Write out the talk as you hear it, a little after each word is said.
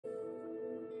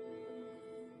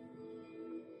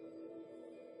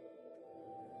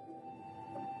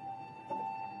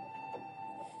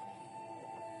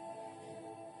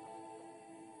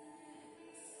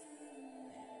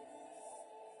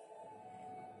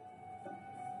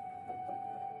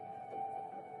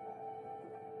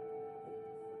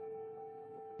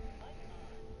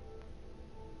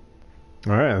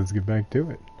Alright, let's get back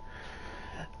to it.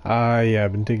 Yeah,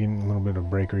 I've been taking a little bit of a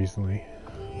break recently.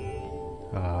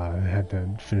 I had to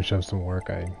finish up some work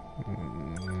I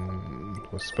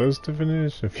was supposed to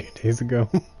finish a few days ago,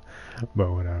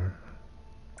 but whatever.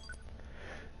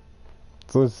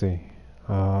 So let's see.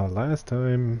 Last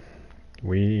time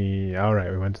we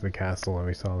went to the castle and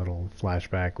we saw a little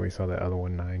flashback. We saw that other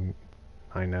one,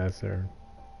 9S, or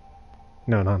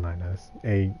no, not 9S,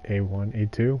 A1,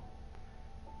 A2.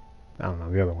 I don't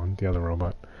know, the other one, the other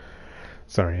robot.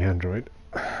 Sorry, Android.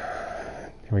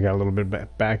 We got a little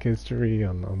bit back history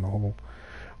on the whole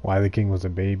why the king was a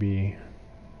baby.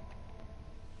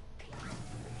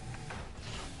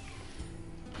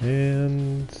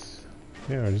 And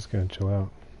yeah, we're just gonna chill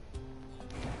out.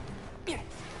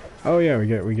 Oh yeah, we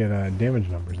get damage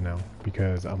numbers now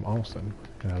because I'm awesome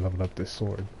and I leveled up this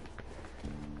sword.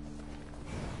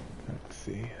 Let's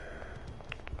see.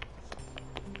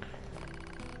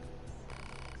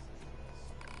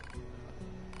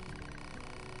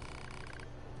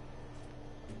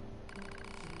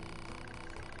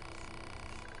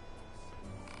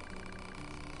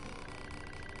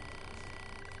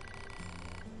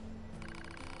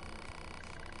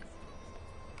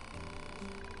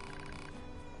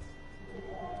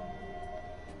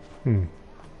 I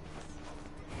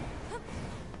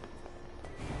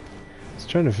was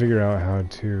trying to figure out how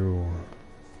to...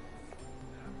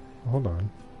 Hold on.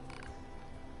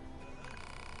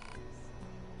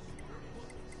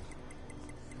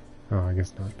 Oh, I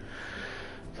guess not.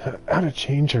 How to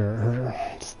change her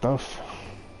stuff.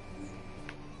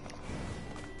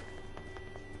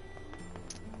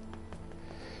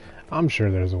 I'm sure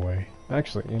there's a way.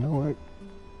 Actually, you know what?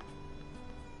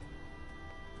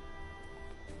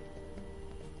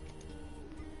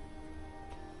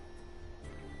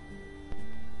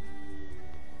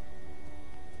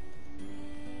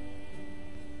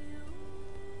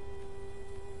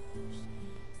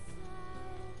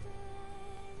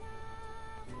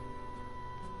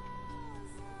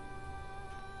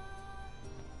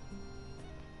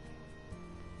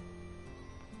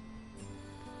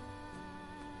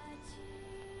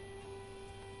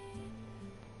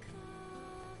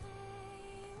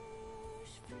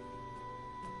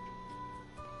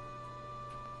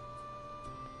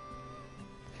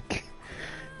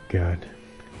 God.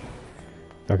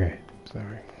 Okay,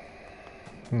 sorry.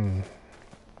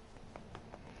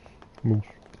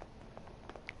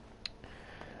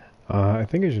 I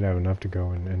think I should have enough to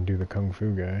go and do the Kung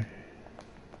Fu guy.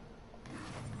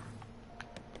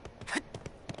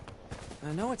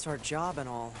 I know it's our job and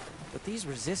all, but these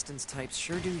resistance types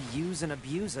sure do use and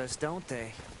abuse us, don't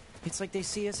they? It's like they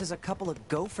see us as a couple of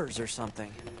gophers or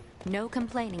something. No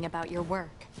complaining about your work.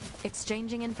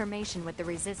 Exchanging information with the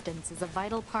Resistance is a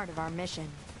vital part of our mission.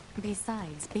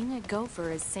 Besides, being a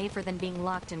gopher is safer than being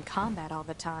locked in combat all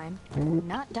the time.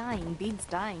 Not dying beats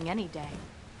dying any day.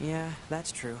 Yeah,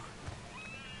 that's true.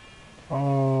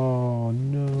 Oh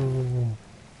no.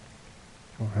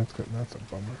 Oh, that's good. That's a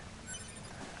bummer.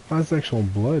 Oh, that's actual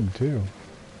blood too.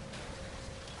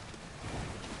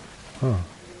 Huh.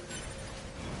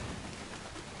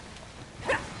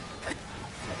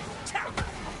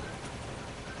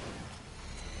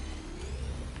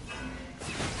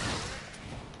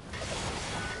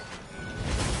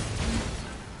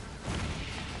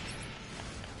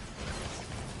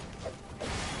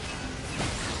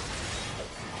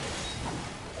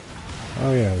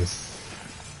 Oh yeah, this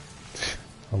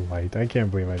a light. I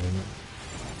can't believe I didn't.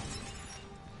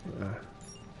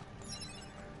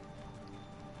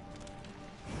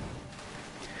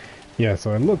 Yeah,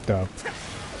 so I looked up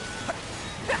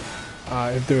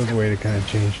if there was a way to kind of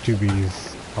change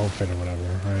 2B's outfit or whatever,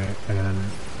 right? And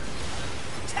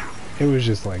it was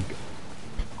just like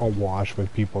awash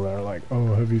with people that are like,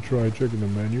 "Oh, have you tried checking the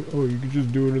menu? Oh, you can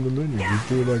just do it in the menu. Just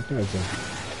do it like that." So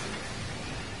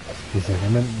he's like, I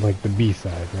meant like the B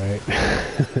side, right?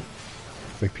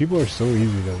 It's like people are so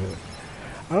easy to it.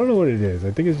 I don't know what it is.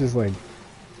 I think it's just like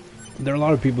there are a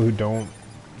lot of people who don't,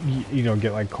 you know,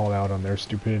 get like called out on their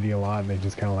stupidity a lot, and they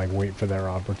just kind of like wait for their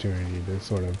opportunity to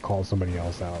sort of call somebody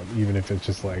else out, even if it's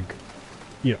just like,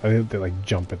 you know, they like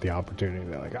jump at the opportunity.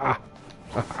 They're like,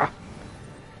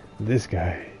 this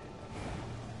guy.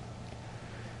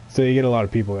 So you get a lot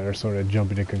of people that are sort of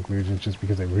jumping to conclusions just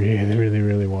because they really, really,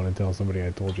 really want to tell somebody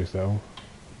I told you so.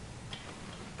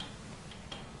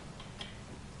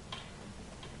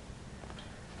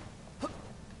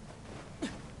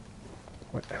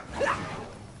 What?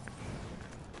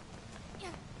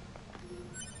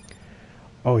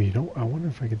 Oh, you know, I wonder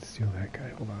if I could steal that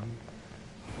guy. Hold on.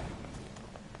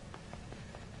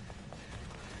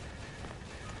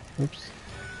 Oops.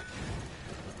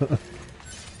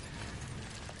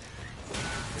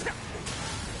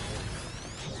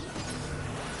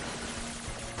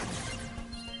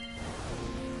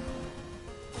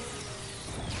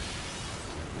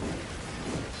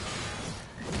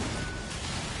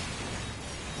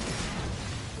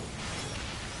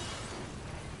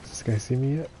 This guy see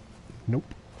me yet? Nope.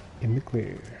 In the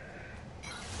clear.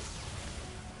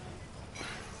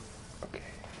 Okay.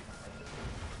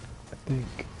 I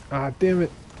think. Ah, damn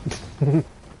it.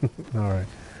 Alright.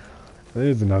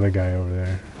 There's another guy over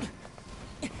there.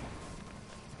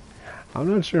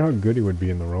 I'm not sure how good he would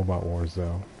be in the Robot Wars,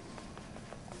 though.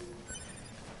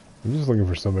 I'm just looking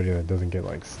for somebody that doesn't get,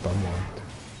 like, stun locked.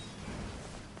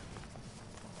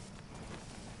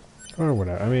 Or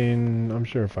whatever. I mean, I'm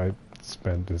sure if I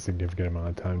spent a significant amount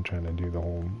of time trying to do the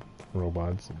whole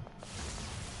robots.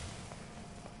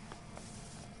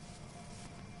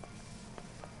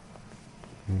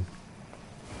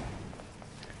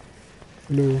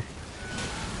 Hello.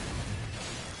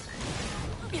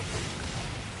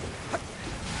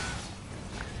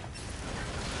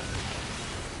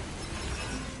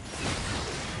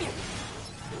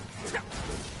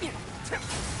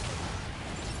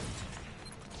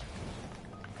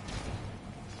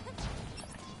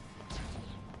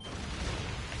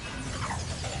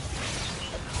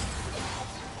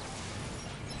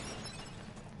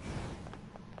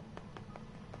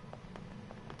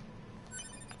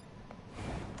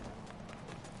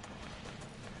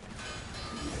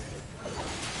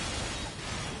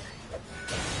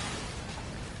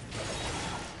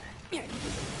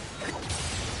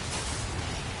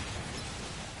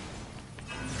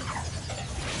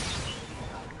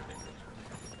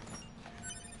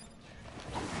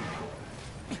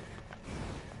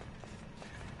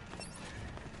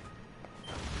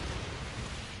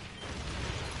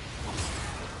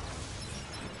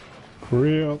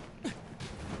 Real.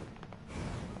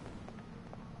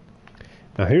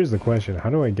 Now here's the question, how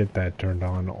do I get that turned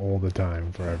on all the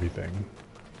time for everything?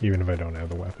 Even if I don't have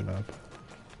the weapon up.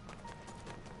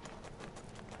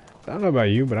 I don't know about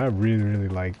you, but I really, really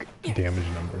like damage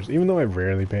numbers. Even though I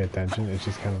rarely pay attention, it's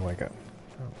just kind of like a...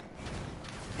 Oh.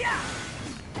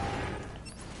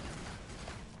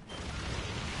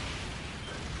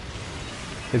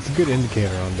 It's a good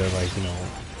indicator on to, like, you know,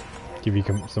 give you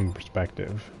some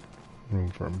perspective. Room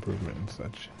for improvement and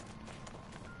such.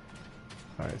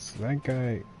 Alright, so that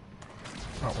guy...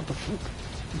 Oh, what the fuck?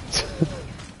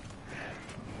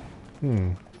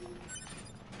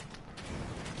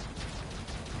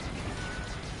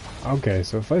 Okay,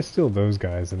 so if I steal those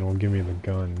guys, then it'll give me the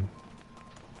gun.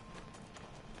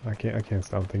 I can't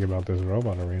stop thinking about this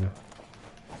robot arena.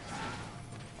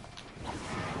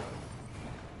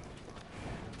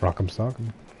 Rock'em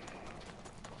sock'em.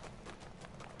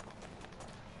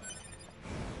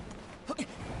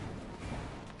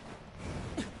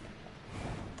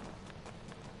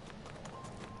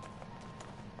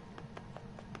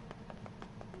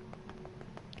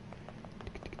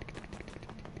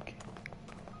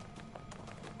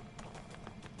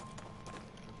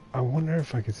 I wonder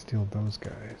if I could steal those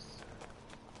guys.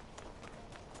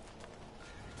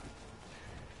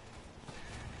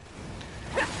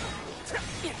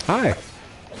 Hi!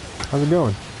 How's it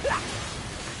going?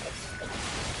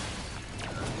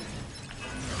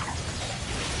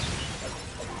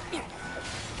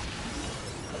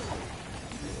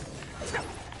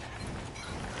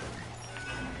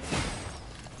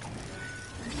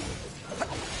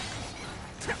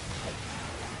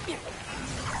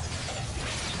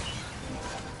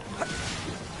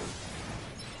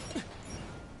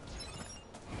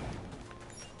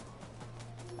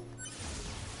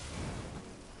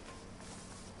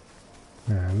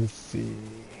 Let's see.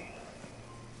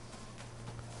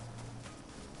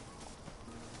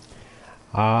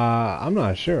 I'm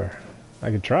not sure. I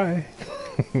could try.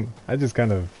 I just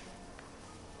kind of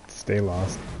stay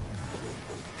lost.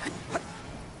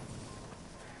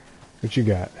 What you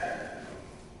got?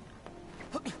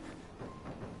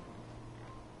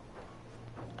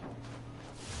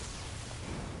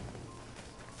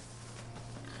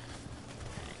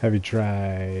 Have you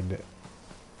tried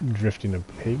drifting a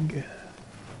pig?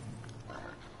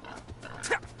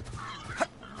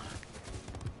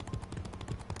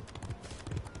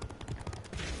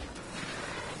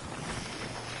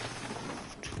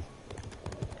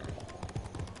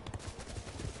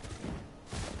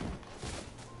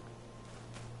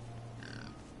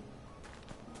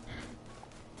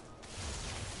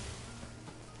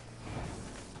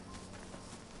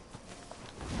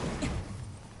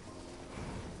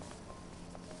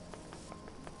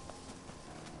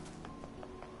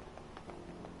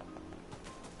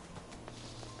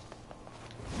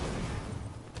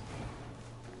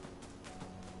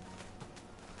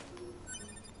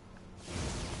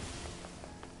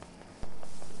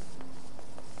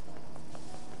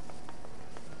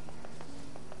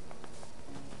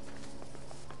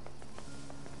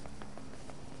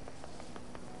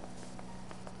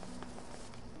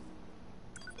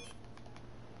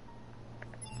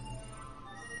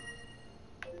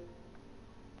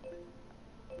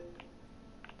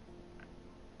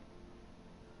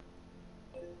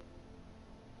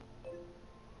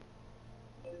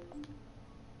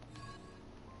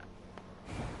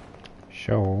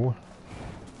 Show.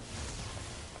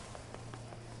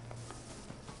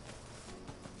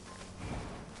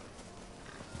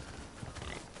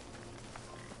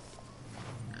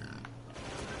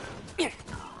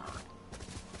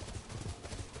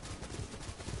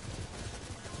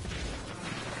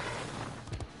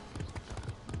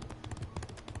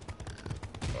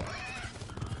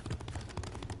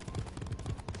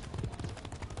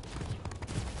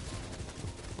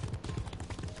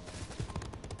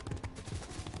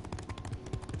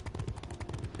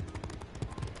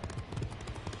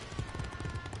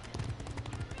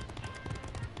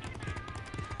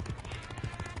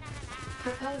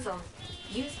 Proposal.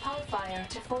 Use pulse fire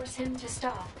to force him to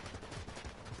stop.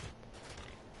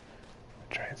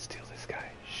 Try and steal this guy.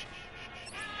 Shh, shh,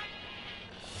 shh.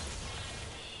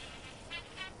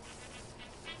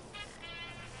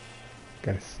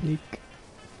 Gotta sneak.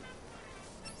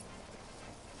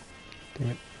 Damn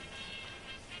it.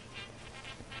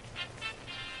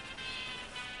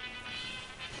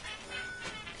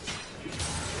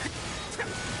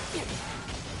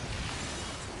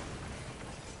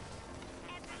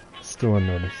 Still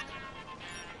unnoticed.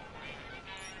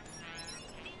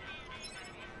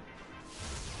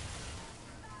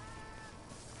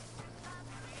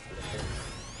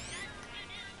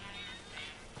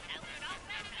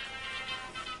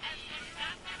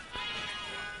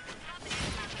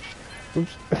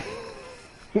 Oops.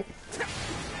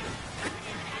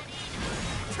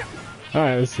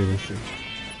 Alright, let's see.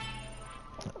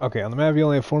 Okay, on the map you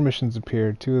only have 4 missions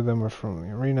appeared. 2 of them are from the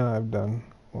arena. I've done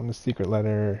 1 is secret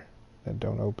letter that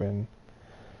don't open,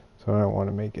 so I don't want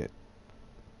to make it.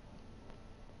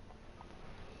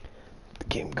 The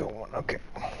game going. Okay.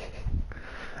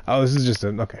 Oh, this is just a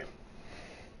okay.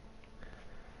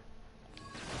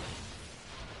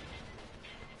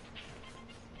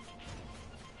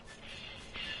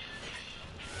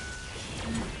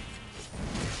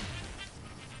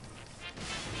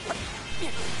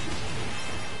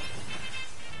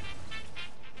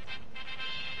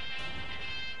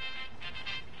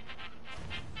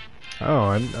 Oh,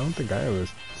 I don't think I have a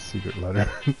secret letter.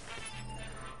 Did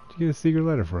you get a secret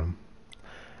letter from?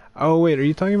 Oh wait, are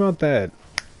you talking about that?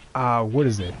 What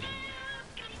is it?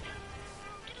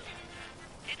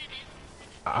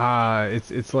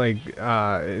 It's like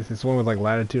it's one with like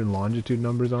latitude and longitude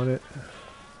numbers on it.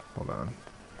 Hold on.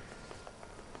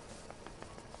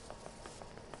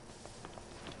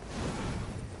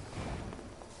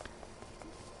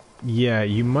 Yeah,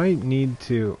 you might need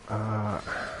to.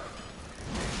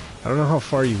 I don't know how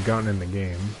far you've gotten in the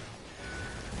game.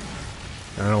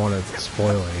 I don't want to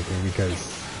spoil anything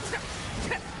because...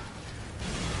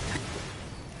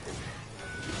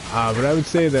 but I would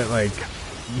say that, like,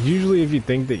 usually if you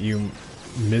think that you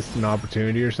missed an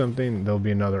opportunity or something, there'll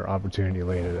be another opportunity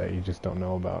later that you just don't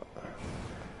know about.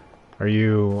 Are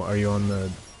you on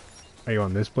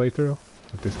this playthrough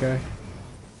with this guy?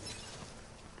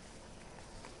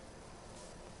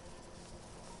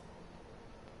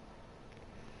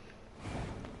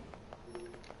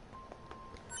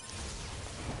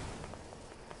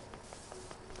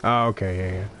 Oh,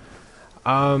 okay,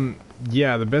 yeah.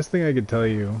 Yeah, the best thing I could tell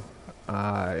you,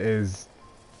 is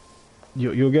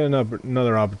you'll get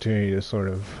another opportunity to sort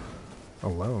of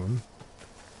alone.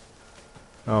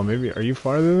 Oh, maybe, are you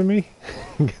farther than me?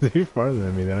 Because if you're farther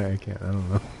than me, then I can't, I don't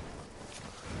know.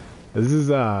 This is,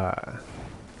 have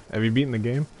you beaten the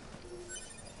game?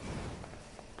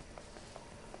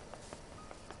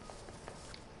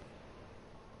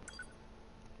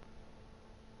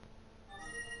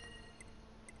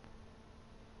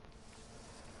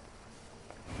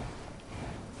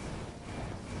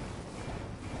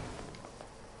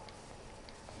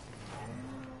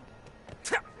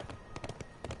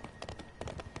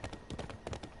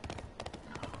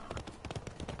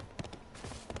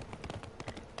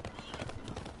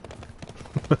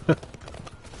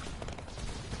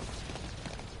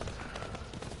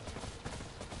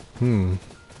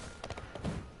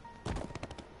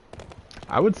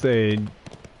 I would say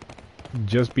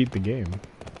just beat the game.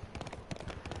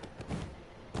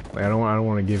 Like, I don't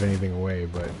want to give anything away,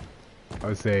 but I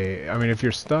would say, I mean, if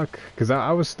you're stuck, because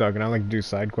I was stuck and I like to do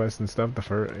side quests and stuff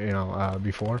before. And I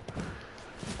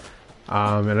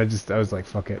was like,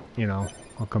 fuck it,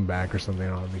 I'll come back or something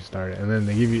and I'll restart it. And then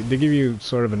they give you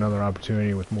sort of another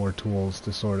opportunity with more tools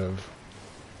to sort of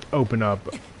open up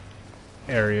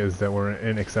areas that were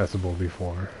inaccessible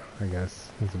before, I guess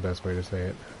is the best way to say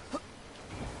it.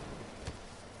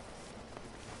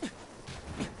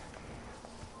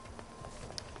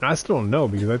 I still don't know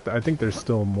because I think there's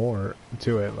still more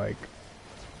to it, like,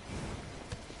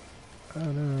 I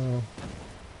don't know.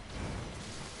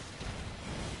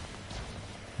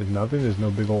 There's nothing. There's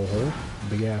no big old hole.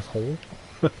 Big ass hole.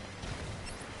 Oh,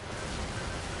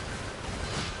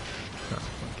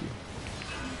 fuck you.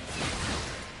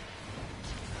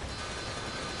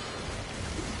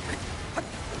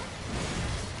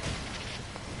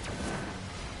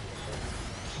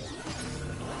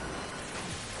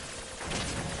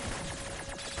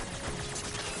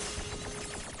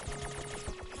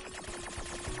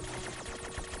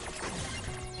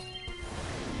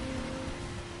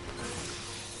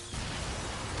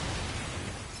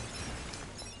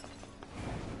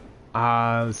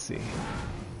 Let's see.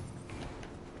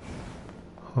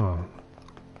 Huh.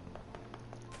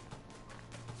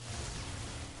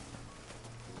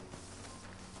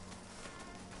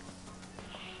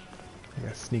 I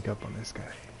gotta sneak up on this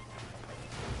guy.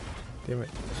 Damn it.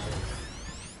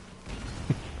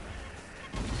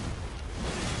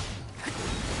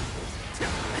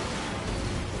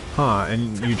 Huh,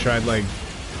 and you tried like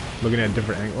looking at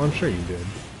different angles? Well, I'm sure you did.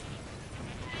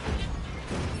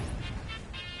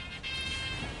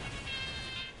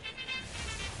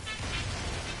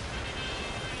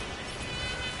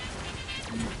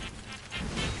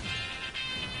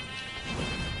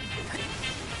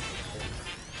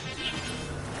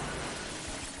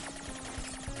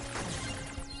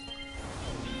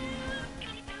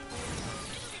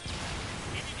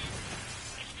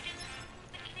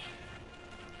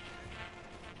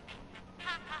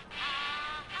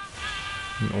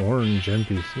 An orange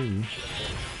NPC.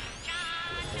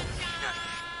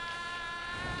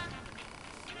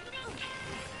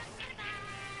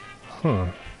 Huh.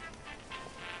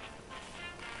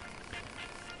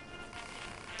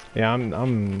 Yeah,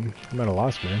 I'm at a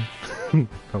loss, man.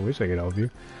 I wish I could help you.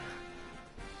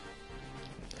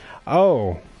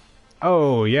 Oh.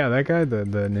 Oh, yeah, that guy, the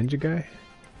ninja guy?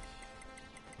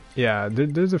 Yeah,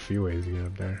 there's a few ways to get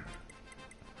up there.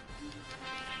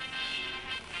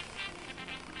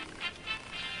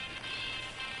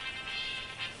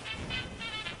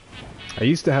 I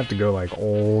used to have to go like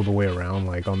all the way around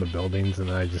like on the buildings, and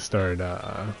then I just started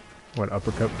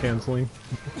uppercut canceling.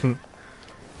 And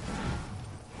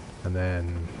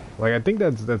then like I think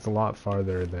that's a lot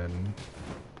farther than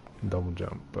double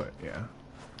jump, but yeah.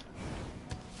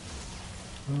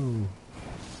 Oh.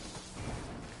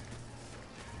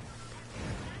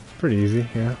 Pretty easy,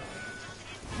 yeah.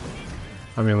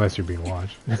 I mean, unless you're being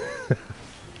watched.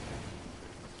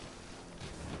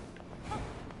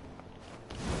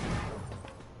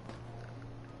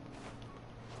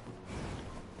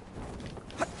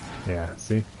 Yeah,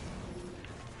 see?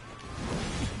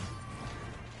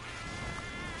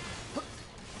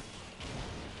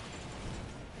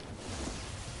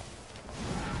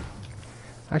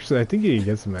 Actually, I think you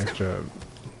get some extra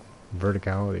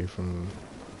verticality from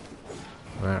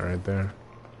that right there.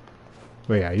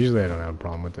 But yeah, usually I don't have a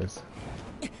problem with this.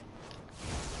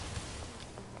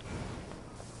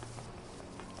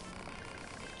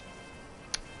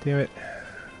 Damn it.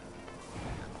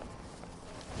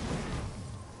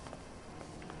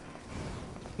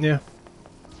 Yeah.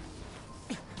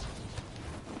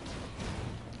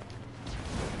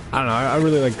 I don't know, I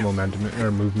really like the momentum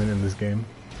or movement in this game.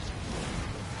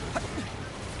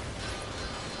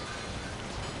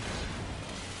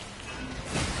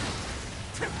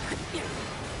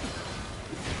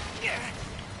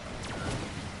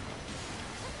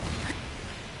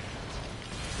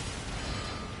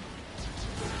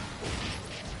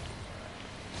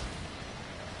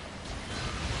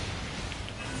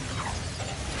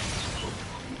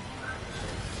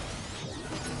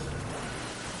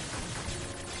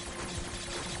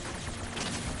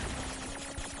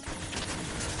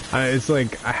 It's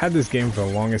like, I had this game for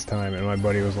the longest time, and my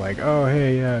buddy was like, oh,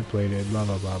 hey, yeah, I played it, blah,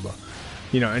 blah, blah, blah.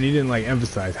 You know, and he didn't, like,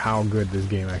 emphasize how good this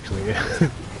game actually is.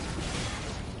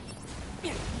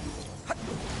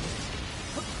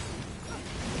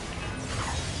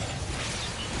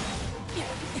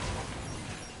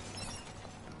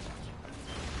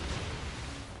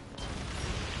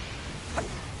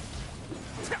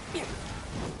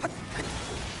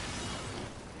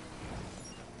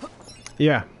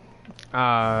 Yeah.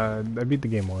 I beat the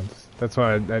game once. That's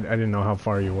why I didn't know how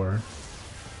far you were.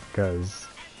 Because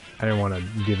I didn't want to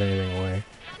give anything away.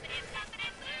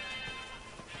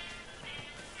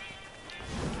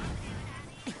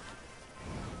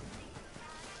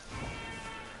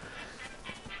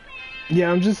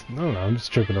 Yeah, I don't know, I'm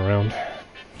just tripping around.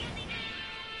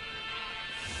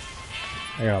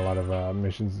 I got a lot of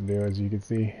missions to do, as you can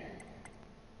see.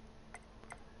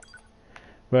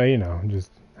 But, you know, I'm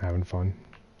just having fun.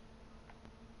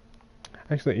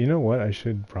 Actually, you know what? I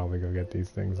should probably go get these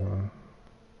things,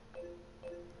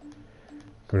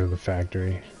 Go to the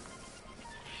factory.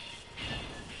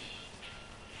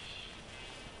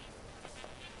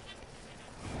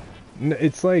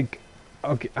 It's like,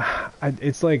 okay,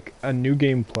 it's like a new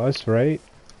game plus, right?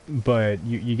 But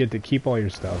you get to keep all your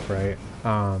stuff, right?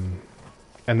 And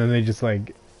then they just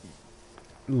like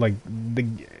the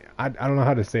I don't know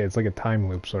how to say it. It's like a time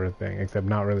loop sort of thing, except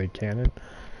not really canon.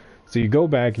 So you go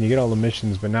back and you get all the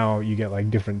missions, but now you get like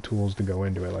different tools to go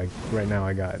into it. Like right now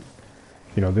I got,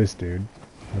 you know, this dude,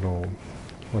 little,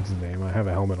 what's his name? I have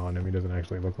a helmet on him. He doesn't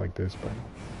actually look like this, but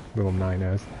little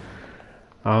 9S.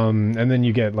 And then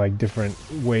you get like different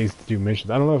ways to do missions.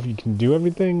 I don't know if you can do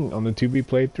everything on the 2B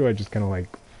playthrough. I just kind of like,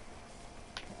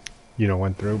 you know,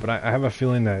 went through, but I have a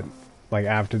feeling that like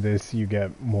after this you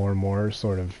get more and more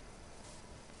sort of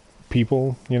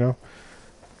people, you know.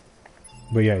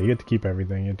 But yeah, you get to keep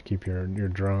everything. You get to keep your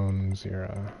drones,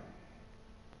 your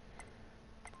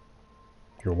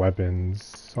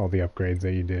weapons, all the upgrades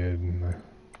that you did, and the,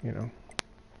 you know.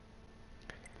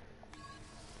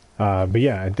 But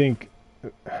yeah, I think,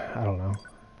 I don't know.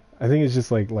 I think it's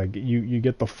just like you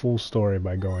get the full story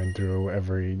by going through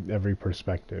every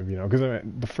perspective, you know. Because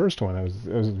the first one, I was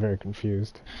very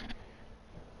confused.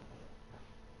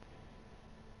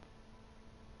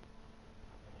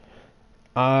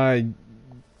 Uh,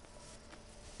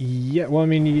 yeah. Well, I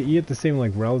mean, you get the same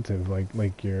like relative,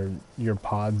 like your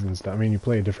pods and stuff. I mean, you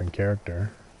play a different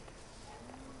character.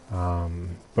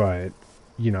 But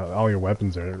you know, all your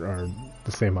weapons are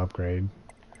the same upgrade.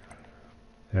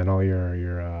 And all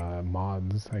your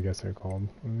mods, I guess they're called,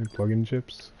 plugin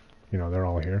chips, you know, they're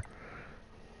all here.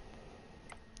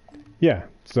 Yeah,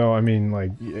 so I mean,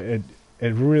 like, it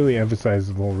really emphasizes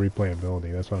the whole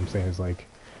replayability. That's what I'm saying is like,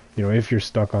 you know, if you're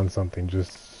stuck on something,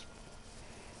 just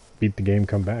beat the game,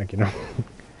 come back, you know.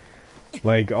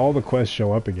 Like, all the quests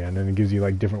show up again, and it gives you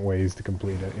like different ways to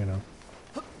complete it, you know.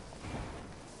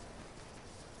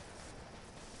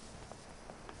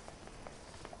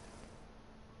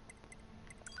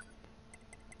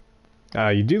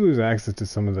 You do lose access to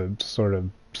some of the sort of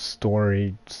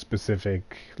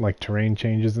story-specific, like terrain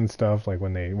changes and stuff, like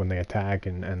when they attack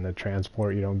and the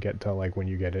transport you don't get till like when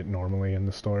you get it normally in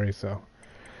the story. So,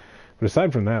 but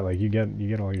aside from that, like you get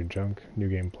all your junk, New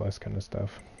Game Plus kind of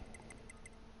stuff.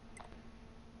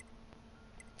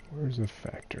 Where's the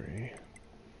factory?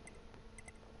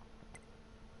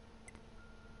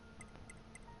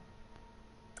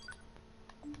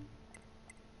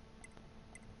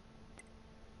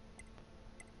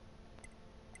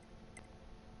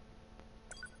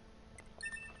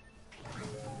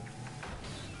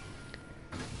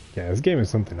 Yeah, this game is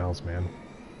something else, man.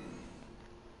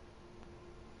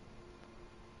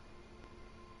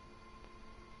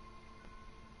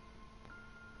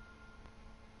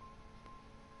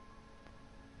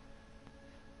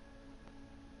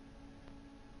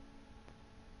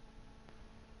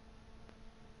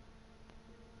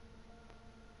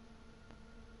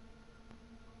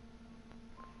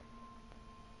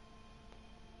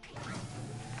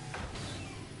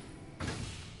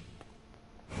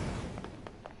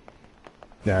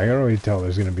 Yeah, I can already tell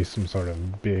there's gonna be some sort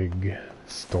of big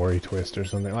story twist or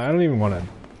something. Like, I don't even want to.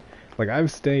 Like,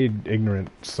 I've stayed ignorant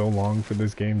so long for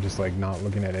this game, just like not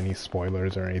looking at any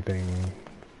spoilers or anything.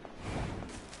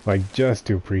 Like, just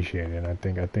to appreciate it. I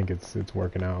think it's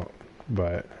working out,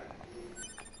 but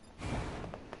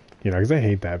you know, because I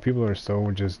hate that people are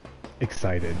so just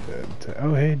excited to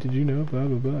oh hey, did you know blah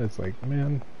blah blah. It's like,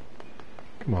 man,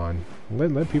 come on,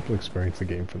 let people experience the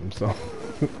game for themselves.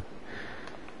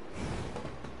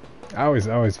 I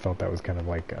always felt that was kind of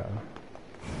like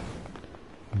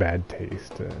bad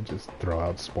taste to just throw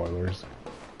out spoilers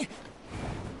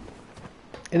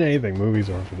in anything, movies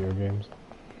or video games.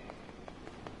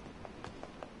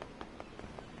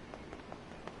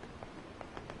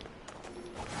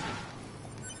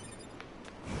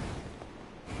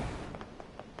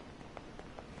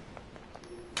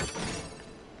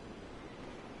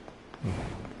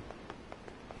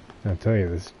 I'll tell you,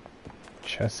 this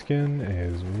chest skin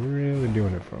is really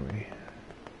doing it for me.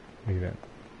 Look at that.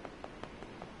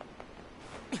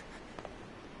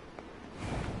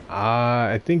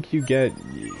 I think you're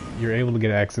able to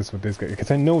get access with this guy,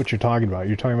 because I know what you're talking about.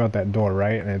 You're talking about that door,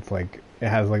 right? And it's like, it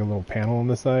has like a little panel on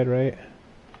the side, right?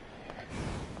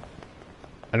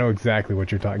 I know exactly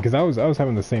what you're talking, because I was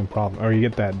having the same problem. Or you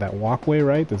get that walkway,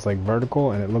 right? That's like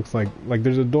vertical, and it looks like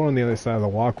there's a door on the other side of the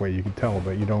walkway, you can tell,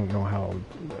 but you don't know how,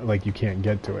 like you can't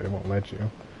get to it, it won't let you.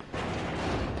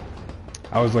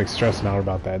 I was like stressing out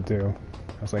about that too.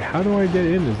 I was like, how do I get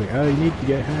in? It's like, oh, you need to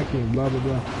get hacking, blah blah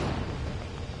blah.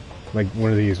 Like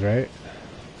one of these, right?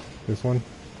 This one?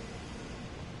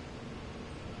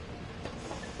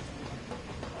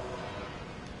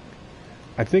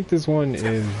 I think this one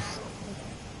is...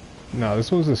 No,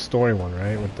 this one's the story one,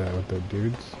 right? With the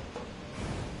dudes?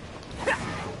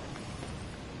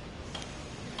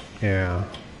 Yeah.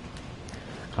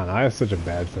 I don't know, I have such a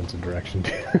bad sense of direction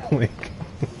too. Like,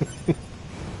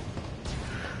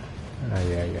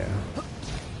 yeah.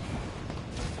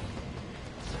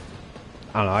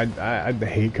 I don't know, I'd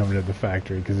hate coming to the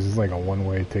factory because it's just like a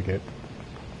one-way ticket.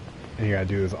 And you gotta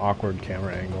do this awkward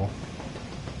camera angle.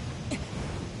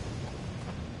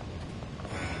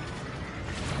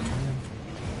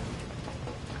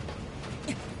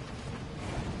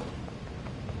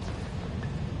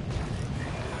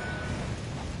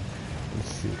 Let's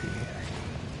see.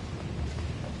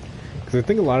 Because I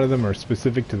think a lot of them are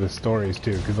specific to the stories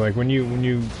too. Because like when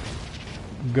you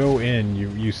go in,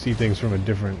 you see things from a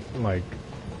different, like,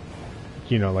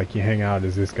 you know, like you hang out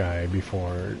as this guy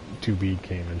before 2B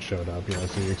came and showed up, you know,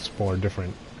 so you explore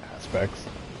different aspects.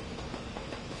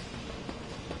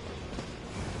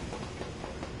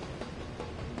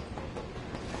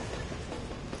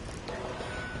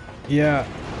 Yeah,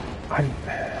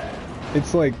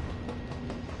 it's like,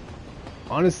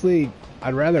 honestly,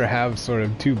 I'd rather have sort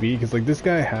of 2B, because like this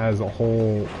guy has a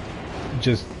whole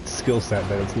just skill set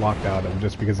that it's locked out of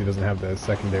just because he doesn't have the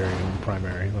secondary and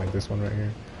primary, like this one right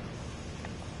here.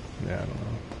 Yeah, I don't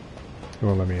know. It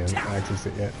won't let me access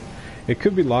it yet. It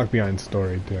could be locked behind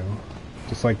story too.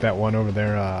 Just like that one over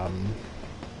there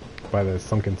by the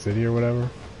sunken city or whatever.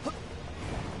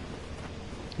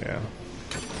 Yeah.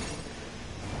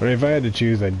 But if I had to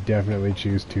choose, I'd definitely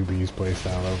choose 2B's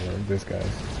playstyle over this guy's.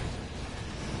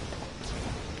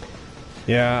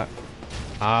 Yeah.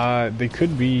 They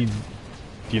could be,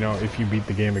 you know, if you beat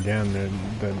the game again,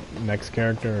 the next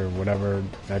character or whatever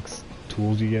next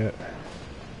tools you get.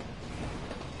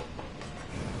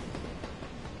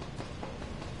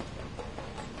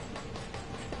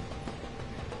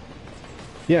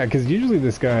 Yeah, because usually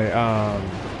this guy,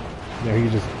 yeah, he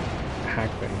just hack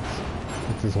things.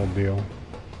 That's his whole deal.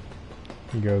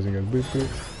 He goes boop boop.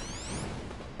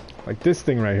 Like this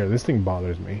thing right here, this thing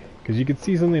bothers me. Because you can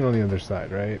see something on the other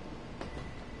side, right?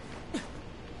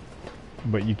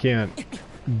 But you can't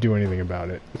do anything about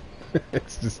it.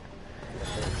 It's just...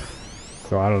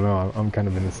 So I don't know, I'm kind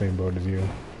of in the same boat as you.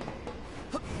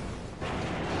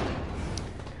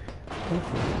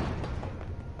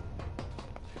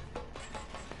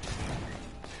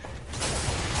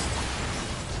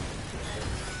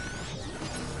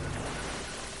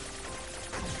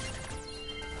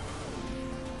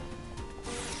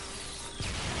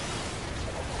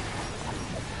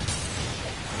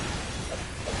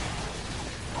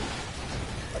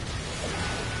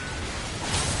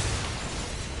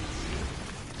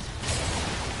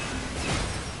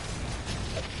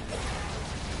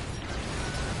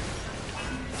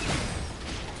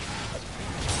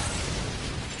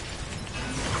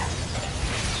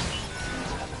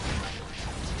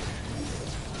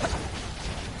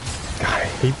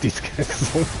 I hate these guys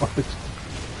so much.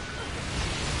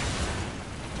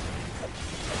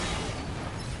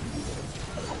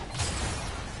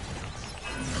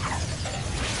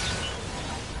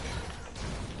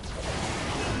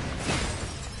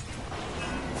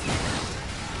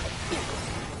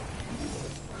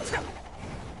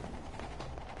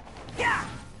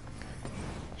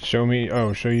 Show me,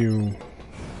 oh, show you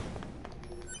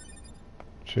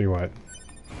what?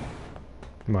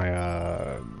 My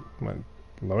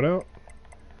loadout?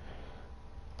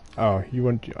 Oh, you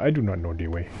want, I do not know the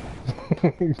way.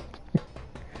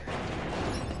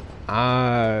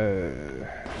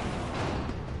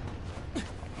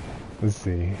 Let's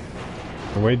see.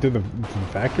 The way to the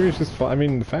factory is just, I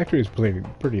mean, the factory is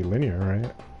pretty linear,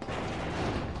 right?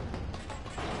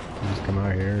 You just come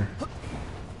out here.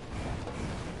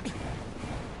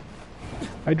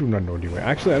 I do not know the way.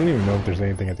 Actually, I don't even know if there's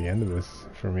anything at the end of this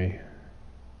for me.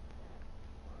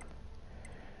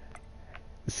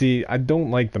 See, I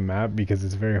don't like the map because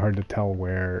it's very hard to tell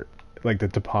where, like, the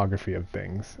topography of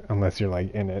things, unless you're,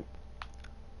 like, in it.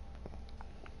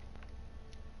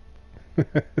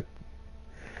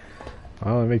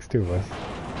 Well, it makes two of us.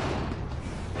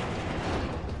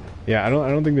 Yeah, I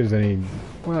don't think there's any...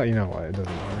 Well, you know what, it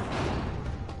doesn't matter.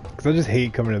 Because I just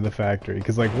hate coming to the factory,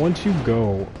 because, like, once you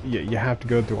go, you have to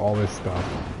go through all this stuff,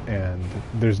 and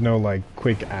there's no, like,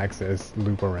 quick access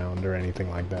loop around or anything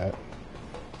like that.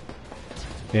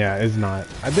 Yeah, it's not.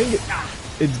 I think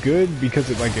it's good because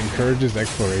it, like, encourages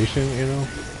exploration, you know?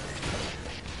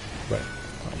 But,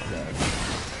 oh my god.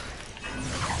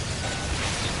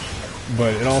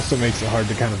 But it also makes it hard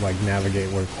to kind of, like,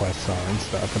 navigate where quests are and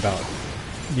stuff without,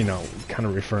 you know, kind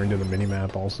of referring to the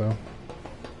minimap also.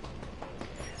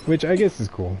 Which I guess is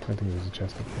cool. I think there's a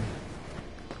chest up there.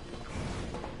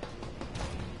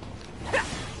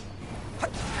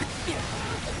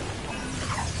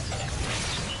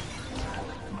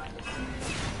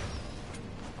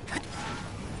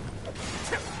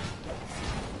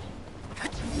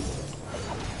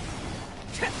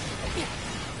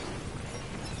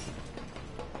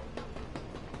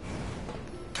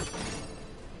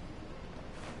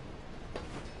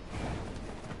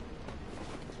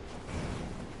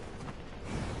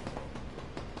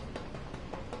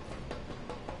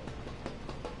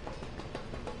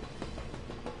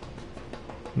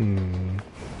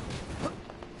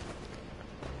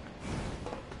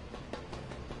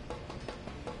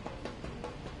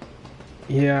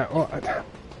 Yeah, well,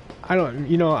 I don't,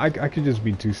 you know, I could just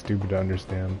be too stupid to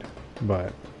understand,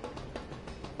 but,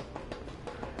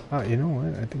 you know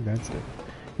what, I think that's it.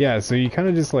 Yeah, so you kind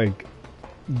of just, like,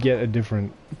 get a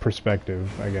different perspective,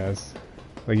 I guess.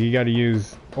 Like, you gotta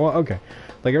use, well, okay,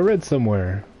 like, I read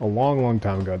somewhere, a long, long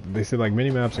time ago, that they said, like,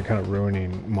 mini-maps are kind of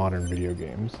ruining modern video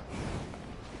games.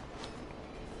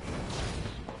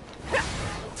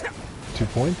 2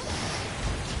 points?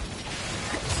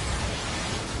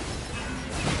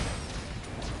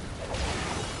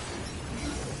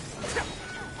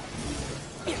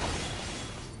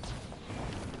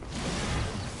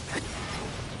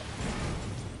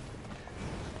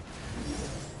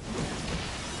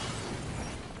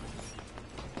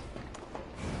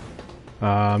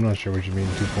 I'm not sure what you mean,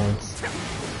 2 points.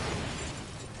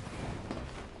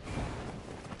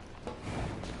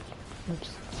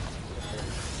 Oops.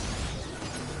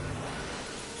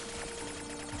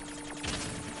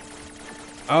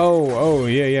 Oh,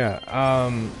 yeah. I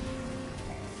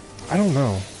don't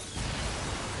know.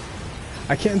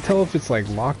 I can't tell if it's like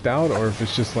locked out or if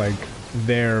it's just like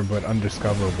there but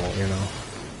undiscoverable, you know?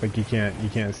 Like you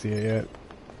can't see it yet.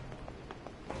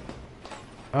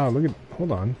 Oh, look at,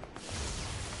 hold on.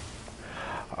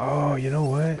 Oh, you know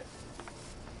what?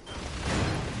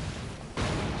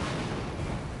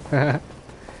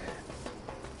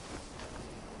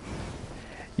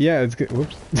 Yeah, it's good.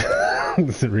 Whoops.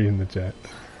 This is reading the chat.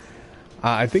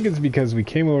 I think it's because we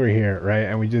came over here, right?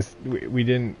 And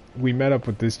we met up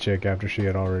with this chick after she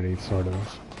had already sort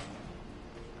of...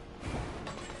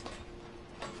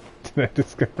 Did I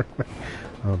discover?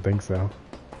 I don't think so.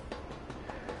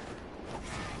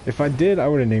 If I did, I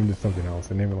would have named it something else.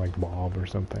 I'd name it like Bob or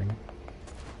something.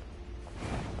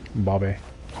 Bobby.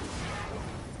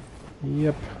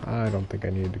 Yep, I don't think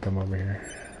I needed to come over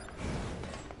here.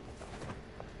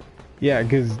 Yeah,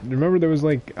 because remember there was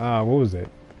like, what was it?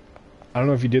 I don't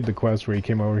know if you did the quest where you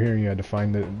came over here and you had to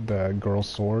find the girl's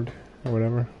sword or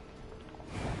whatever.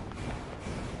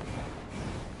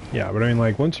 Yeah, but I mean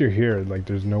like once you're here, like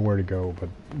there's nowhere to go but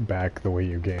back the way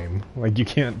you came. Like you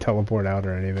can't teleport out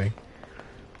or anything.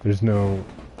 There's no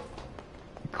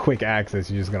quick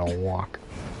access, you just gotta walk.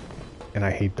 And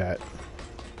I hate that.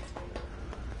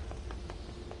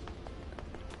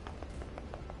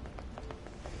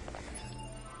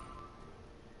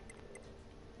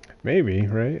 Maybe,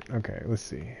 right? Okay, let's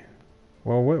see.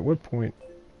 Well, what point?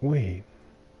 Wait.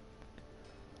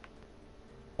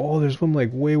 Oh, there's one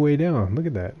like way down. Look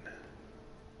at that.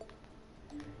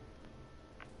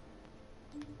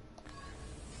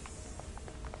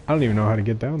 I don't even know how to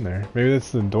get down there. Maybe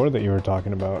that's the door that you were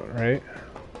talking about, right?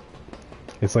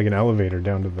 It's like an elevator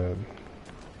down to the...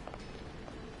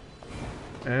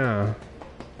 Yeah.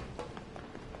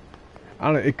 I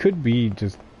don't know, it could be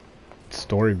just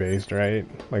story based, right?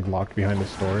 Like locked behind a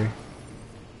story.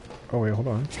 Oh wait, hold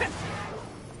on.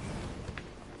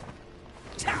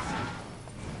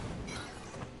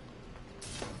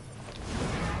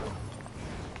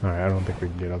 Alright, I don't think we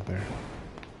can get up there.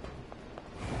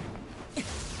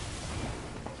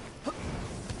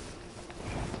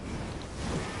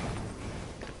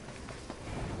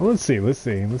 Well, let's see, let's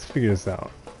figure this out.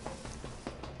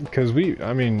 Because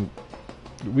I mean,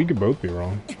 we could both be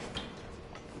wrong.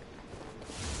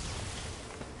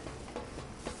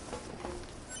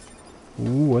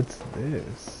 Ooh, what's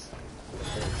this?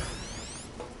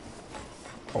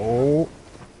 Oh.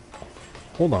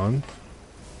 Hold on.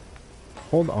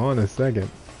 Hold on a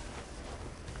second.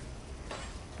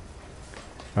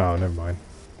 Oh, never mind.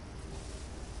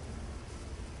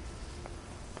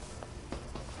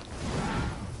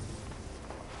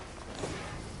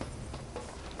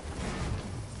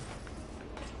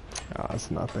 Ah,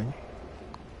 it's nothing.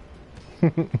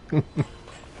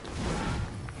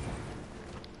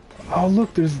 Oh,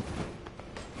 look, there's...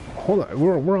 Hold on,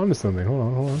 we're onto something. Hold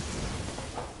on.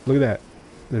 Look at that.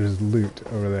 There's loot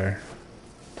over there.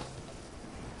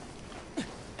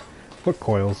 What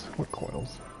coils? What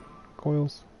coils?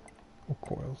 Coils? What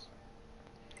coils?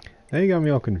 Now you got me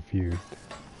all confused.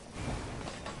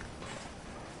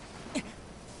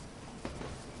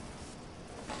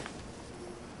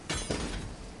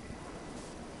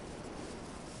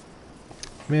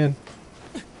 Man.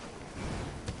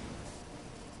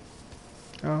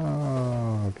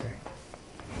 Oh.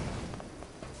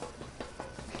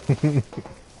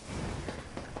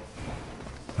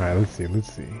 Alright, let's see,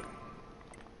 let's see.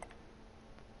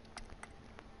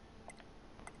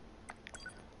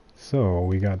 So,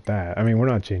 we got that. I mean, we're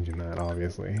not changing that,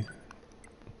 obviously.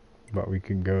 But we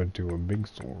could go to a big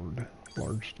sword.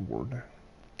 Large sword.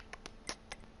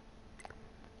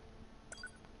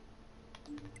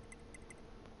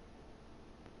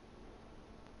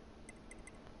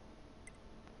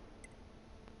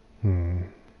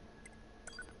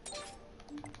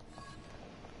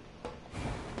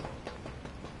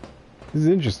 This is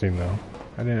interesting, though.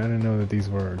 I didn't know that these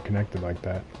were connected like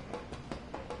that.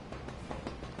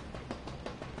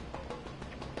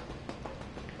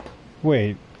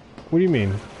 Wait, what do you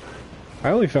mean? I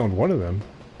only found one of them.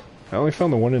 I only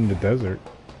found the one in the desert.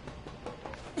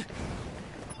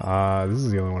 This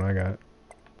is the only one I got.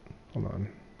 Hold on.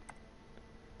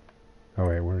 Oh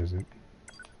wait, where is it?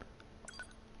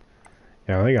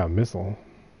 Yeah, they got a missile.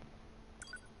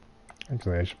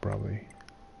 Actually, I should probably...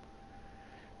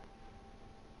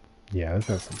 Yeah, let's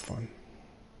have some fun.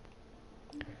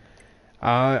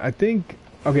 I think...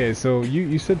 Okay, so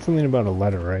you said something about a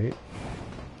letter, right?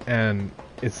 And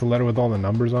it's the letter with all the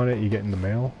numbers on it you get in the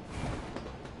mail?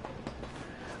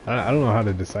 I don't know how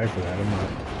to decipher that. I'm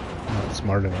not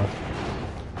smart enough.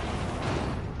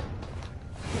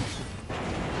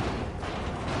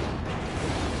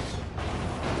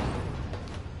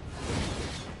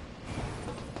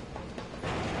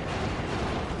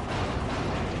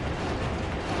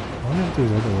 I wonder if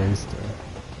there's other ways to...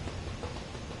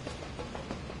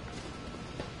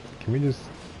 Can we just...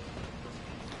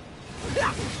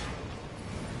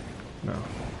 No.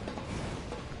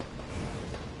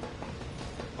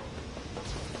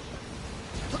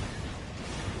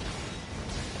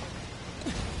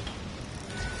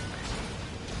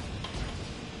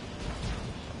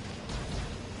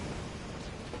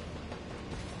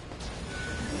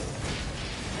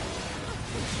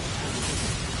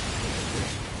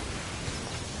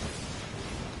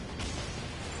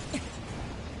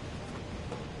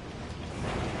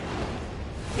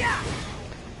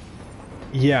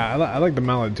 Yeah, I like the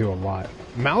mallet too a lot.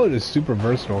 Mallet is super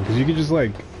versatile because you could just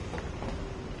like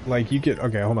you could.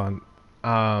 Okay, hold on.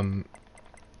 I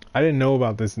didn't know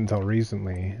about this until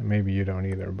recently. Maybe you don't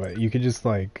either, but you could just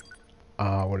like,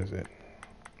 what is it?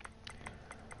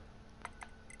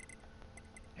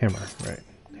 Hammer, right?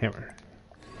 Hammer.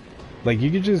 Like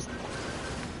you could just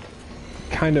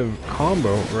kind of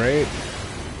combo, right?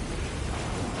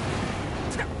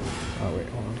 Oh wait,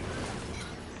 hold on.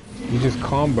 You just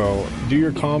combo, do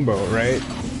your combo, right?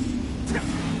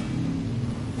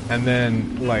 And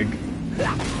then, like,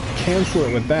 cancel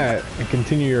it with that and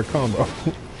continue your combo.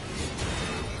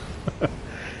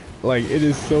 Like, it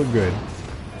is so good.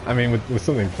 I mean, with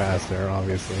something faster,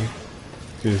 obviously.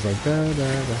 You're just like, da,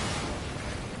 da, da.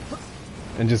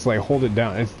 And just, like, hold it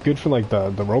down. It's good for, like,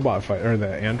 the robot fight, or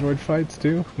the android fights,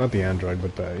 too. Not the android,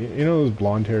 but the, you know those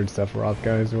blonde-haired Sephiroth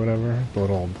guys or whatever? The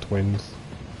little twins.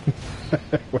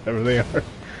 Whatever they are.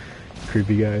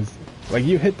 Creepy guys. Like,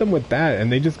 you hit them with that and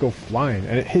they just go flying.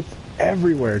 And it hits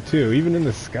everywhere too, even in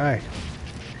the sky.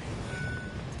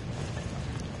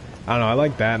 I don't know, I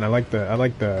like that, and I like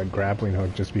the grappling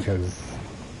hook just because,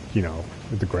 you know,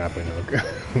 with the grappling hook.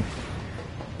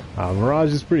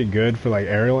 Mirage is pretty good for like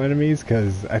aerial enemies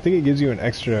because I think it gives you an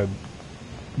extra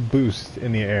boost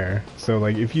in the air. So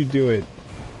like if you do it,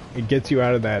 it gets you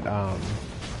out of that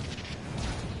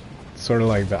sort of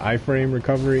like the iframe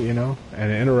recovery, you know,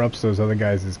 and it interrupts those other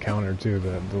guys' counter too,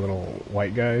 the little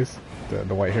white guys, the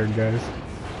white-haired guys,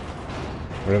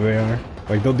 whatever they are.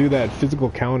 Like they'll do that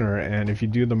physical counter, and if you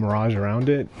do the Mirage around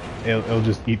it, it'll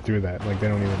just eat through that. Like they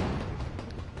don't even.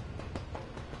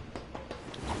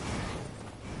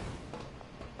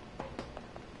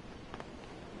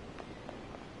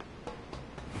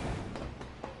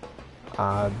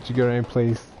 Did you go to any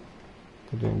place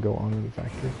that didn't go on in the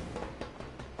factory?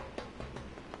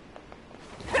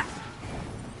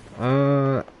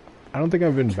 I don't think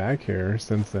I've been back here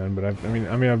since then, but I've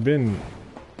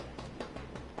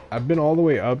been all the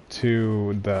way up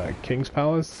to the King's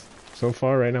Palace so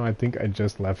far. Right now, I think I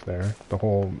just left there. The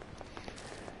whole,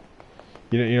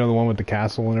 you know, the one with the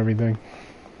castle and everything.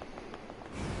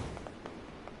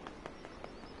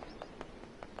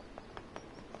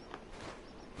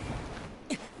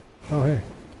 Oh hey,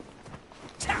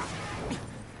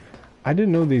 I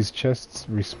didn't know these chests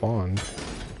respawned.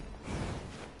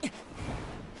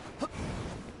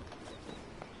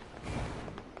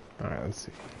 Alright, let's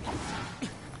see.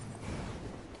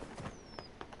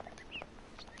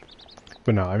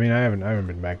 But no, I mean I haven't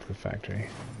been back to the factory.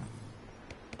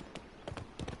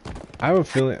 I have a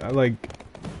feeling like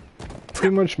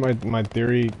pretty much my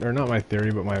theory, or not my theory,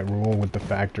 but my rule with the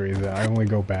factory is that I only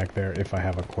go back there if I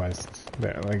have a quest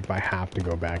there. Like, if I have to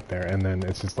go back there, and then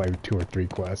it's just like 2 or 3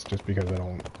 quests, just because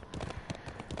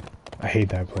I hate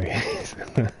that place.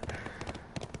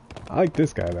 I like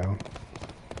this guy, though.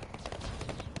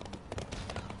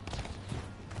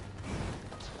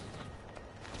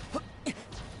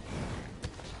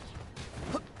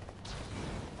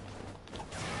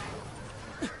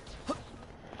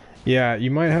 Yeah, you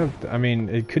might have, I mean,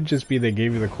 it could just be they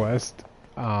gave you the quest,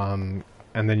 and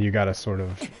then you gotta sort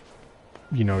of,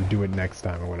 you know, do it next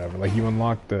time or whatever. Like, you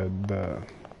unlock the...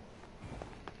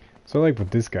 So, like,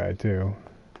 with this guy, too.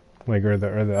 Like, or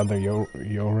the other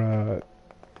Yora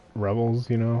rebels,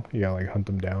 you know? You gotta, like, hunt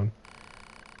them down.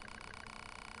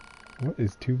 What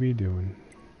is 2B doing?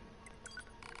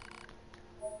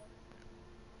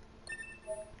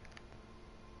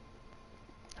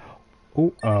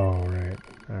 Oh, right.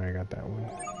 I got that one.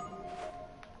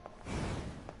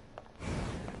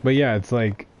 But yeah, it's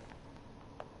like...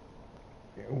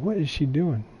 What is she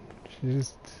doing? She's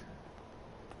just...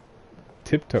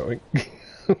 tiptoeing.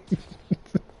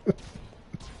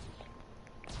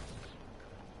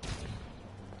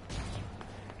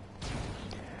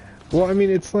 Well, I mean,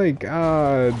 it's like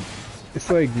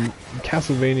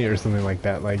Castlevania or something like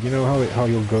that. Like, you know how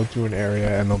you'll go through an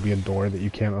area and there'll be a door that you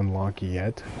can't unlock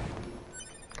yet?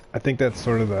 I think that's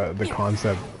sort of the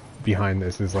concept behind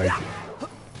this, is like,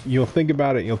 you'll think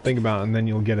about it, and then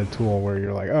you'll get a tool where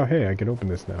you're like, oh, hey, I can open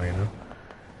this now, you know?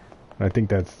 And I think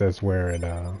that's where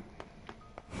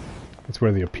it's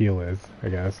where the appeal is, I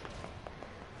guess.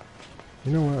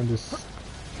 You know what, let's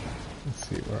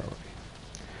see, where are we?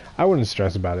 I wouldn't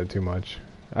stress about it too much.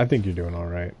 I think you're doing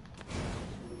alright.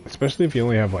 Especially if you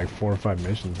only have like 4 or 5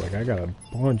 missions. Like, I got a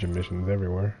bunch of missions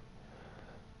everywhere.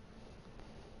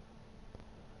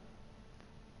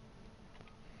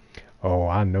 Oh,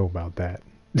 I know about that.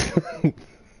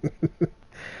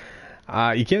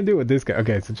 You can't do it with this guy.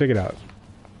 Okay, so check it out.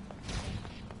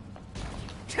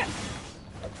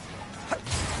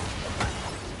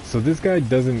 So this guy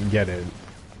doesn't get it.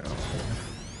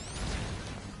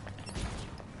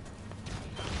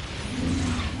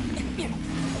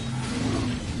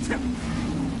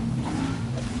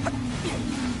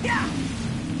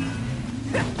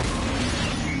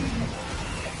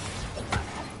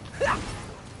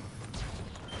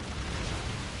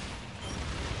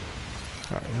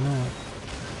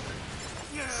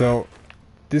 So,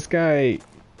 this guy,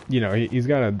 you know, he's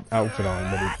got an outfit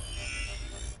on,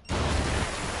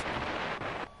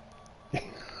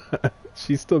 but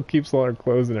she still keeps all her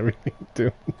clothes and everything,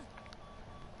 too.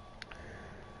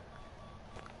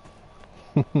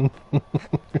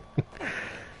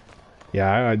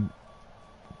 Yeah,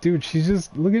 dude, she's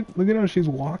just, look at how she's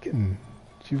walking.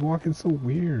 She's walking so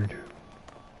weird.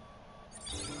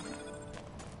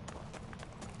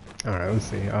 Alright, let's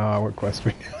see. What quest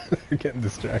we We're getting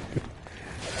distracted.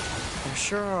 There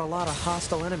sure are a lot of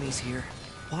hostile enemies here.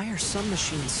 Why are some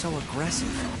machines so aggressive,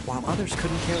 while others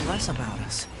couldn't care less about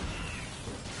us?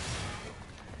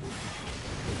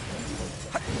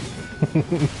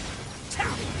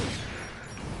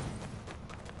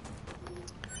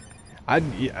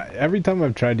 Every time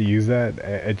I've tried to use that,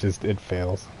 it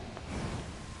fails.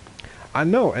 I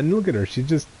know, and look at her. She's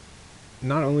just,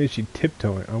 not only is she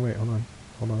tiptoeing. Oh wait, hold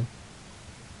on.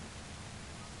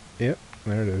 Yep,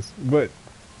 there it is. But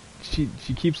she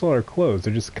keeps all her clothes.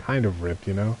 They're just kind of ripped,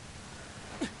 you know?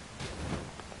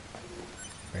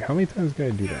 Wait, how many times can I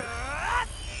do that?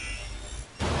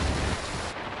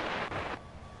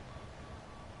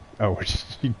 Oh,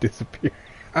 she disappeared.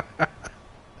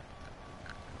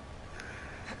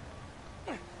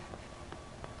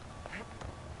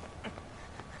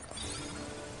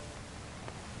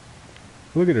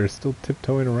 Look at her, still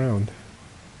tiptoeing around.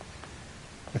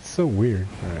 That's so weird.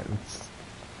 Alright, let's...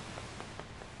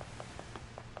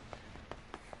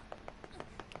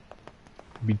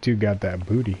 B2 got that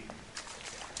booty.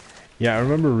 Yeah, I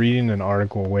remember reading an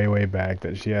article way back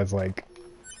that she has, like...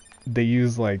 They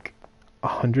use, like,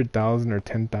 100,000 or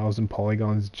 10,000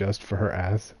 polygons just for her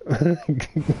ass.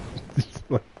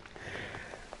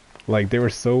 Like, they were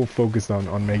so focused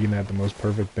on making that the most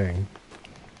perfect thing.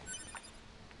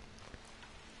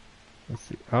 Let's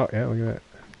see. Oh, yeah, look at that.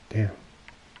 Damn.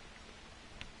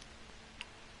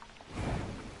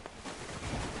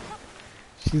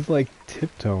 She's like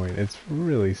tiptoeing. It's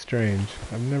really strange.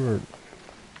 I've never...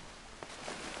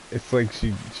 It's like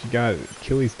she got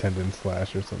Achilles tendon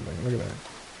slash or something. Look at that.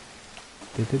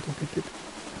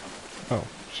 Oh,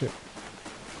 shit.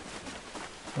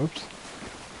 Oops.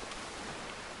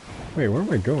 Wait, where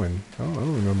am I going? Oh, I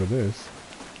don't remember this.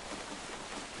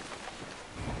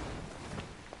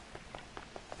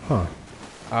 Huh.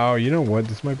 Oh, you know what?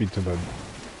 This might be to the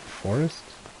forest?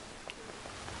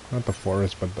 Not the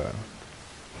forest, but the...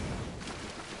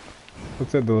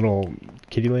 What's that, the little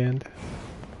kiddie land?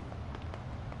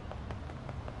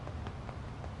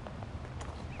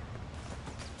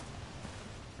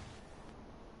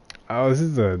 Oh, this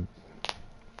is the...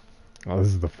 Oh, this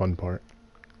is the fun part.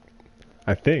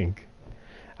 I think.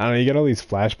 I don't know, you get all these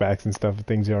flashbacks and stuff of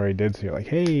things you already did, so you're like,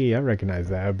 hey, I recognize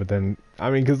that, but then... I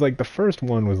mean, because, like, the first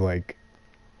one was, like,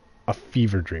 a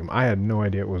fever dream. I had no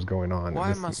idea what was going on.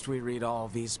 Why must we read all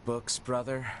these books,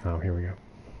 brother? Oh, here we go.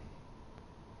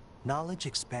 Knowledge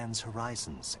expands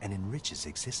horizons and enriches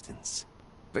existence.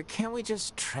 But can't we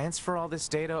just transfer all this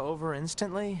data over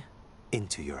instantly?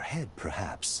 Into your head,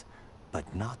 perhaps,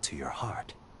 but not to your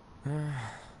heart. I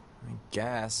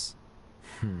guess.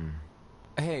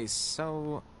 Hey,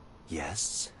 so...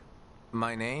 Yes?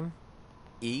 My name?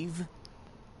 Eve?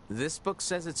 This book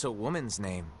says it's a woman's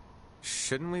name.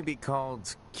 Shouldn't we be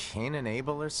called Cain and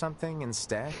Abel or something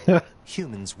instead?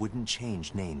 Humans wouldn't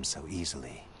change names so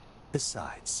easily.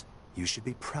 Besides, you should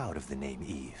be proud of the name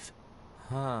Eve.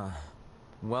 Huh.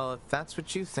 Well, if that's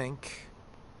what you think,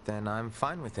 then I'm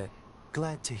fine with it.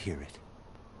 Glad to hear it.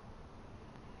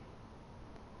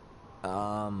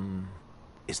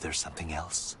 Is there something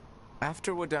else?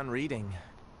 After we're done reading,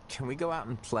 can we go out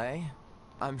and play?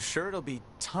 I'm sure it'll be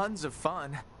tons of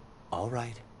fun. All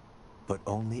right, but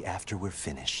only after we're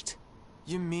finished.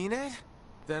 You mean it?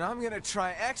 Then I'm gonna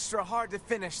try extra hard to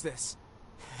finish this.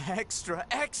 Extra,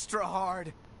 extra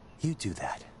hard! You do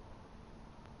that.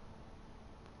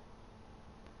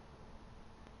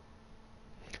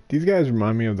 These guys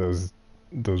remind me of those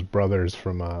brothers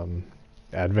from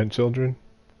Advent Children.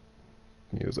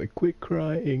 He was like, quit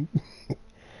crying.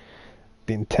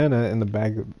 The antenna in the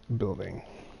back of the building.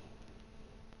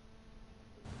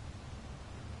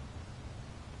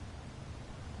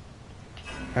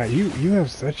 You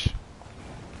have such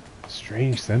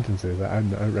strange sentences. I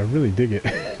really dig it.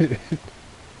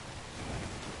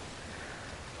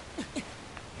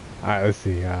 Alright, let's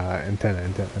see. Antenna.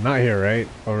 Not here, right?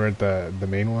 Over at the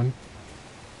main one?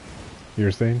 You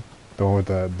were saying? The one with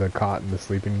the cot and the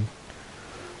sleeping...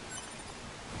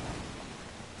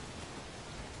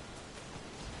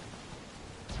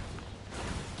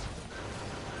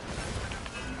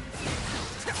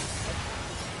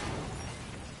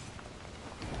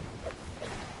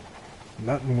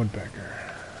 Nothing woodpecker.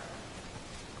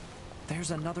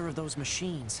 There's another of those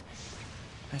machines.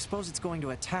 I suppose it's going to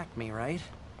attack me, right?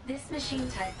 This machine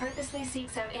type purposely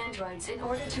seeks out androids in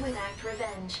order to enact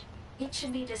revenge. It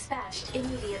should be dispatched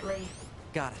immediately.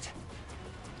 Got it.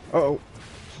 Uh-oh.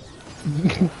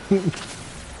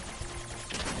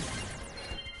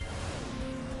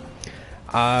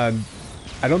 I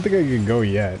don't think I can go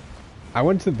yet. I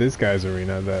went to this guy's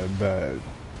arena, the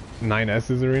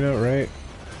 9S's arena, right?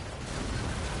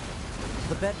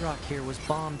 The bedrock here was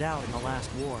bombed out in the last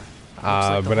war.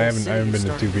 But I haven't been to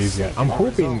 2B's yet. I'm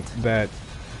hoping that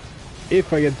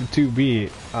if I get to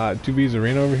 2B's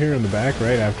arena over here in the back,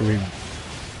 right after we...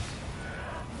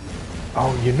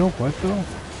 Oh, you know what though?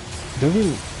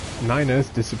 Doesn't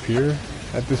 9S disappear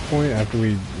at this point after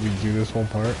we do this whole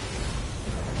part?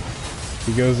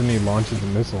 He goes and he launches a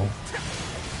missile.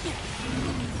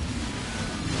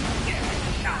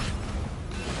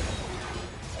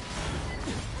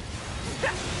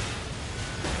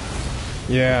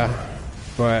 Yeah,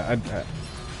 but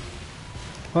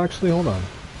well, actually, hold on.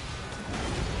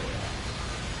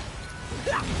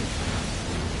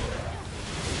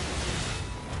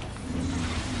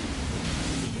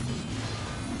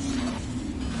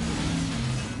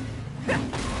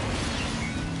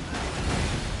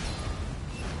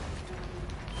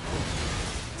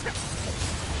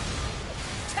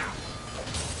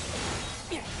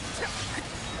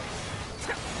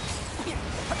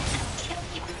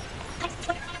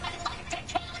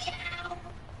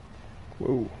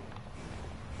 Whoa.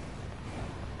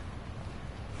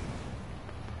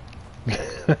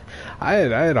 I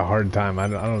had a hard time. I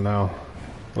don't know.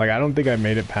 Like, I don't think I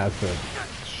made it past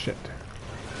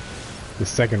the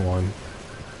second one.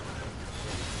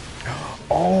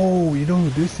 Oh, you know who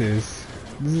this is?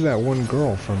 This is that one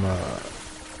girl from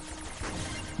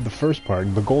the first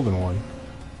part, the golden one.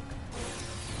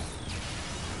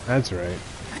 That's right.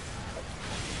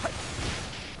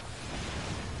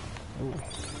 Ooh.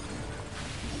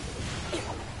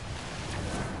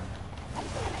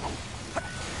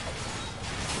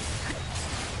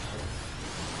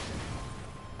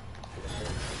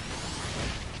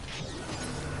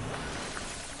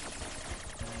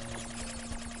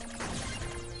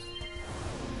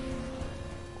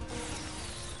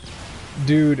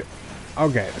 Dude,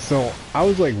 Okay, so I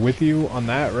was like with you on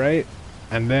that, right?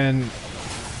 And then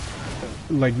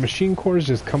like machine cores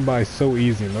just come by so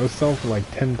easy, and those sell for like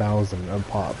 10,000 a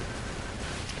pop.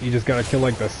 You just gotta kill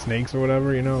like the snakes or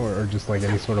whatever, you know, or just like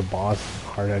any sort of boss,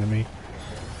 hard enemy.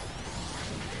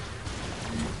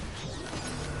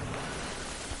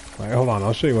 Like, hold on,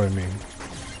 I'll show you what I mean.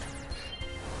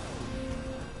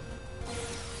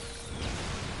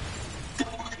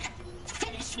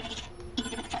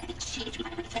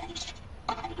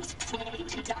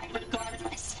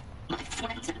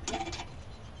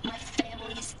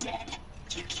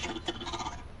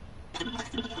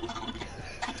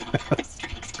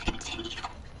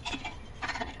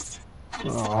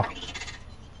 Oh.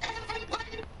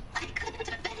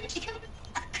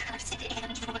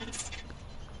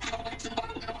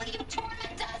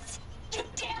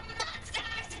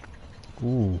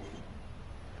 Ooh.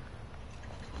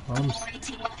 Glory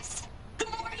to us.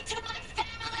 Glory to my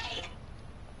family.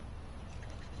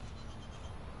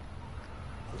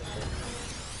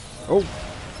 Oh.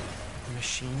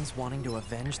 Machines wanting to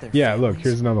avenge their Yeah, families? look,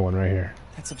 here's another one right here.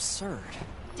 That's absurd.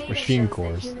 Data Machine shows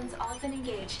cores. that humans often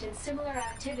engaged in similar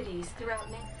activities throughout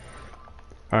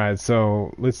Alright,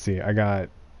 so let's see. I got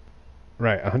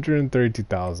right,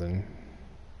 132,000.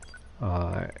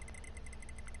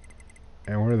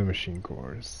 And where are the machine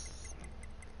cores?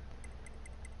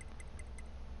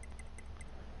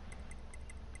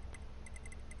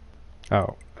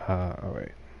 Oh, oh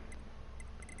wait.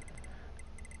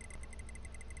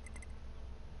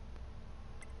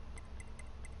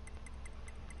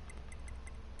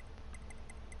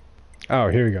 Oh,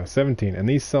 here we go. 17. And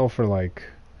these sell for like,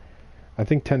 I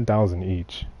think 10,000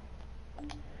 each.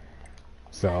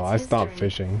 So I stopped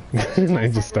fishing. And I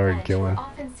just started killing.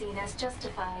 often seen as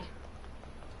justified.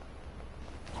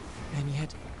 And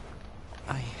yet,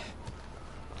 I...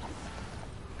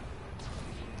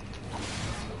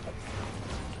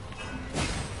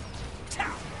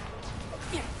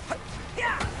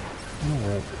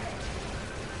 Alright.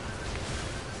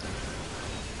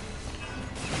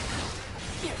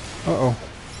 Uh-oh.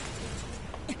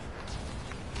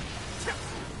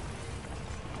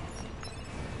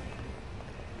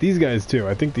 These guys too.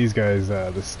 I think these guys,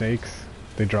 the snakes,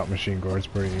 they drop machine guards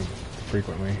pretty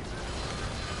frequently.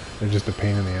 They're just a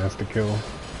pain in the ass to kill.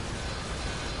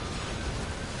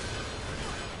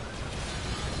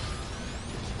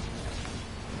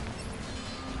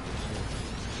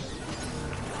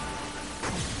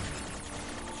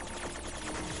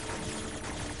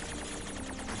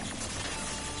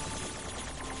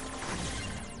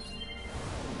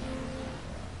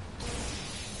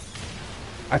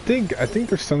 I think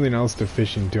there's something else to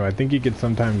fishing too. I think you could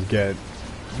sometimes get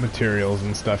materials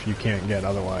and stuff you can't get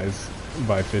otherwise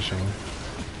by fishing.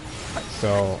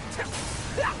 So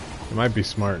it might be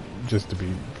smart just to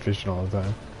be fishing all the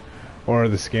time. Or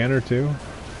the scanner too.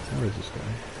 Where is this guy?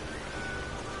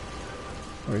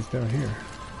 Oh, he's down here.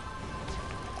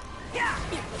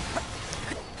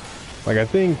 Like, I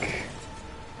think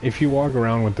if you walk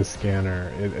around with the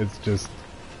scanner, it's just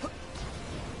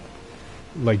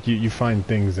like you find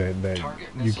things that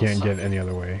you can't get any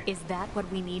other way. Is that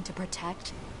what we need to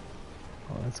protect?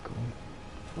 Oh, that's cool.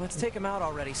 Let's take him out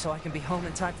already so I can be home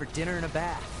in time for dinner and a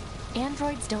bath.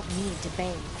 Androids don't need to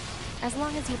bathe. As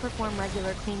long as you perform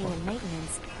regular cleaning and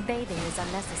maintenance, bathing is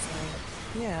unnecessary.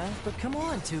 Yeah, but come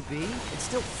on, 2B. It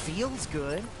still feels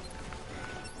good.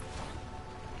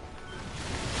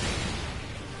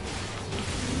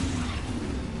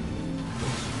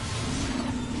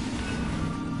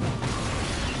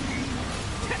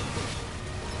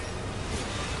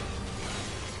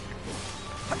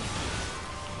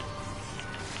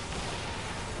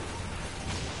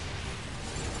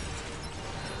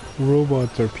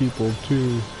 Robots are people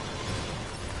too.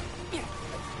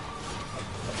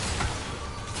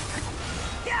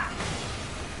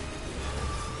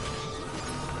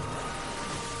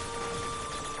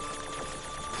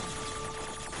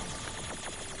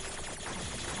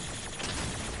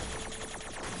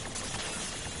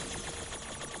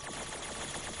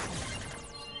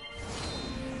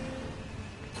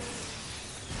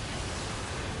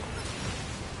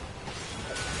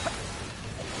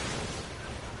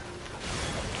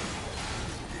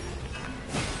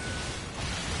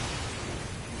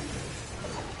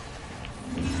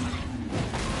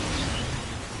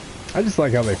 I just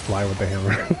like how they fly with the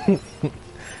hammer.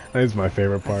 That is my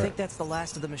favorite part. I think that's the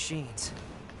last of the machines.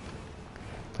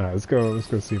 Alright, let's go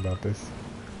see about this.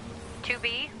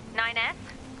 2B, 9S,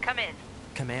 come in.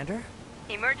 Commander?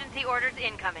 Emergency orders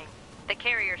incoming. The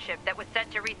carrier ship that was set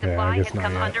to Yeah, I resupply guess has not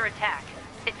come yet. under attack.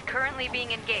 It's currently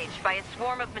being engaged by a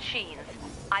swarm of machines.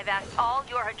 I've asked all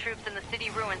Yorha troops in the city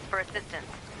ruins for assistance,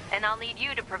 and I'll need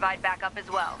you to provide backup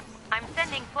as well. I'm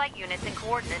sending flight units and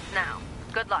coordinates now.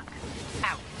 Good luck.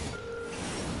 Out.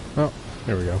 Oh,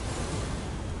 there we go.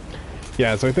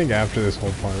 Yeah, so I think after this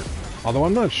whole part, although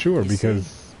I'm not sure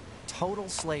because total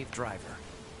slave driver.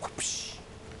 Whoopsh.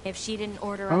 If she didn't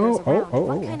order others around,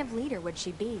 what kind of leader would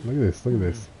she be? Look at this, look at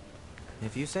this.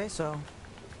 If you say so.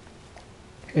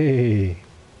 Hey.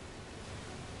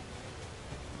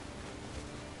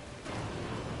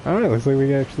 Alright, looks like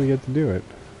we actually get to do it.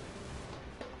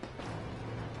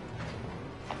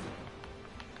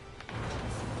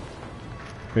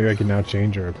 Maybe I can now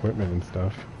change our equipment and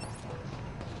stuff.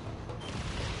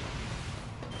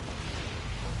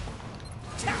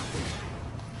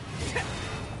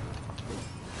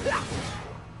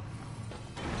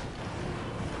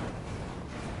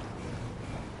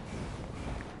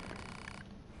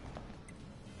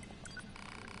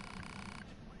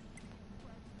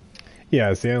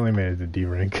 Yeah, see, I only made it to D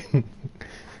rank.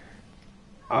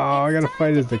 Oh, I gotta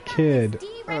fight as the kid.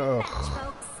 Ugh.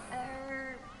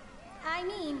 I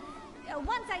mean,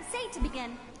 once I say to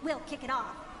begin, we'll kick it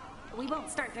off. We won't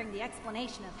start during the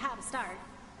explanation of how to start.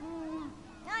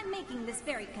 I'm making this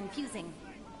very confusing.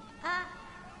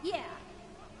 Yeah.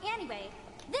 Anyway,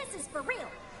 this is for real.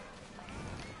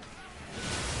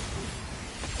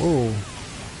 Whoa.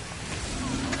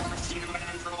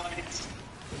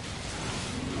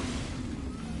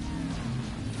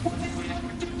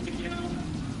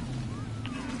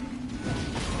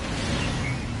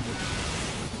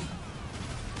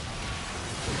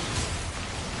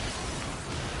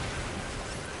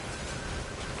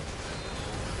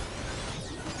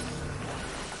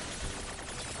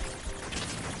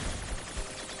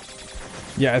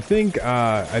 Yeah, I think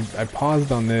I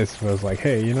paused on this and I was like,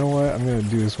 hey, you know what? I'm gonna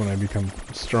do this when I become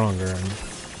stronger,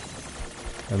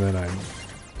 and then I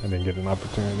didn't get an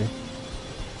opportunity.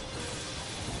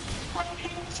 I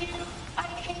hate you. I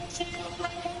hate you. I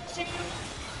hate you.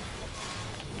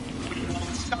 We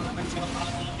won't stop until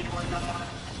all you are gone.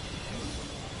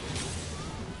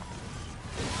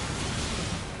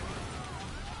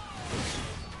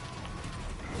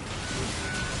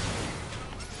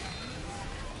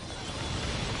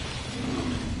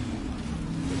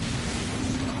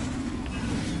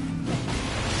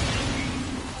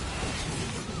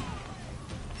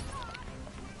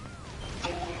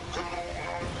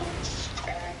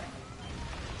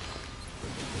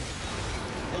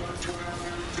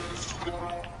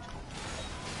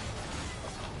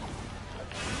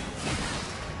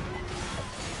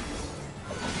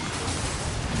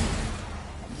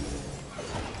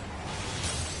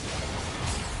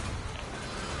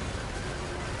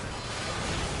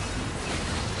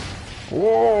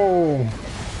 Whoa!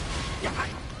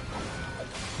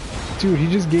 Dude, he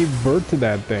just gave birth to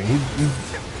that thing.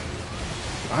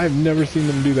 I've never seen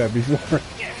them do that before.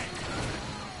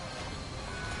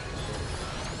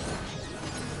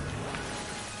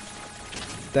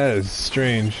 That is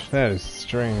strange. That is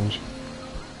strange.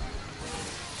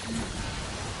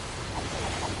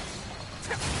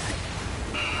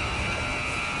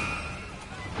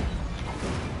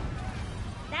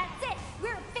 That's it.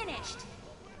 We're finished.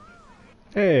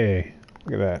 Hey,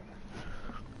 look at that.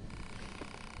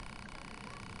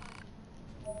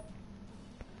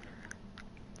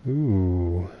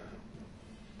 Ooh.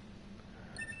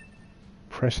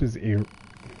 Precious ear.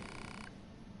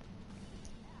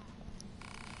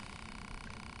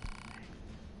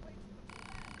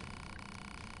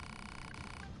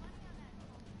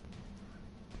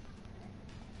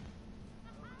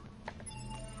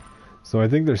 So I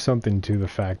think there's something to the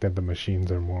fact that the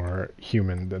machines are more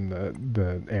human than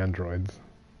the androids,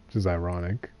 which is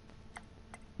ironic.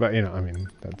 But, you know, I mean,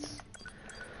 that's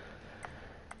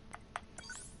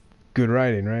good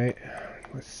writing, right?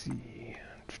 Let's see.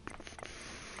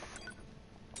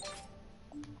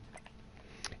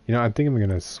 You know, I think I'm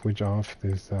gonna switch off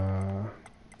this,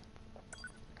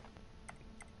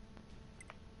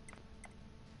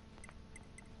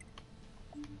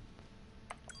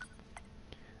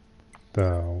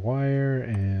 the wire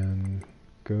and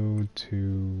go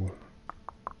to...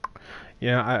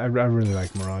 Yeah, I really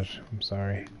like Mirage, I'm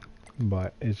sorry,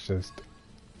 but it's just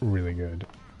really good.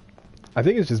 I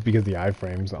think it's just because of the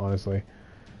iframes, honestly.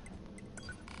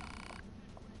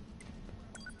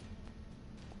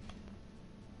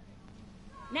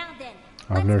 Now then,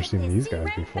 I've never seen these guys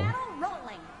before.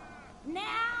 rolling. Now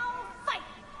fight.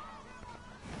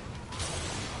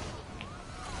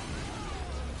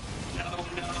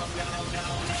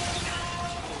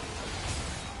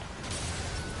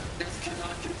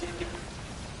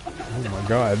 Oh my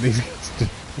god, these guys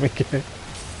just making it.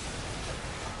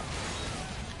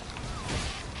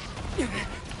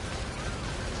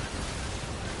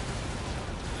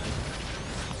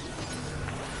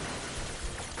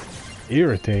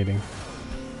 Irritating.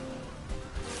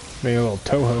 Maybe a little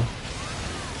Toho.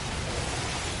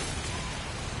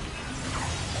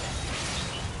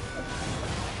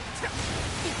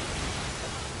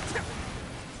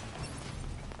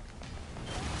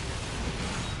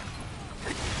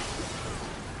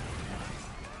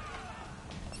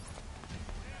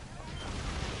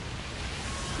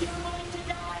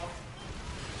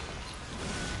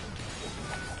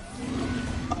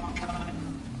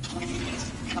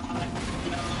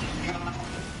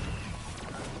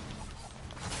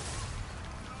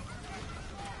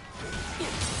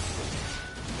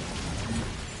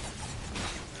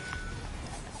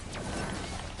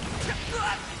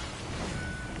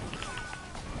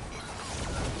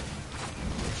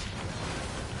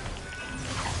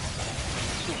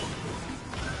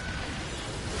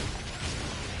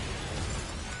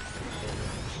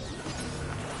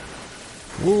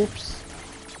 Whoops.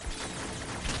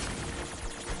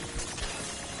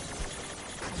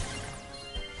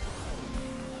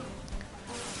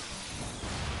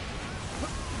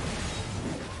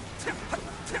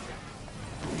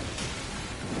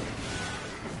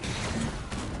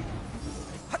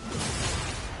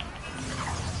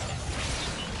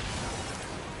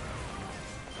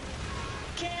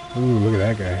 Ooh, look at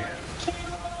that guy.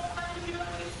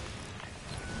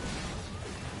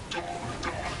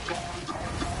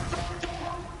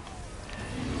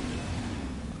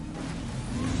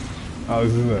 Oh,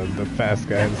 this is the fast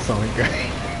guy, the Sonic guy.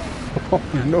 Oh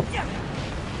no.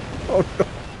 Oh no,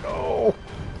 no.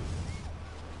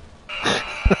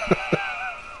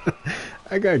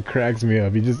 That guy cracks me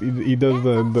up. He does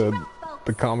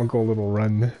the comical little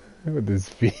run with his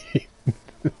feet.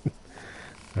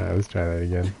 Alright, let's try that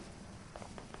again.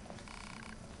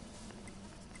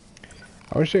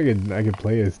 I wish I could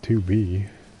play as 2B.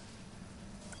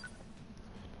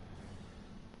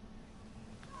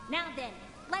 Now then,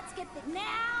 let's get the now.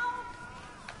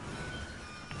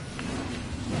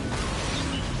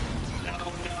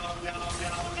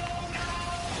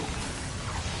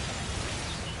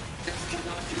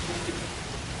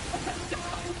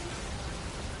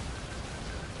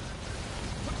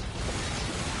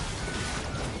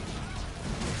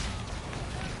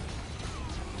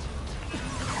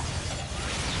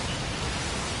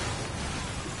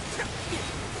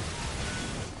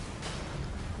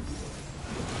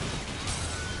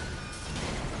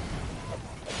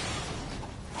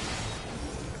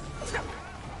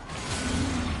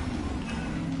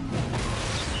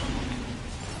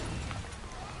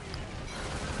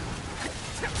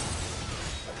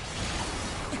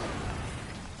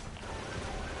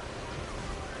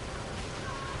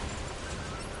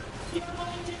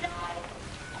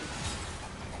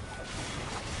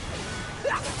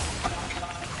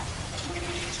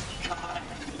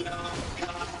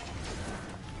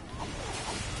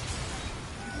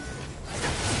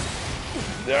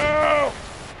 No!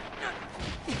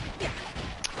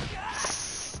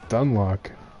 Stun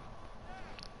lock.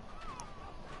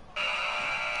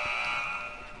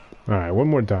 Alright, one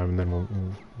more time and then we'll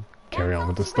carry on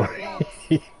with the story.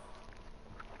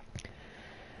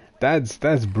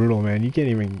 That's brutal, man. You can't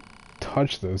even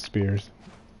touch those spears.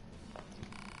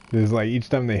 There's like each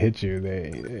time they hit you,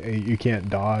 you can't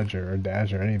dodge or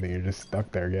dash or anything. You're just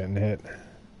stuck there getting hit.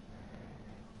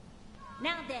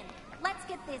 Now then, let's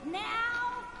get this now.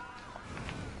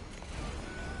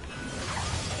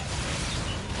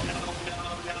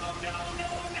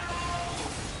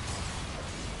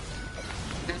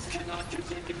 This cannot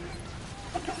continue.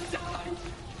 I'm gonna die.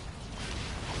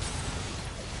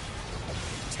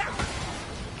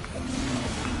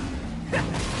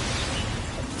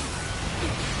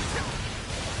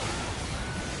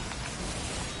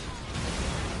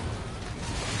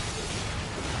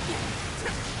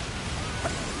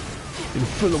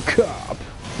 Infernal Cop,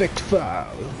 Effect File.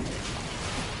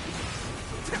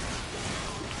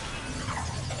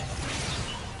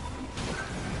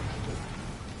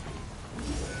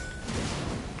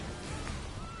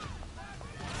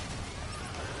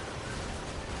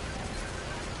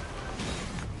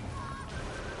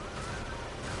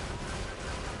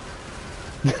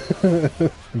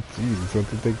 Jeez,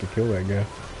 what's it take to kill that guy?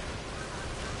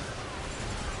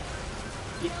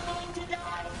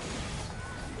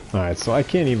 Alright, so I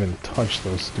can't even touch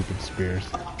those stupid spears.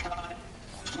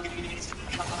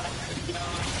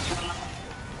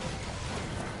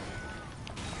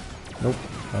 Nope,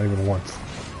 not even once.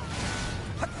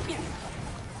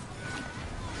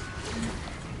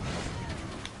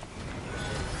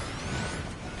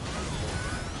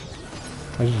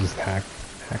 I should just hack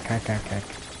Hack, hack, hack, hack.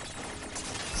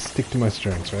 Stick to my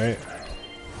strengths, right?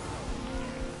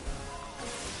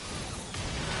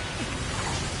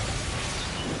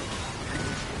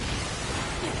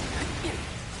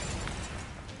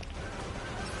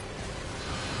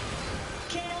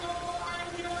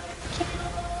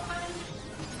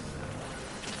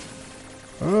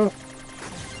 Oh.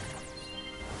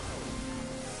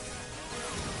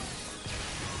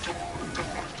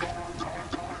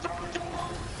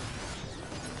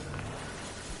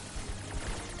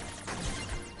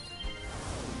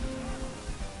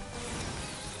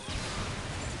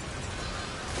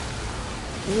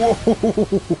 Whoa!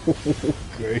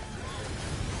 Okay.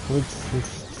 Let's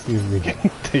see if we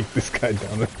can take this guy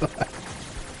down alive.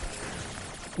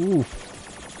 Oof.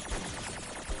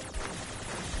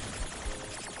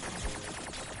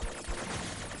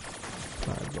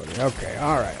 Alright, buddy. Okay,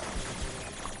 alright.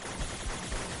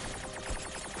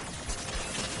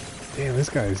 Damn, this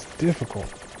guy is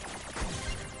difficult.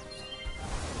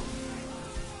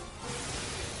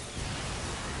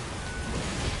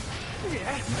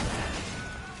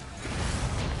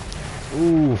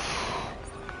 Oof.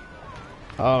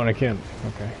 Oh, and I can't.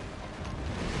 Okay.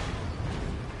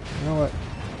 You know what?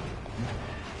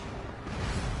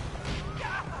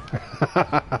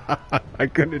 I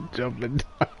couldn't jump in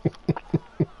time.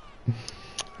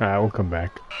 Alright, we'll come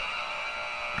back.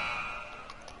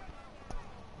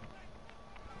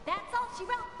 That's all she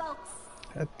wrote, folks.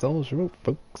 That's all she wrote,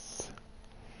 folks.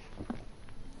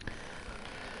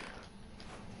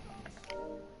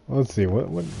 Let's see, what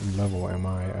level am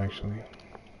I actually?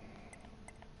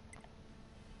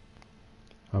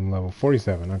 I'm level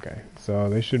 47, okay. So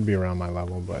they should be around my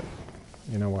level, but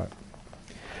you know what?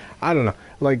 I don't know.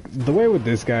 Like, the way with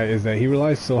this guy is that he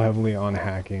relies so heavily on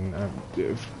hacking I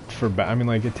mean,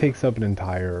 like, it takes up an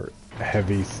entire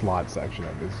heavy slot section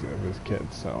of his kit,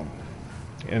 so.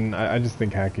 And I just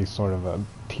think hacking's sort of a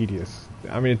tedious.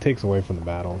 I mean, it takes away from the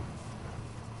battle.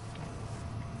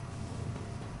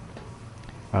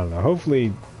 I don't know,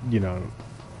 hopefully, you know,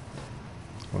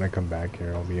 when I come back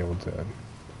here, I'll be able to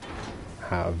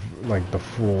have, like, the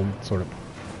full sort of,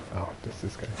 oh,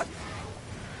 this guy.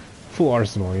 Full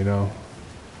arsenal, you know?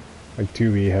 Like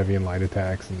 2B, heavy and light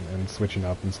attacks, and switching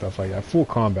up and stuff like that. Full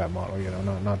combat model, you know,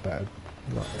 not that,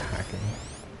 not hacking.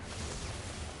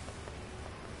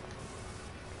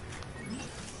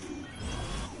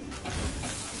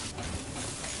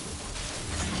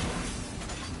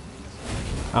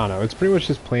 I don't know, it's pretty much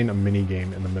just playing a mini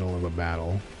game in the middle of a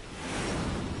battle.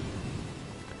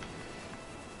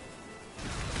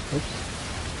 Oops.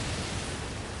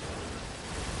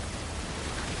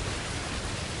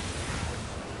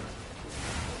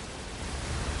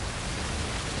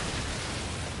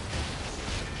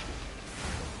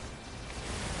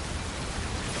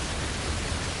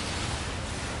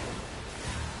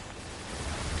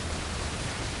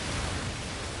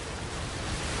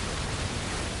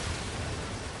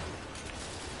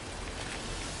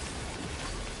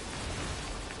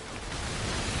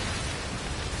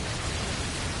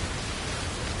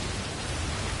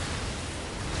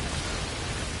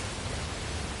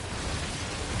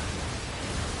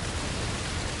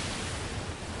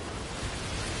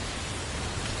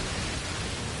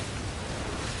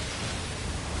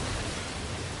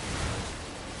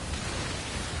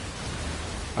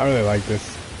 I really like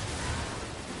this.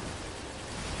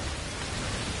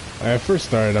 When I first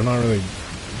started, I'm not really,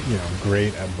 you know,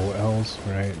 great at bullet hells,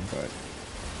 right? But,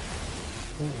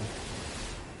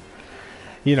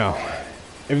 you know,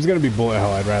 if it's gonna be bullet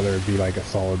hell, I'd rather it be like a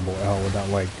solid bullet hell without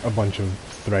like a bunch of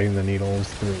threading the needles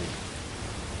through.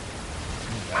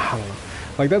 I don't know.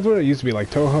 Like, that's what it used to be, like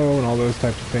Toho and all those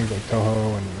types of things, like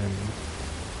Toho and I'm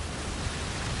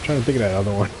trying to think of that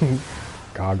other one.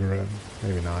 Kagura,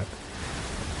 maybe not.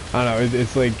 I don't know,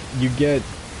 it's like you get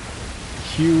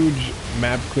huge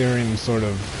map clearing sort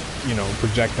of, you know,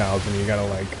 projectiles, and you gotta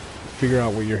like figure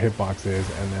out what your hitbox is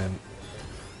and then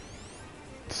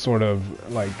sort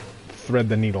of like thread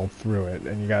the needle through it,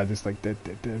 and you gotta just like the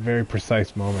very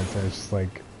precise moments, and it's just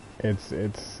like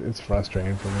it's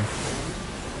frustrating for me.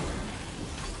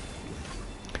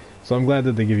 So I'm glad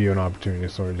that they give you an opportunity to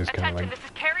sort of just kind of like this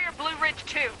is Carrier Blue Ridge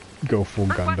 2. Go full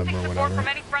Gundam or Requesting support whatever. from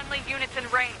any friendly units in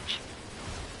range.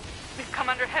 We've come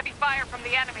under heavy fire from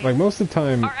the enemy. Like most of the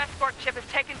time, our escort ship has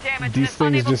taken damage these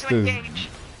and is things unable just to as engage.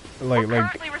 like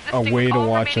a way to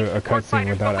watch a cutscene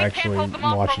without actually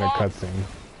watching a cutscene.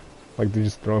 Like they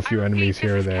just throw a few enemies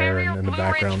here or there, and in the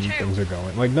background things are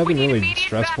going. Like nothing really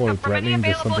stressful or threatening,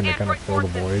 just something to kind of fill the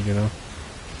void, you know?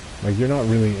 Like you're not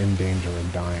really in danger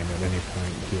of dying at any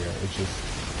point here. It's just,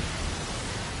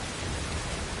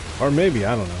 or maybe,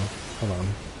 I don't know. Hold on.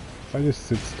 If I just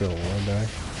sit still, will I die?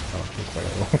 Oh, looks like I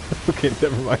will. Okay,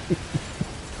 never mind.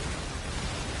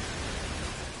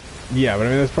 Yeah, but I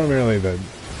mean, that's primarily the,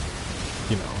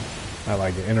 you know, I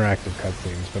like it. Interactive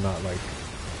cutscenes, but not like,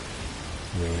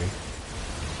 really.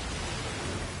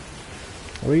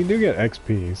 Well, you do get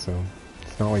XP, so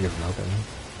it's not like it's nothing.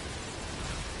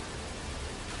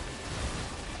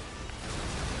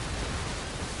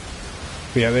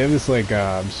 But yeah, they have this like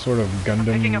sort of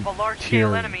Gundam tier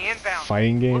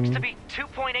fighting game. Looks to be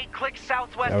 2.8 clicks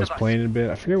southwest I was of us. playing it a bit.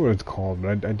 I forget what it's called, but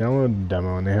I downloaded the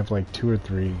demo and they have like 2 or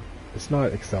 3. It's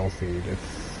not Excel Seed,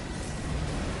 it's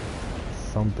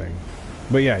something.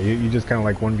 But yeah, you just kind of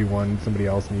like 1v1 somebody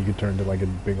else and you can turn to like a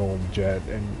big old jet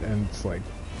and it's like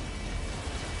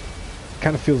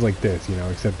kind of feels like this, you know,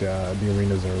 except the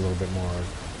arenas are a little bit more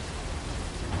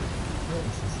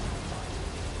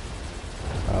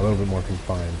a little bit more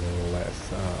confined, a little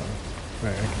less.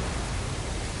 Right,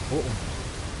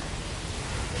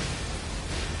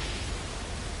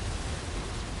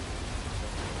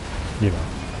 you know.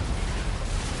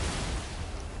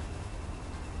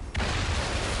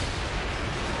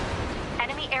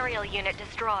 Enemy aerial unit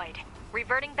destroyed.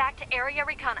 Reverting back to area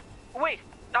recon. Wait,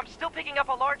 I'm still picking up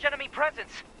a large enemy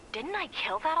presence. Didn't I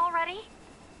kill that already?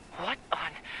 What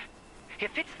on?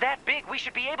 If it's that big, we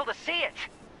should be able to see it.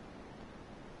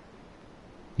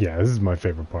 Yeah, this is my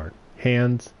favorite part.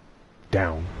 Hands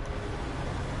down.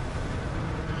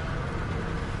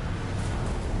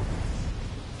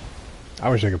 I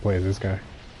wish I could play as this guy.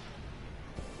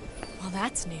 Well,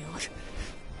 that's new.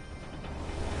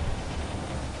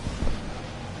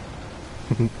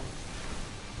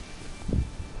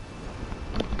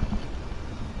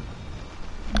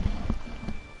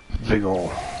 Big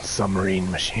ol'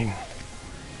 submarine machine.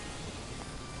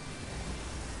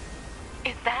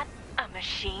 Is that a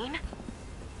machine?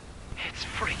 It's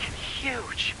freaking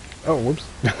huge. Oh, whoops.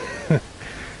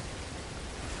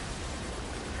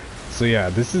 So yeah,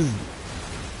 this is,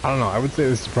 I don't know, I would say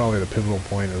this is probably the pivotal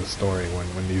point of the story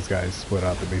when these guys split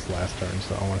up, at least last turn,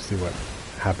 so I want to see what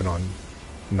happened on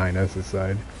 9S's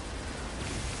side.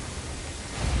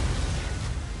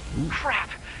 Crap!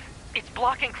 It's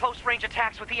blocking close-range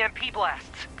attacks with EMP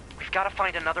blasts. We've got to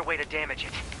find another way to damage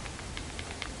it.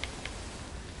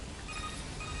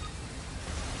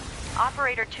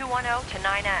 Operator 210 to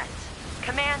 9S.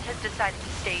 Command has decided to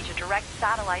stage a direct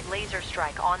satellite laser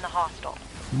strike on the hostile.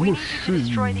 We need you to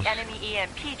destroy the enemy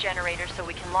EMP generator so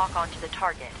we can lock onto the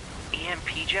target.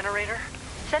 EMP generator?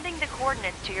 Sending the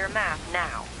coordinates to your map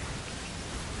now.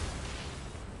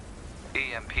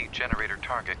 EMP generator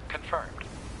target confirmed.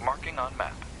 Marking on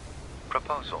map.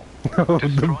 Proposal. Oh,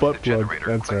 Destroy the butt the plug.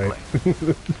 That's quickly.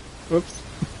 right. Whoops.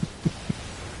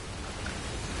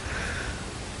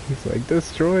 He's like,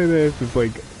 destroy this. It's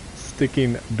like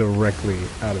sticking directly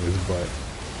out of his butt.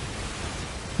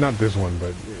 Not this one,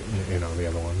 but, you know, the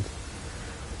other ones.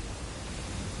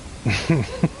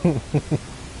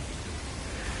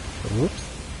 Whoops.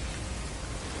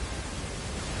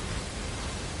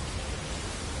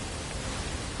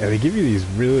 Yeah, they give you these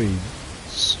really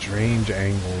strange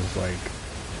angles, like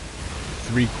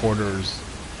 3/4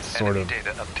 sort Enemy of.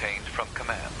 data obtained from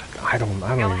command. I don't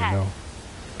even know.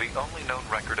 The only known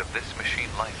record of this machine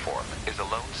life form is a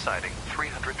lone sighting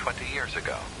 320 years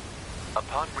ago.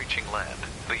 Upon reaching land,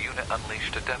 the unit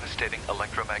unleashed a devastating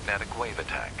electromagnetic wave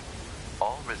attack.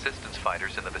 All resistance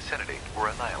fighters in the vicinity were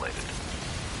annihilated.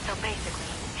 So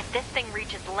basically, if this thing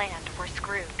reaches land, we're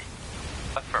screwed.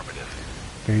 Affirmative.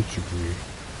 Basically.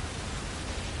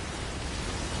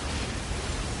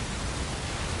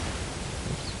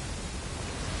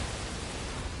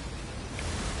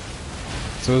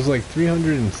 So it was like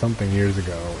 300 and something years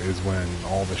ago is when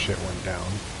all the shit went down.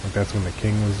 Like that's when the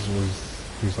king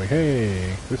he was like,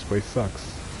 hey, this place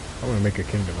sucks. I want to make a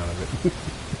kingdom out of it.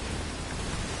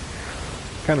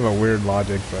 Kind of a weird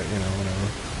logic, but you know,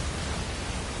 whatever.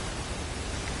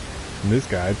 And this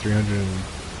guy, 300 and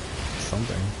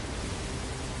something.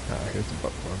 Ah, here's a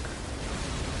butt plug.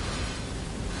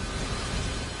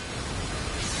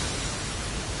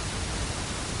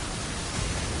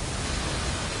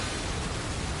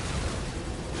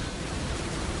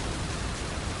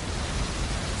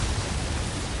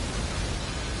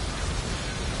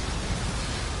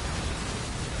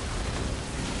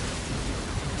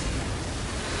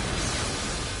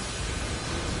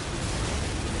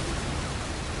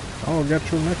 I'll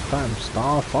get you next time,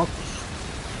 Star Fox.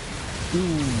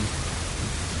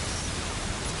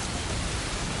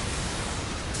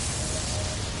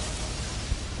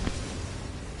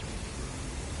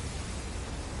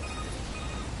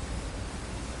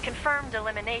 Confirmed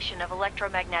elimination of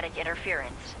electromagnetic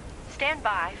interference. Stand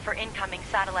by for incoming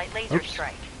satellite laser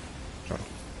strike.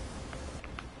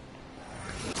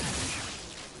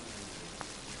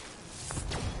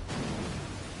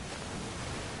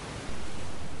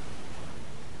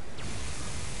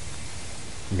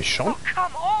 mission. Oh,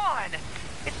 come on!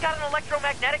 It's got an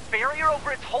electromagnetic barrier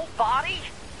over its whole body?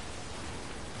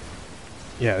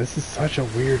 Yeah, this is such a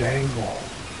weird angle.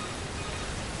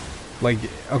 Like,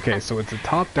 okay, so it's a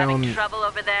top-down... Having trouble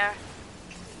over there?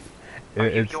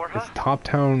 It's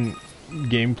top-down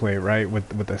gameplay, right?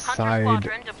 With a side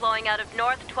Squadron deploying out of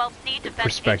North 12C Defense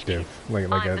perspective. HQ. Like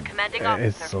I'm a... the commanding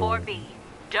It's officer, so... 4B.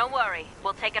 Don't worry,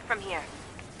 we'll take it from here.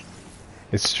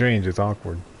 It's strange, it's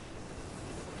awkward.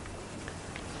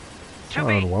 It's not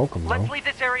unwelcome, though. Let's leave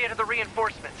this area to the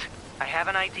reinforcements. I have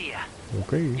an idea.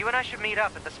 Okay. You and I should meet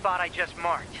up at the spot I just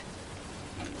marked.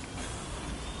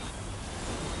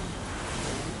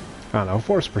 I don't know,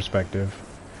 force perspective.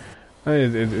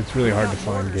 It's really hard to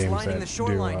find games that do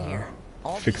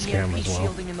fixed cameras well.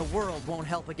 Shielding in the world won't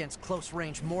help against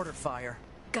close-range mortar fire.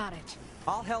 Got it.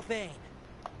 I'll help aim.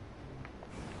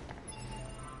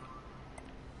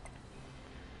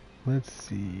 Let's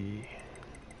see.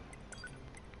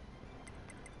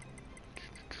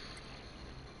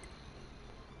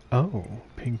 Oh,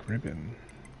 pink ribbon.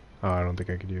 Oh, I don't think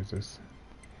I could use this.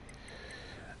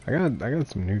 I got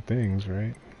some new things,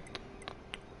 right?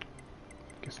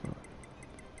 Guess not.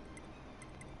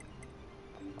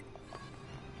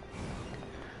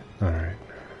 Alright.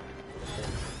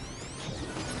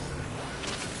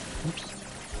 Oops.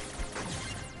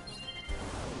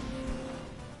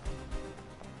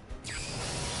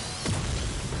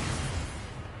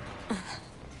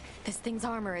 This thing's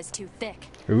armor is too thick.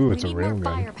 Ooh, it's we a need more railgun.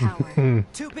 firepower.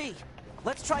 2B,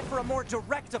 let's try for a more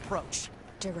direct approach.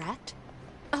 Direct?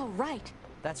 Oh, right.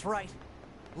 That's right.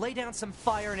 Lay down some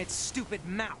fire in its stupid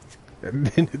mouth. And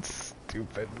then its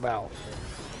stupid mouth.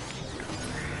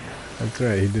 That's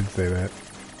right, he did say that.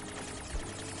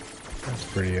 That's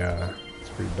pretty dumb.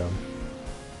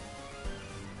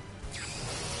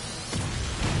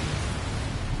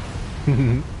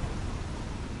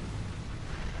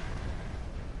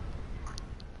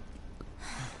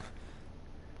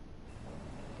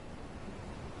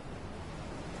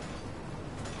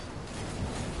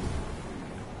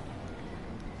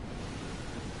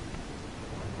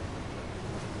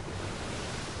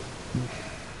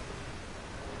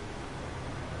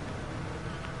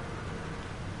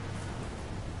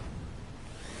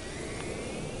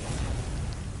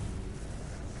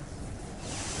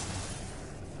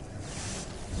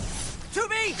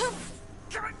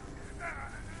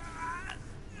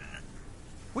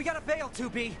 We gotta bail,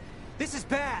 2B. This is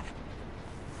bad.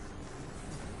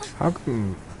 How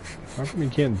come you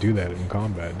can't do that in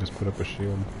combat? Just put up a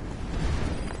shield.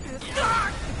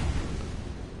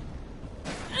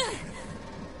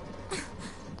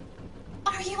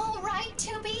 Are you all right,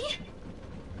 2B?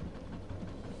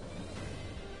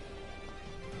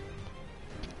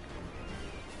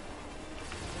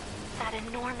 That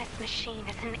enormous machine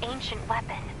is an ancient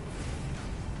weapon.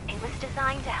 It was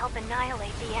designed to help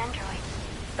annihilate the androids,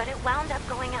 but it wound up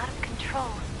going out of control.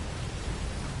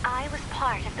 I was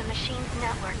part of the machine's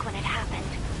network when it happened,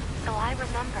 so I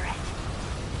remember it.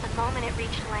 The moment it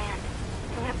reached land,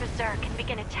 it went berserk and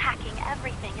began attacking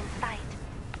everything in sight.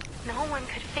 No one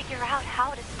could figure out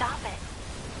how to stop it.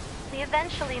 We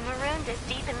eventually marooned it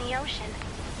deep in the ocean,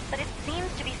 but it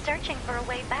seems to be searching for a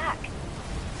way back.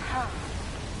 Huh.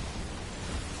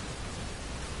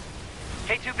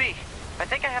 Hey, 2B, I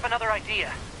think I have another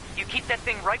idea. You keep that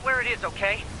thing right where it is,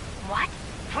 okay? What?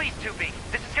 Please, 2B,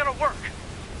 this is gonna work.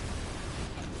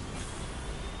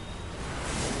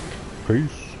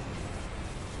 Peace.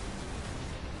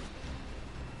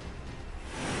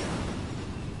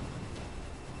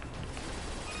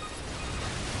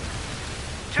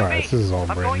 Alright, this is all I'm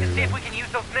brand going new to see if then. we can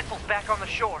use those missiles back on the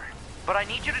shore. But I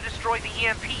need you to destroy the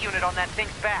EMP unit on that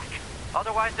thing's back.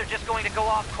 Otherwise, they're just going to go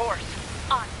off course.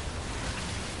 On.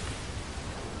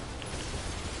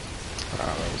 Ah,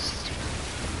 that was stupid.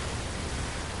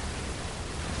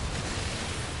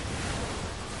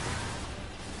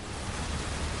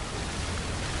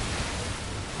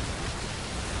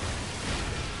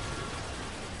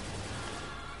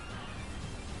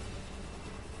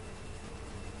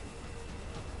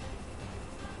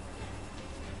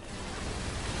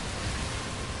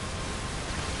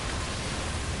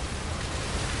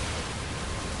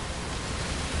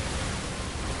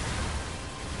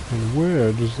 And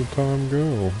where does the time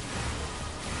go?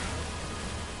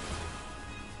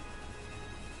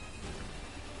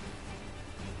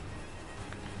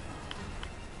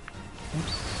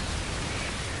 Oops.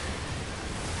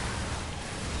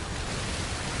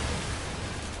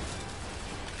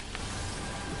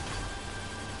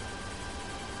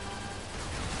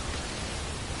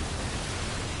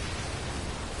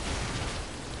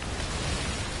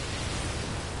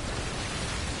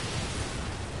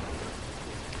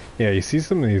 Yeah, you see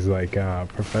some of these like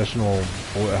professional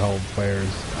bullet hell players.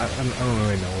 I don't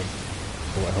really know what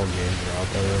bullet hell games are out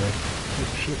there really. Oh,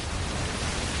 shit.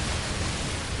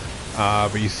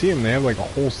 But you see them, they have like a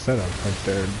whole setup. Like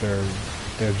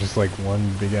they're just like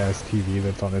one big ass TV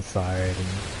that's on its side, and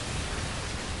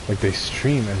like they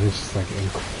stream, and it's just like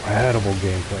incredible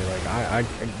gameplay. Like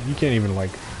you can't even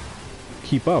like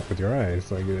keep up with your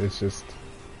eyes. Like it's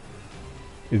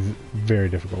very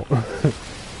difficult.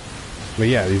 But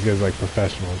yeah, these guys are like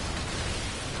professionals.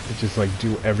 They just like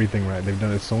do everything right. They've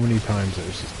done it so many times that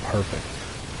it's just perfect.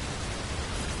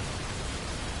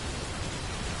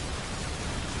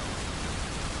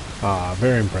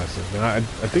 Very impressive. And I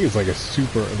think it's like a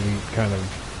super elite kind of,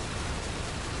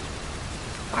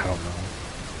 I don't know,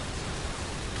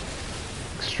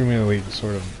 extremely elite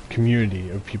sort of community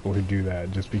of people who do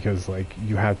that, just because like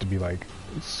you have to be like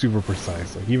super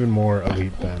precise, like even more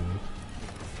elite than,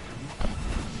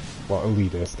 well,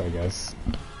 elitist, I guess,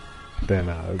 than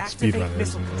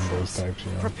speedrunners and those types,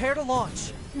 you know. Prepare to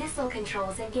launch. Missile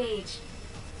controls engaged.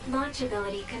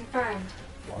 Launchability confirmed.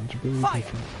 Launchability Fire.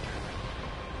 confirmed.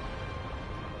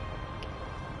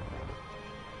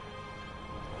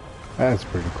 That's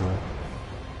pretty cool.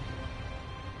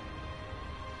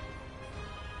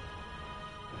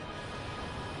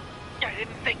 I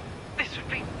didn't think this would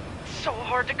be so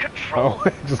hard to control. Oh, I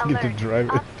just get to Alert. drive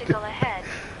it. Obstacle ahead.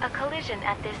 A collision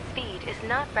at this speed is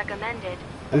not recommended.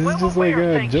 This is just like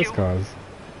a thank Just you. Cause.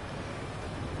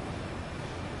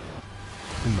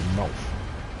 In the mouth.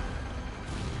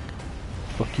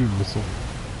 Fuck you, missile.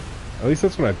 At least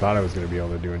that's what I thought I was going to be able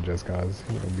to do in Just Cause.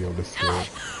 You know, be able to steal it.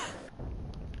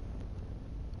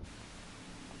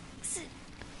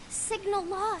 Signal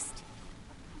lost.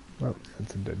 Well,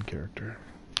 that's a dead character.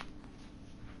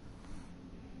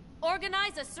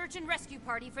 Organize a search and rescue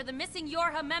party for the missing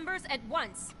Yorha members at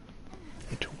once.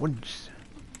 At once.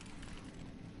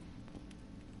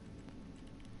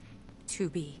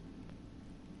 2B.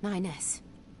 9S.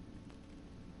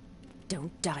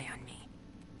 Don't die on me.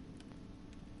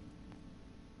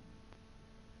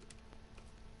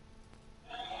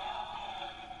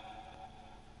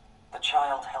 The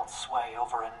child held sway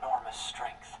over enormous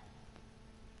strength.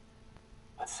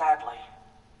 But sadly,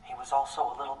 he was also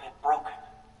a little bit broken.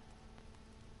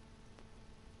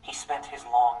 He spent his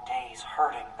long days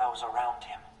hurting those around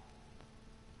him.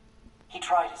 He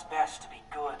tried his best to be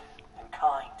good and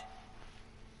kind.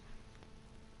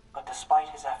 But despite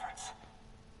his efforts,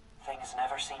 things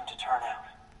never seemed to turn out.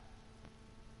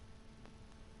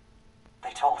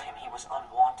 They told him he was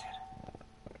unwanted.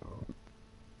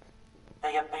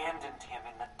 They abandoned him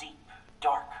in the deep,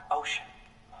 dark ocean.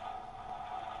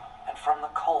 And from the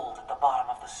cold at the bottom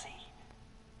of the sea,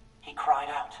 he cried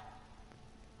out,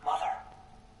 "Mother,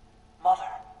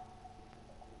 Mother,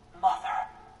 Mother,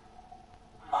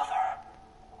 Mother."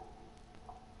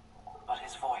 But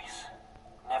his voice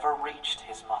never reached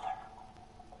his mother.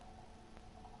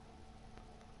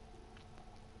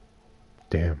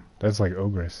 Damn, that's like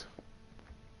Ogress.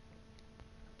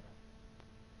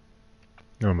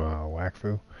 I'm a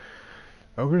Whackfu.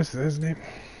 Ogress is his name?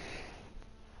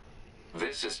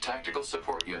 This is Tactical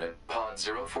Support Unit Pod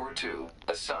 042,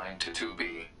 assigned to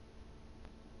 2B.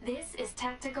 This is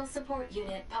Tactical Support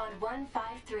Unit Pod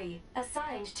 153,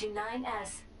 assigned to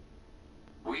 9S.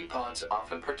 We pods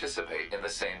often participate in the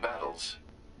same battles.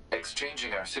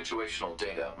 Exchanging our situational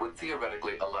data would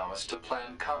theoretically allow us to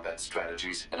plan combat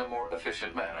strategies in a more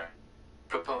efficient manner.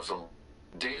 Proposal: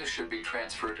 data should be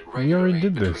transferred We already regularly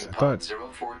did this. between I Pod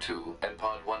thought. 042 and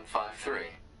Pod 153.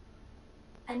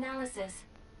 Analysis.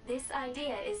 This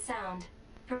idea is sound.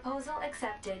 Proposal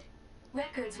accepted.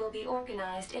 Records will be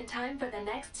organized in time for the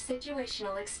next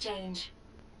situational exchange.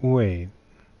 Wait.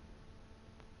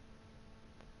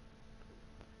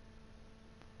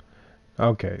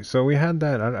 Okay, so we had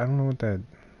that. I don't know what that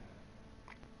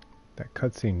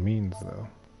cutscene means though.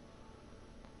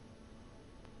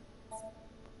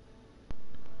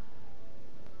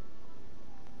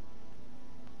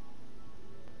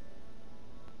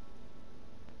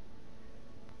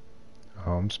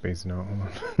 Oh, I'm spacing out.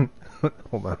 Hold on.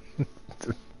 Hold on.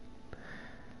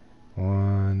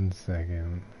 1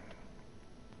 second.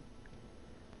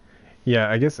 Yeah,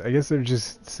 I guess they're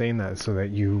just saying that so that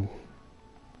you,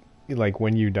 like,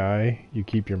 when you die, you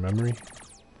keep your memory.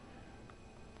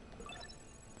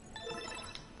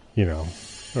 You know,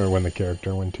 or when the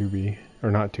character went 2B,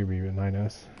 or not 2B, but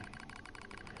 9S.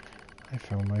 I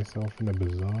found myself in a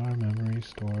bizarre memory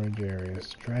storage area,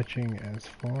 stretching as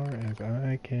far as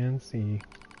I can see.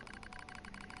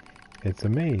 It's a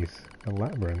maze, a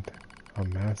labyrinth, a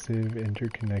massive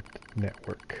interconnected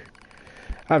network.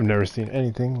 I've never seen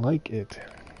anything like it.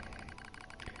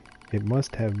 It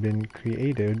must have been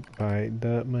created by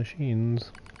the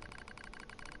machines.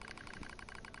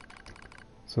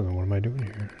 So then what am I doing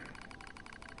here?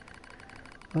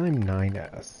 I'm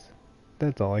 9S.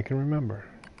 That's all I can remember.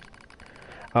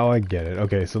 Oh, I get it.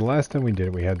 Okay, so the last time we did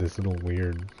it, we had this little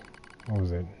weird... What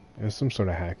was it? It was some sort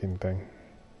of hacking thing.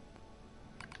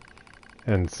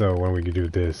 And so when we do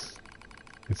this,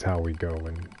 it's how we go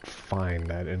and find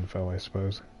that info, I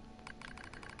suppose.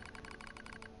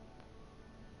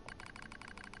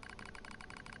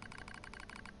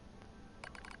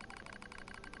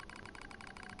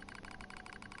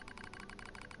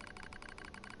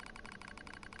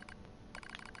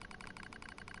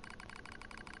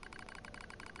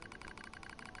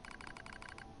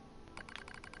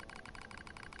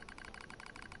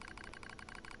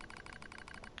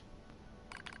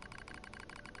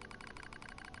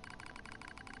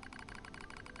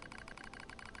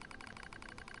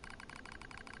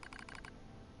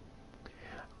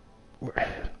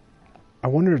 I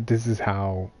wonder if this is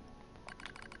how,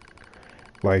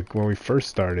 like, when we first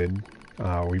started,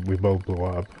 we both blew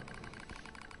up.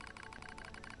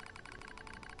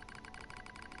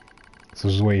 So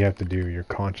this is what you have to do. Your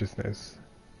consciousness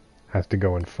has to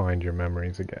go and find your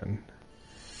memories again.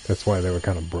 That's why they were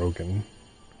kind of broken.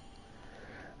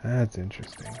 That's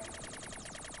interesting.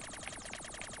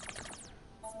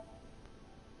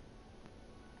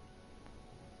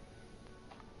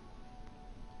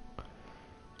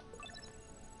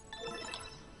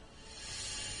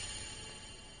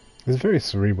 It's very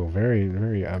cerebral, very,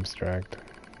 very abstract.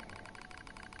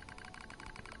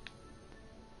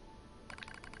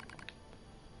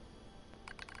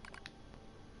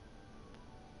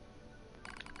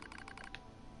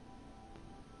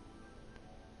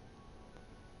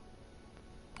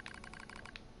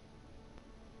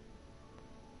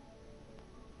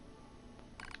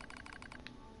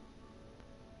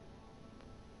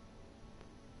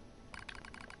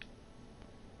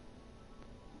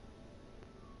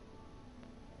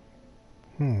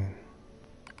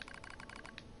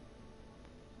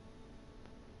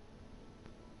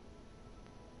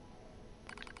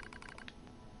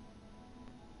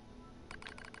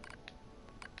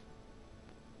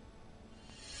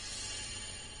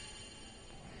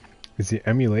 Is it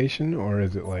emulation or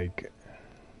is it like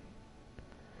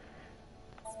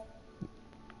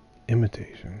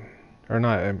imitation? Or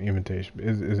not imitation,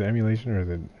 is it emulation or is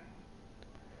it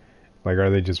like, are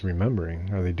they just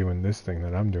remembering? Are they doing this thing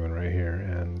that I'm doing right here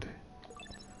and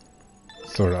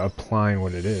sort of applying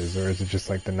what it is? Or is it just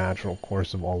like the natural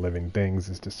course of all living things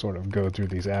is to sort of go through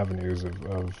these avenues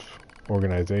of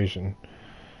organization?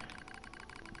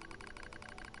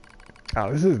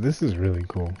 Oh, this is really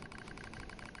cool.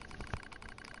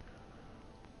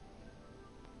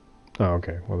 Oh,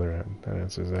 okay. Well, there, that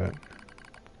answers that.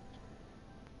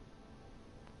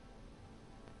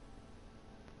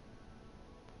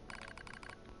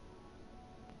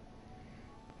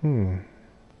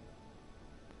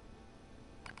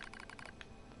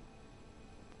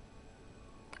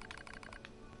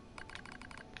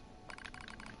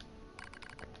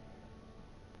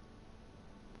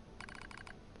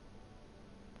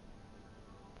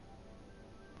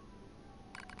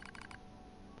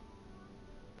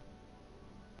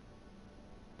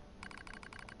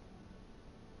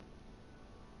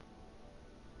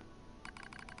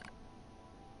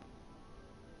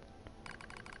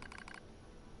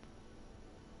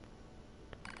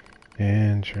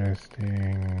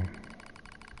 Interesting.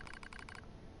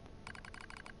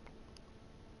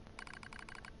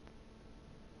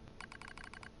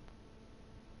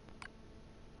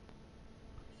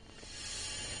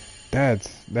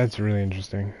 That's really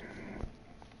interesting.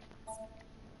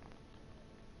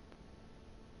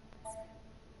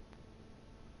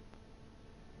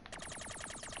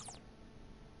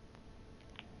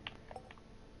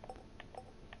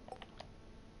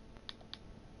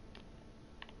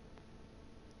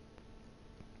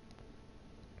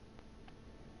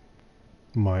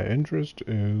 My interest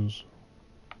is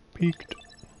piqued.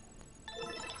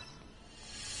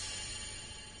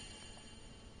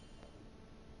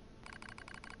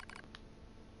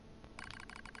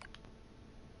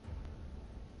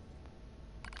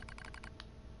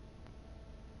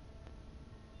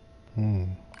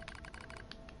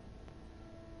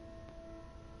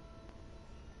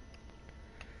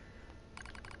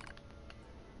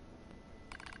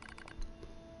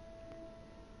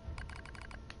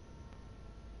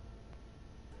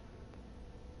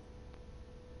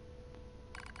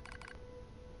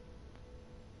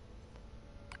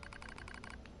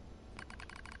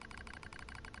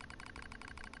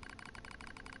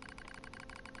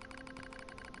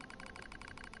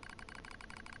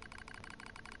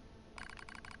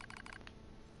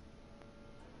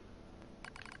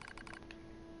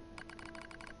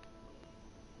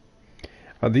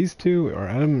 Are these two, are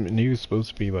Adam and Eve supposed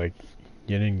to be like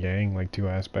yin and yang, like two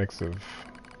aspects of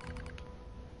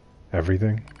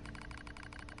everything?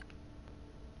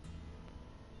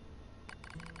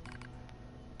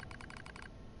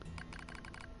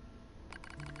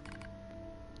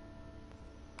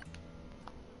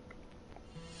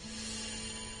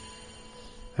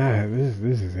 Ah,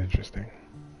 this is interesting.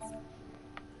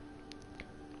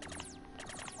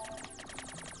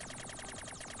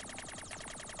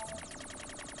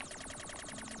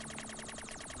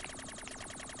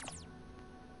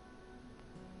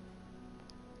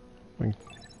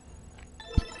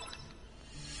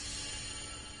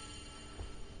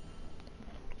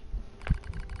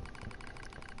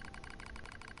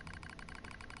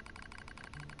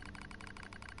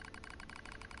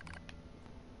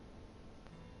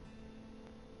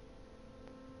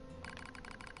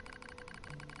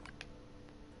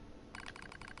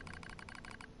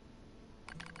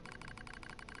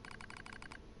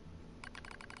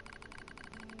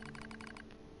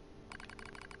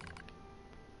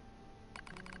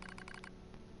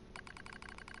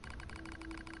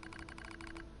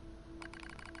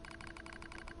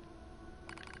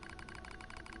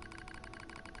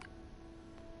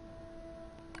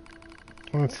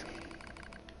 What?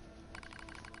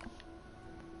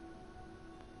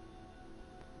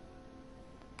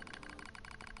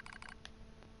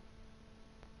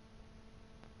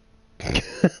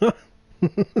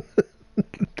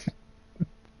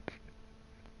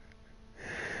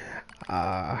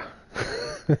 Ah.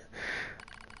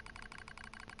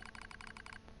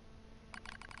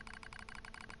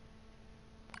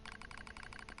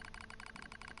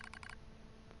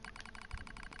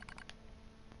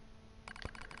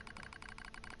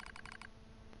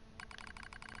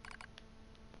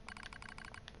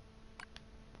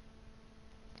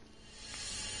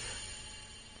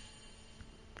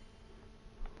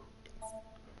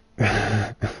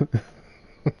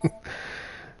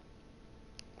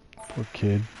 Poor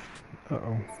kid.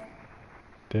 Uh-oh.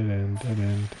 Dead end, dead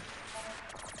end.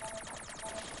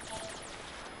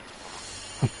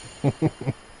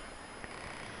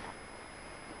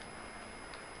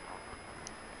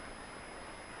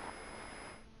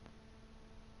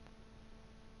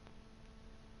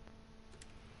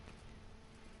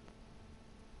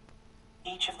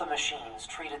 Each of the machines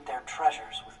treated their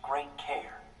treasures with great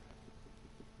care.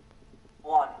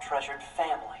 One treasured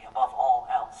family above all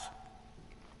else.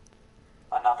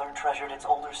 Another treasured its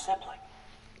older sibling.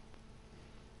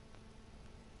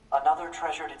 Another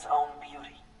treasured its own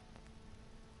beauty.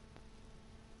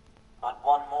 But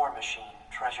one more machine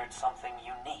treasured something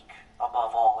unique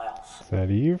above all else. Is that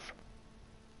Eve?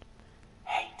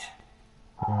 Hate.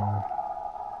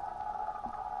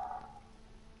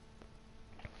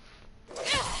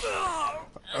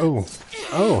 Oh.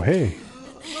 Oh, hey.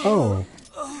 Oh.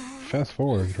 Fast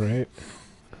forward, right?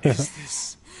 Is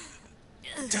this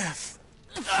death?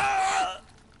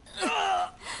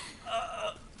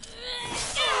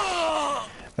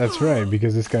 That's right,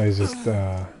 because this guy's just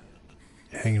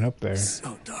hanging up there.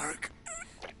 So dark.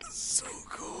 So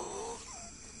cold.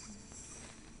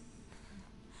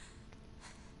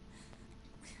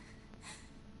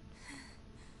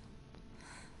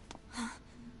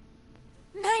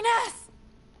 NieR!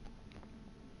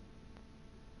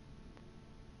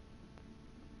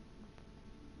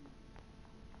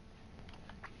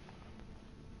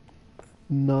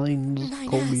 Nines,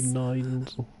 call me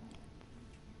Nines.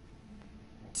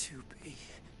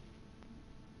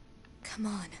 Come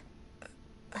on.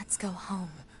 Let's go home.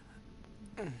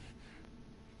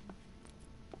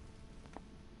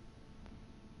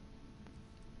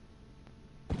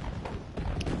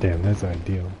 Damn, that's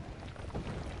ideal.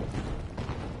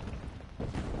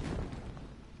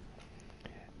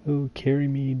 Oh, carry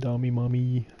me, Dommy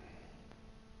Mommy.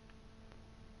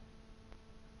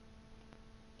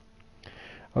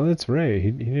 Oh, that's right.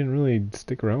 He didn't really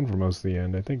stick around for most of the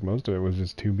end. I think most of it was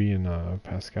just 2B and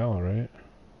Pascal, right?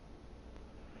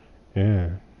 Yeah.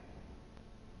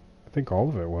 I think all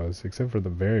of it was, except for the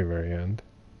very, very end.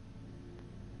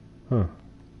 Huh.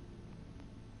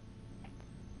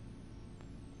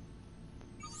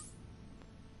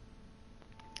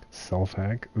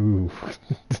 Self-hack? Ooh.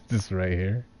 This right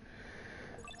here.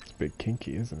 It's a bit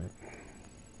kinky, isn't it?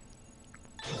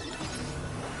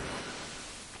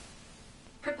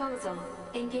 Proposal.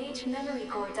 Engage memory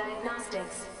core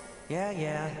diagnostics.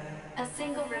 Yeah. A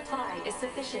single reply is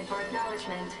sufficient for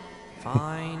acknowledgement.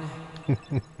 Fine.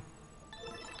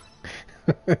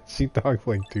 She talks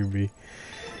like 2B.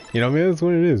 You know, maybe that's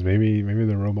what it is. Maybe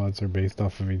the robots are based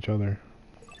off of each other.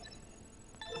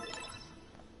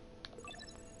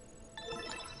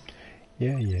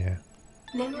 Yeah.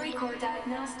 Memory core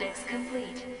diagnostics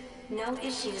complete. No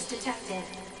issues detected.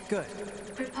 Good.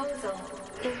 Proposal.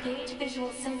 Engage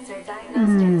visual sensor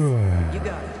diagnostics. You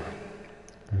got it.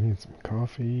 I need some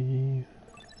coffee.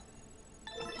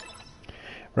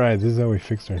 Right, this is how we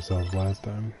fixed ourselves last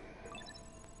time.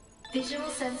 Visual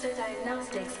sensor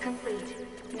diagnostics complete.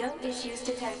 No issues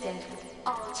detected.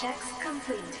 All checks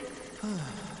complete.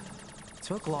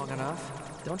 Took long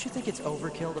enough. Don't you think it's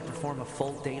overkill to perform a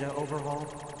full data overhaul?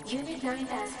 Unit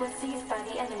 9S was seized by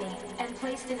the enemy and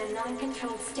placed in a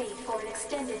non-controlled state for an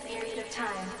extended period of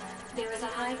time. There is a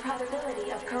high probability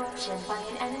of corruption by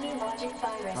an enemy logic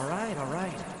virus. All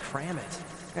right. Cram it.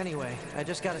 Anyway, I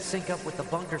just gotta sync up with the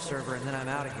bunker server and then I'm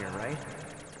out of here, right?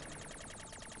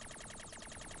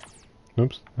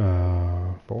 Oops.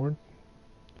 Forward.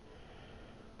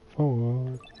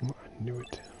 Forward. I knew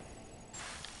it.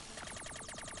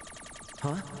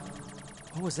 Huh?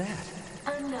 What was that?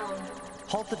 Unknown.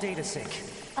 Halt the data sync.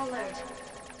 Alert.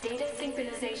 Data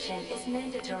synchronization is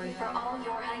mandatory for all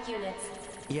YORHA units.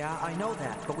 Yeah, I know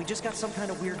that, but we just got some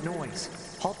kind of weird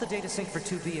noise. Halt the data sync for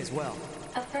 2B as well.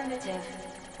 Affirmative.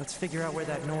 Let's figure out where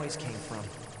that noise came from.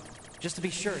 Just to be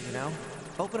sure, you know?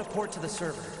 Open a port to the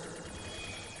server.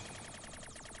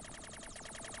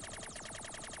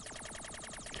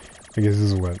 I guess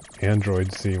this is what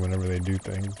androids see whenever they do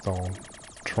things. It's all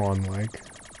Tron-like.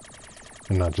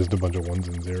 And not just a bunch of ones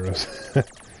and zeros.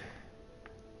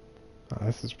 Oh,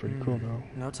 this is pretty cool, though.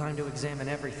 No time to examine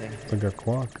everything. It's like a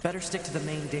clock. Better stick to the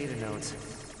main data nodes.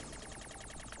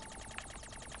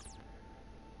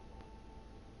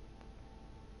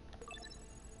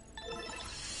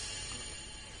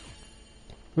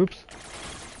 Oops.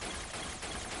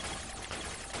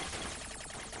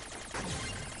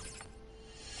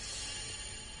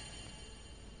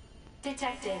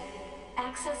 Detected.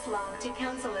 Access log to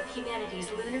Council of Humanity's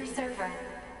lunar server.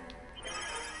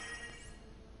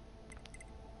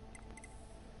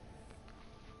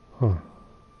 Huh.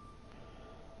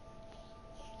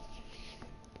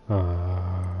 I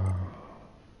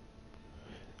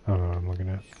don't know what I'm looking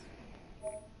at.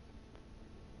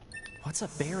 What's a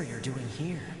barrier doing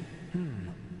here?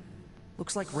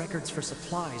 Looks like records for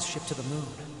supplies shipped to the moon.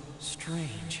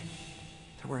 Strange.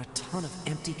 There were a ton of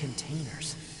empty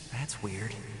containers. That's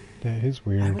weird. That is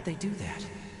weird. Why would they do that?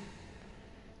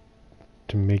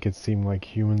 To make it seem like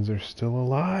humans are still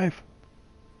alive.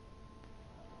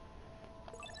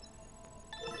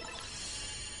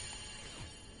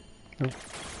 Nope.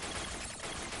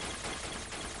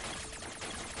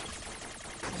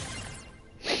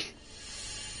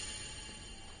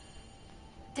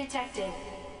 Detected.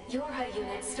 YORHA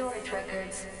unit storage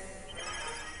records.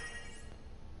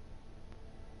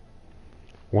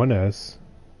 1S,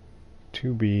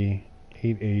 2B,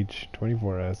 8H,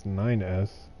 24S,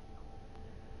 9S,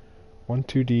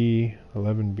 12D,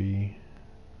 11B,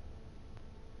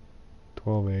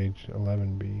 12H,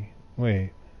 11B.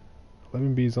 Wait,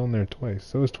 11B's on there twice.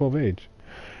 So is 12H.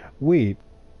 Wait,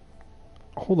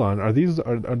 hold on. Are those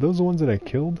the ones that I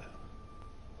killed?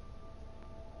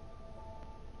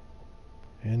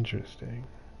 Interesting.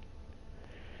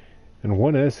 And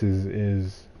 1S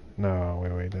is no,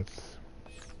 wait, that's.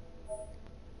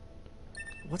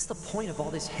 What's the point of all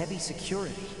this heavy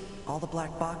security? All the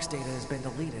black box data has been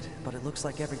deleted, but it looks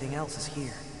like everything else is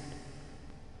here.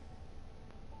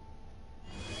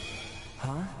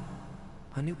 Huh?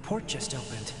 A new port just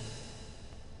opened.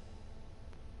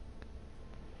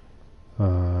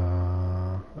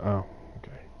 Oh,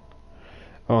 okay.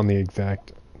 On the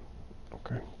exact.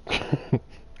 Okay.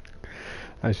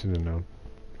 I should have known.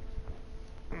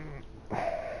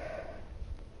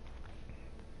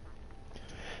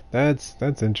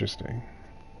 That's interesting.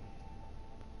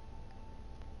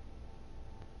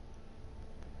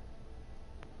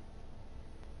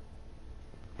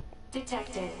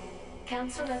 Detected.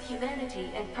 Council of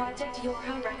Humanity and Project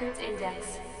YORHA Records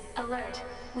Index. Alert.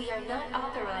 We are not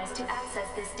authorized to access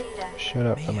this data. Shut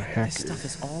up, I'm a Man, hacker. this stuff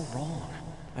is all wrong.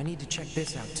 I need to check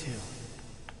this out too.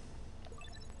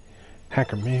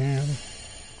 Hacker man.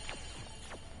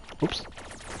 Oops.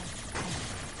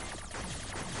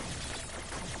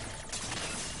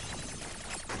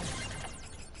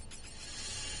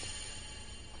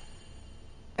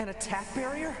 An attack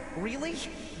barrier? Really?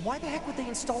 Why the heck would they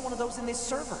install one of those in this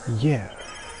server? Yeah.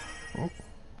 Oh.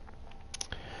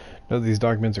 Note these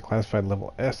documents are classified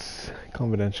level S,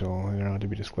 confidential, and are not to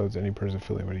be disclosed to any person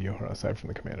affiliated with YORHA aside from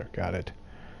the commander. Got it.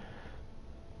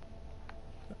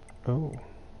 Oh.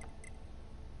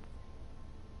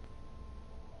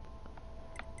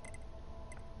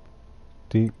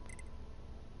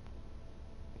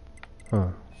 Huh.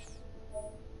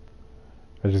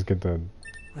 I just get the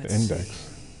Let's index. see.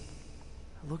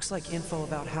 Looks like info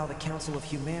about how the Council of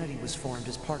Humanity was formed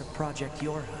as part of Project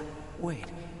Yorha. Wait,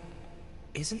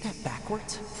 isn't that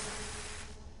backwards?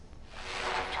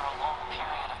 After a long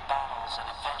period of battles and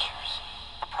adventures,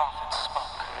 the prophets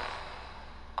spoke.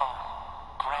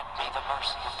 Oh, grant me the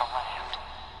mercy of the land.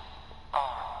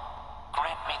 Oh,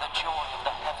 grant me the joy of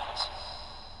the heavens.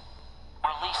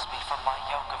 Release me from my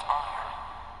yoke of iron.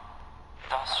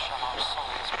 Thus shall our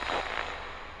souls be.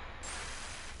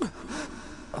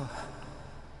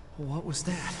 What was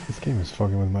that? This game is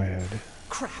fucking with my head.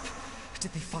 Crap!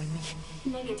 Did they find me?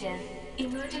 Negative.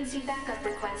 Emergency backup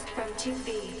request from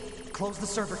 2B. Close the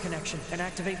server connection and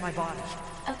activate my body.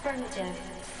 Affirmative.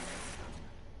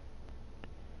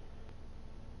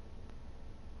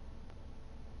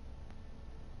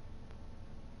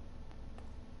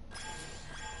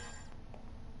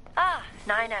 Ah,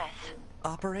 9S.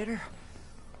 Operator?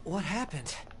 What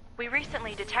happened? We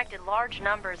recently detected large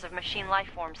numbers of machine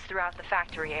lifeforms throughout the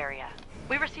factory area.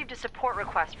 We received a support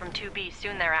request from 2B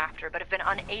soon thereafter, but have been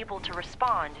unable to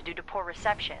respond due to poor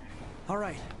reception. All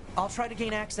right, I'll try to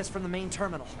gain access from the main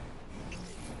terminal.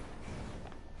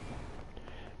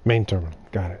 Main terminal,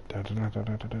 got it. I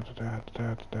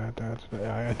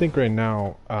think right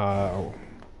now,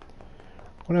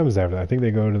 what happens after that? I think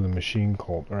they go to the machine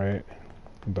cult, right?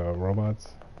 The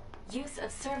robots. Use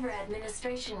of server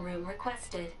administration room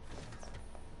requested.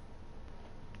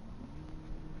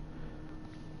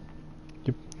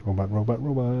 Yep,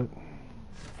 robot.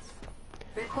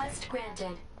 Request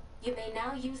granted. You may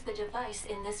now use the device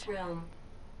in this room.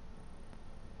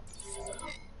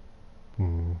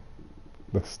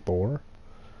 The store?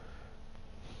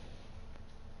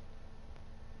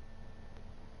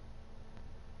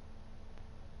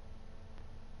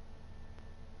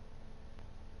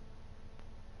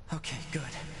 Okay, good.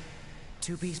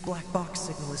 2B's black box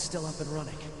signal is still up and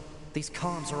running. These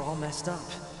comms are all messed up.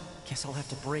 Guess I'll have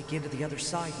to break into the other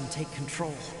side and take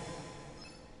control.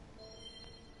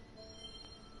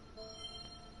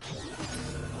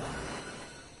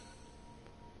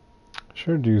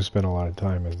 Sure do spend a lot of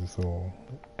time as this little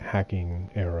hacking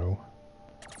arrow.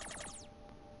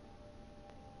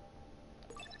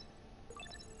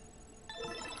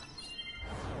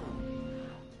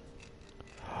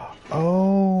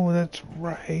 Oh, that's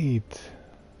right.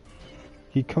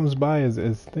 He comes by as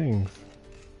things.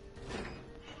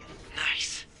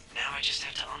 Nice. Now I just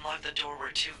have to unlock the door where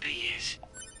 2B is.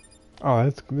 Oh,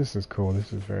 this is cool.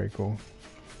 This is very cool.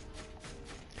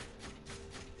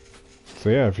 So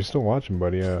yeah, if you're still watching,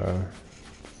 buddy,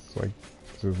 it's like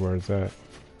this is where it's at.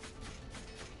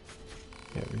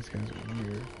 Yeah, these guys are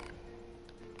weird.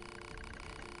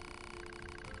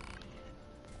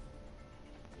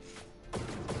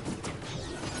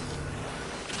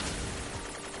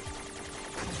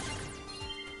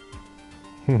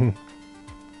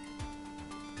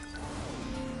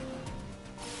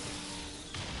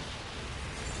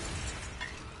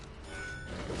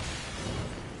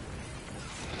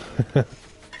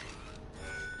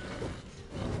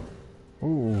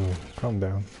 Ooh, calm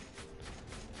down.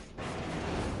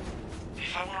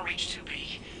 If I want to reach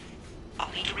 2B,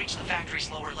 I'll need to reach the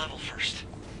factory's lower level first.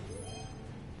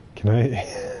 Can I?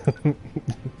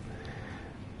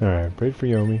 Alright, pray for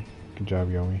Yomi. Good job,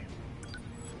 Yomi.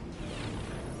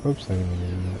 Oops, I didn't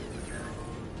mean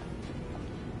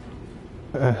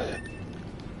to do that.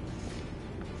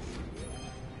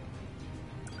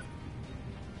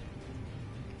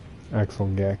 Axel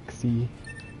Gaxi.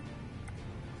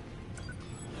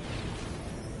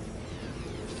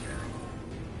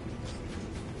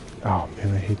 Oh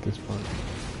man, I hate this part.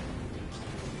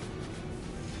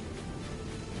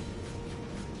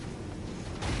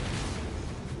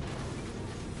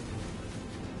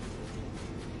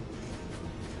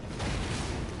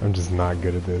 I'm just not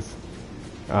good at this.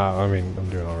 I mean, I'm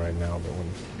doing alright now, but when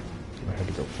I had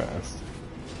to go fast.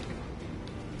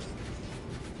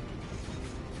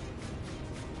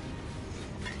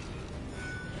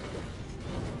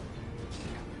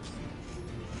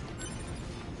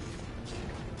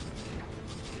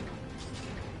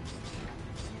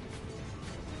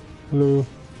 Hello.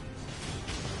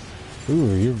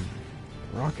 Ooh, you're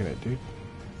rocking it, dude.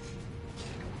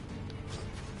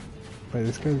 Wait,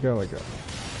 this guy's got like a...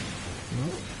 No,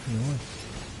 no.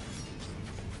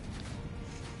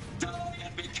 Die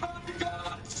and become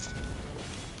gods!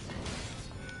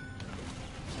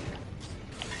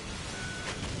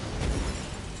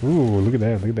 Ooh, look at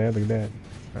that, look at that, look at that.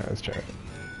 Alright, let's try it.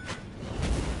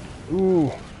 Ooh.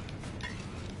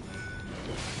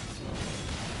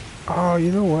 Oh,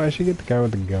 you know what? I should get the guy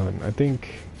with the gun. I think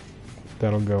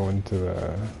that'll go into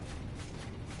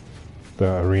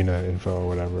the arena info or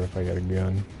whatever if I get a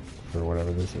gun for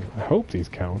whatever this is. I hope these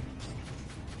count.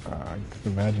 I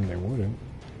could imagine they wouldn't.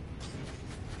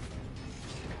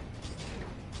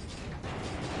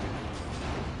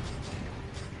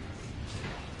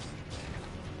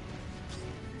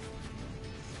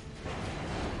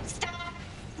 Stop!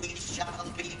 We shall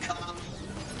become.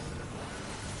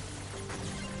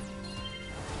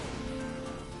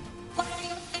 What are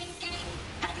you thinking?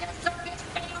 Have your servants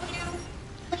failed you?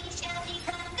 We shall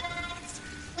become gods.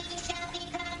 We shall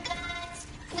become gods.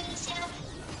 We shall.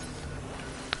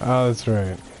 Oh, that's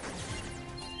right.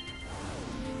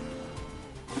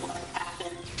 What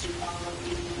happened to all of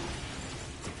you?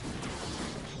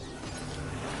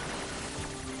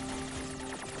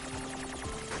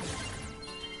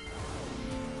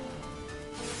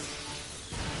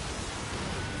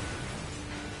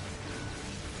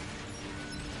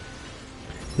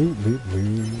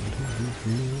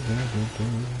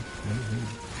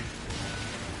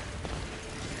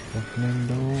 Opening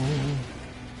door.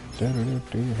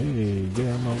 Hey, get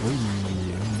out of my way.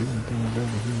 I'm doing things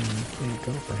over here. You can't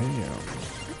go for him.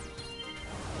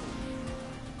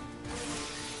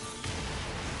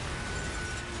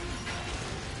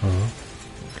 Huh?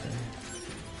 Okay.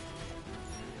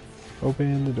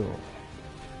 Open the door.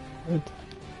 What?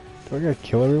 Do I gotta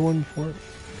kill everyone before it?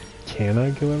 Can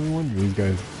I kill everyone? These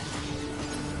guys.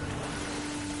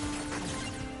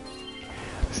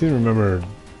 I seem to remember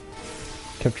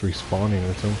kept respawning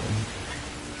or something.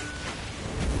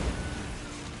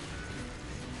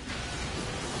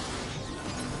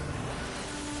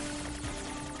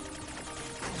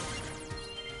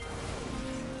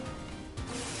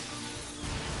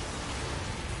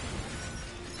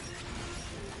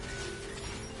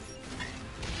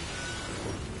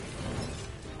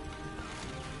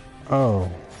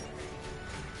 Oh.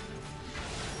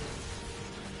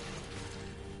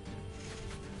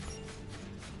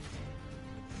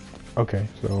 Okay,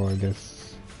 so I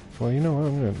guess. Well, you know what?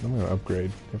 I'm gonna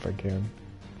upgrade if I can.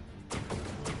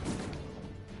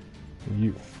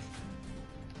 You.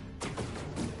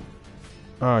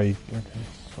 Oh, you. Okay,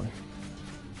 fine.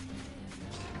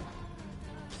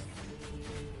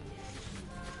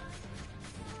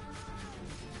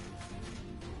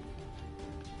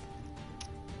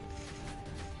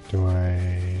 Do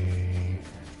I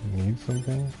need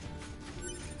something?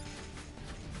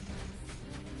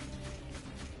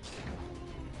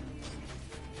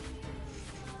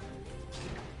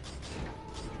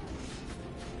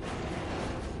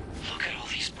 Look at all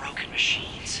these broken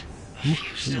machines. A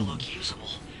few still look usable.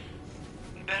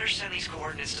 Better send these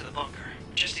coordinates to the bunker,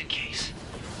 just in case.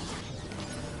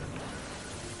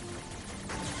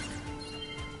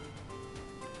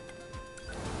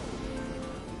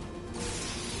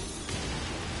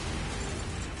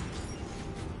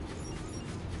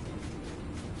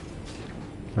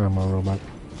 I'm a robot.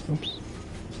 Oops.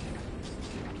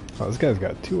 Oh, this guy's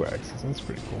got 2 axes. That's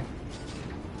pretty cool.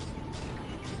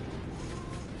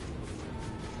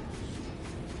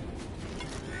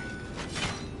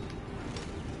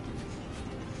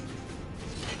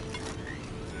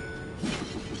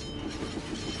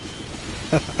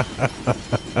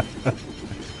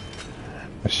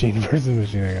 Machine versus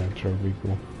machine. I got a trophy.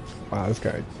 Cool. Wow, this guy.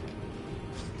 I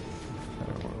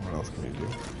don't know, what else can he do?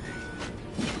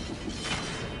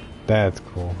 That's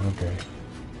cool. Okay.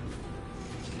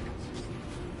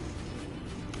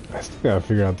 I still gotta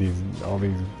figure out all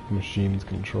these machines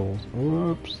controls.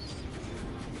 Whoops.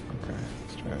 Okay,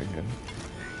 let's try that again.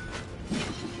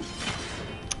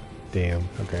 Damn.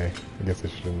 Okay, I guess I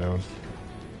should have known.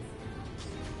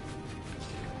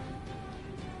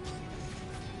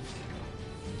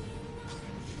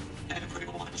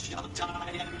 Everyone shall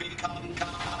die and become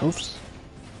gods. Oops.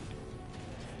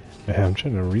 Man, I'm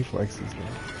trying to reflex these guys.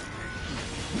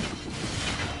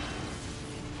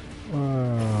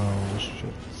 Oh,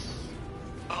 shit.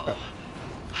 Oh,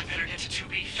 I better get to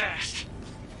 2B fast.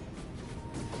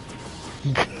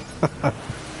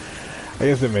 I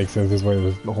guess it makes sense. That's why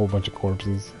there's a whole bunch of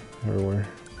corpses everywhere.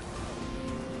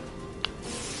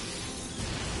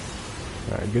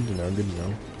 Alright, good to know, good to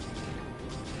know.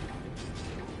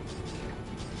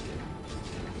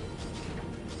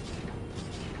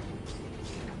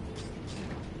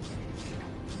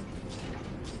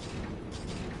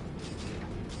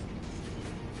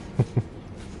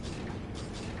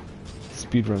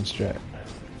 Speedrun strat.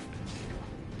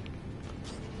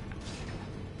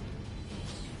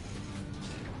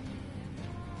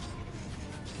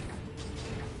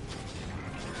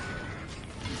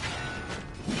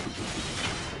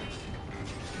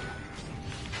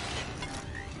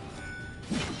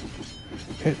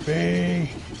 Hit me!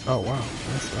 Oh wow,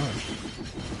 that's dodge.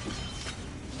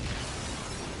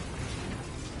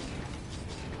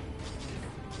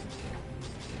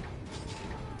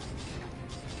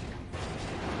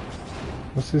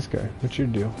 What's this guy? What's your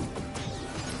deal?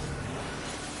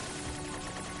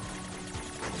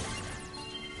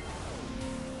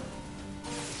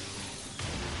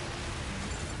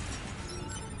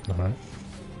 Alright.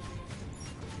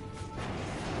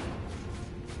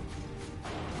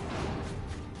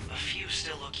 A few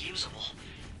still look usable.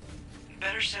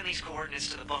 Better send these coordinates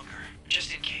to the bunker,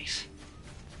 just in case.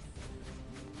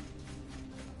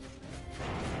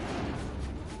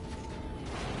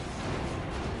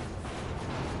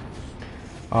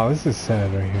 Oh, this is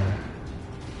sad right here.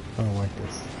 I don't like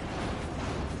this.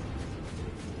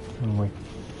 I don't like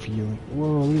feeling.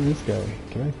 Whoa, look at this guy.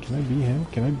 Can I be him?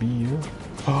 Can I be you?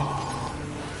 Oh.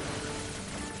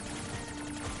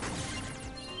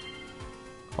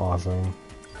 Awesome.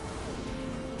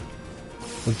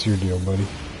 What's your deal, buddy?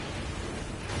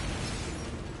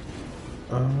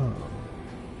 Oh.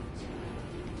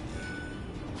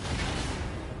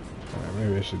 Alright,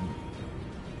 maybe I should.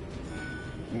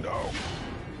 No.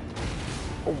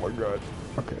 Oh my god.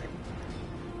 Okay.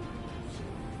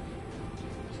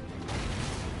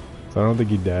 So I don't think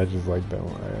he dashes like that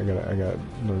one. I gotta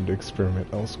learn to experiment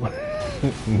elsewhere.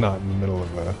 Not in the middle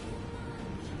of a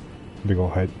big ol'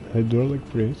 hydraulic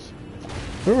press.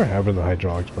 Whatever happened to the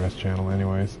Hydraulic Press channel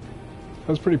anyways? That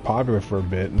was pretty popular for a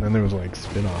bit, and then there was like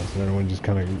spin-offs and everyone just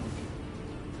kinda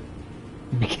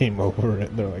became over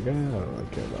it. They're like, I don't really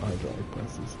care about hydraulic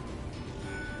presses.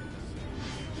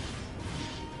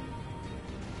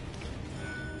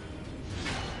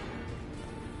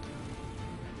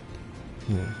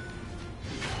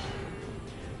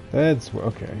 That's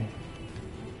okay.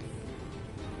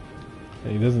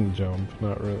 He doesn't jump,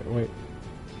 not really. Wait.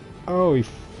 Oh, he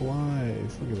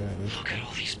flies. Look at that. Look at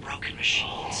all these broken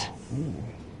machines. Ooh.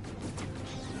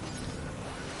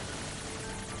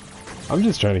 I'm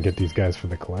just trying to get these guys for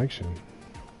the collection.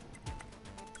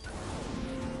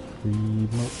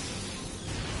 Remote.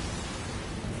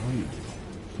 Wait.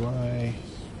 Fly.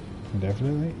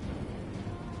 Indefinitely?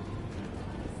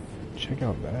 Check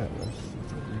out that.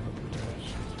 That's a real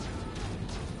dash.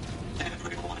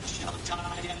 Everyone shall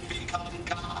die and become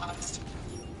gods.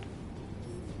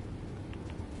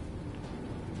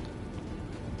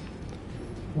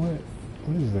 What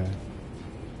is that?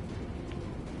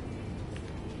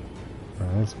 Oh,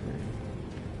 that's weird.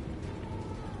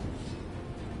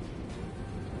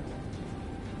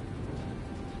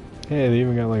 Hey, they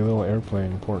even got like little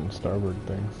airplane port and starboard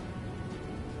things.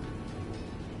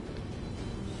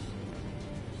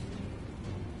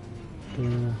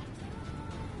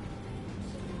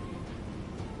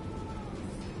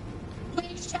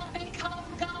 We shall become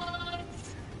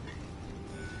gods.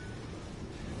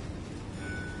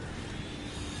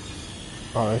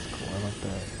 Oh, that's cool. I like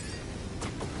that.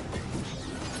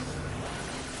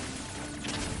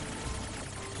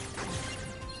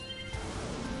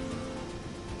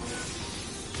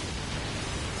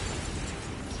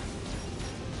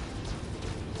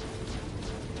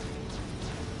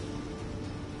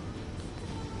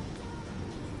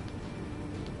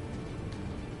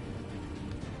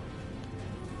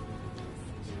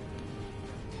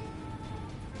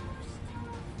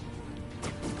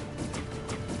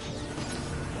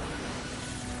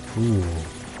 Ooh,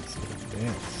 let's see the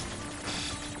dance.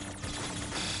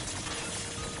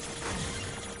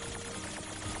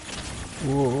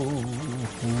 Whoa,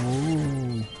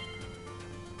 whoa.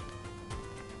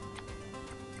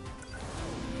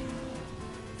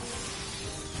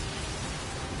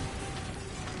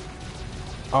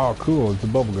 Oh, cool, it's a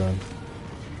bubble gun.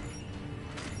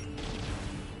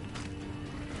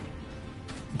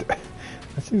 That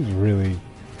seems really...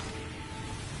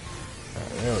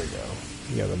 there we go.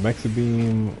 We got the Mexa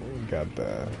Beam, we got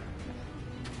the...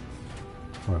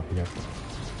 well, we got the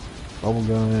bubble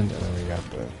gun, and then we got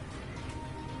the...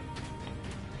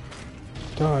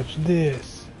 dodge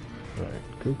this! Right,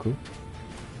 cool, cool.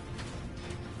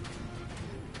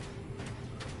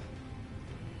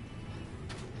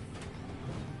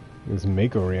 This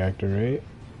Mako reactor, right?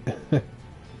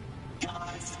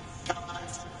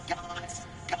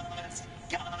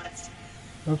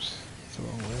 Oops, it's the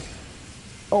wrong way.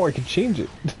 Oh, I can change it!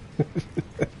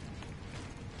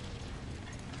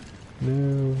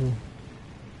 No.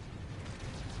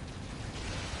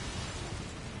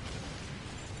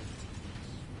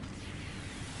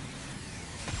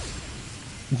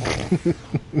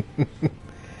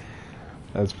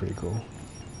 That's pretty cool.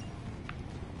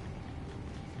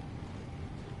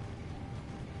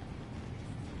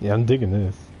 Yeah, I'm digging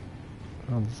this.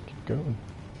 I'll just keep going.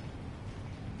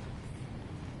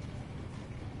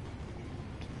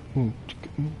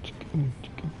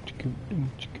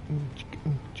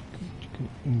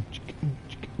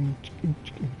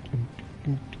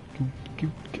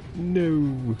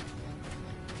 No.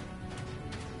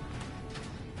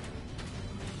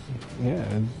 Yeah,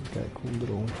 it's got a cool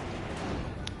little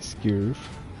scarf.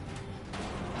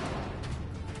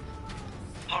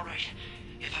 Alright,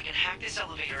 if I can hack this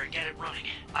elevator and get it running,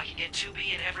 I can get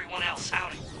 2B and everyone else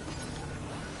out.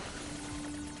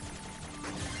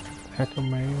 Hacker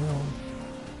mail.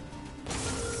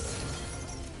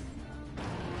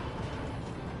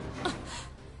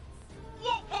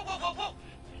 Whoa!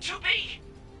 2B!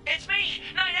 It's me,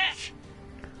 9S!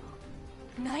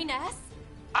 9S?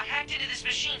 I hacked into this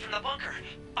machine from the bunker.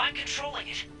 I'm controlling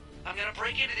it. I'm gonna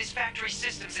break into this factory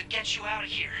systems and get you out of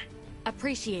here.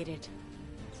 Appreciated.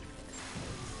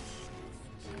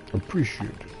 Appreciate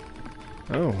it.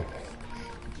 Oh.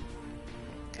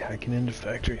 Hacking into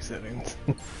factory settings.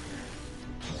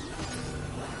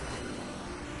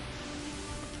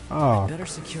 Ah. Better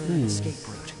secure an escape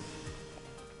route.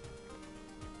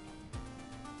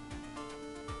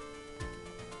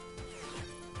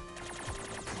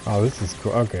 Oh, this is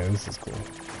cool. Okay, this is cool.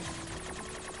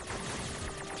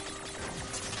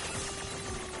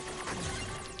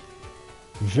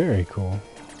 Very cool.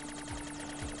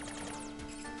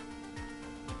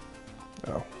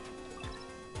 Oh.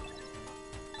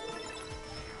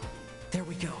 There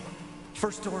we go.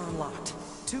 First door unlocked.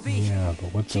 2B. Yeah,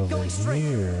 but what's Keep over going straight.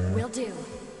 here? Will do.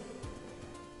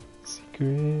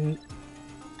 Secret.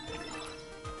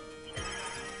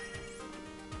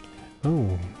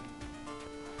 Oh.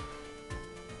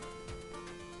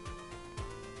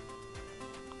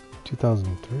 Two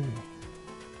 2003.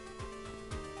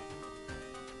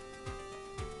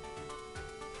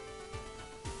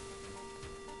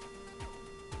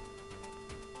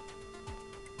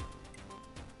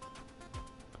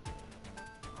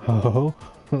 Oh.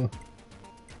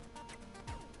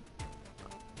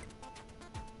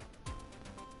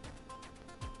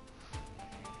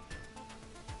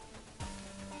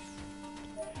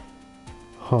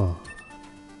 Huh.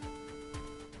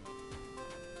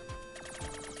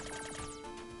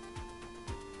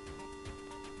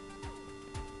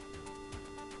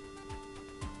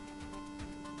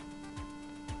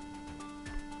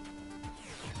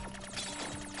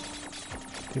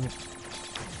 Damn it.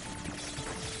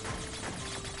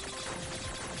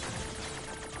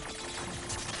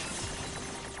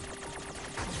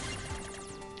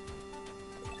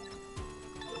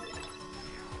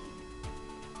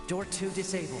 Door 2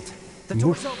 disabled. The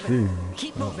door's open.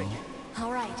 Keep moving.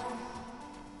 All right.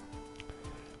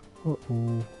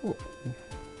 Uh-oh. Uh-oh.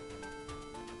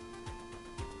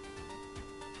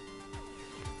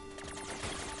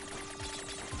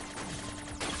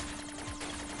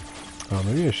 Oh,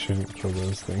 maybe I shouldn't kill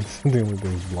those things. The only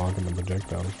thing's blocking the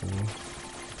projectiles from me.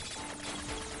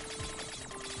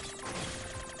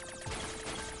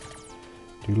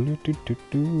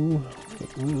 Doo-doo-doo-doo-doo.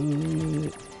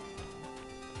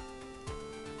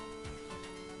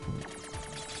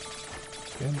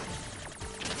 Again.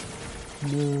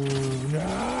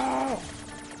 No!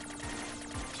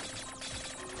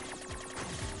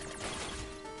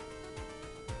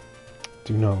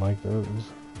 Do not like those.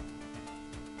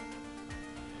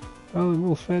 Oh, the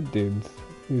little fat dudes.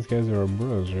 These guys are our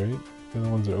bros, right? They're the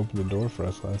ones that opened the door for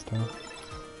us last time.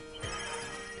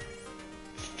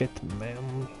 Fit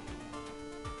man.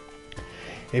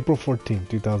 April 14th,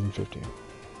 2015.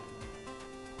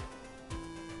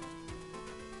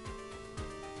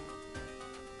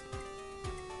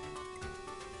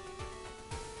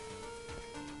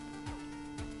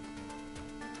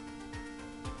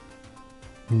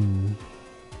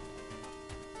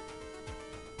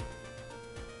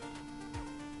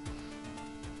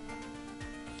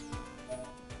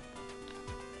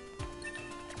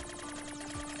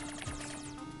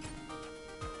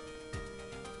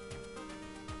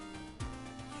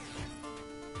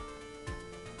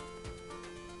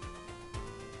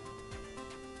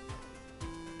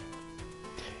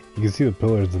 You can see the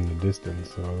pillars in the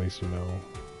distance, so at least you know.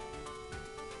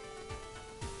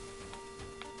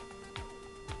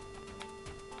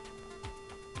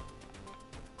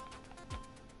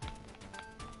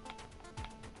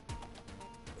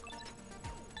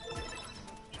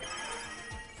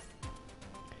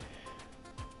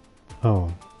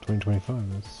 Oh,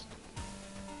 2025, that's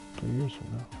 3 years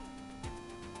from now.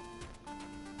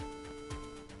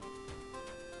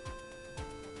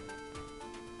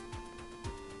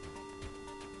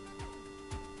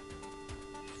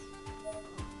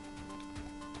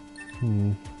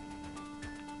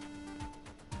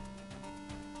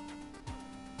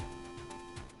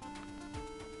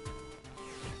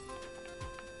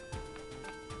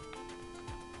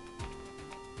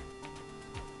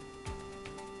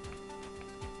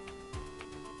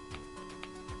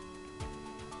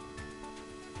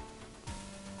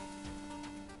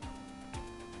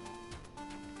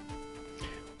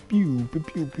 Pew, pew,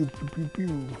 pew, pew, pew, pew,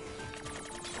 pew.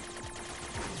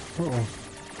 Uh-oh.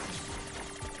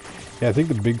 Yeah, I think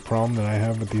the big problem that I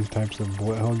have with these types of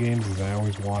bullet hell games is I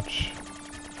always watch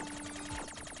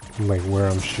like where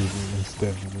I'm shooting instead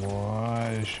of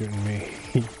what is shooting me.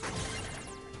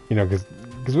 You know,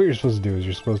 because what you're supposed to do is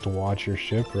you're supposed to watch your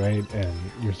ship, right? And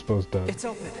you're supposed to... It's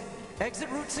open. Exit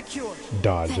route secured.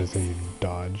 Dodge, I say you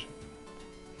dodge.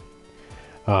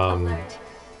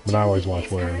 But I always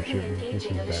watch where I'm shooting, which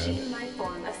is bad.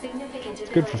 It's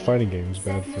good for fighting games,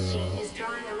 bad for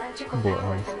bullet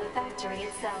hells.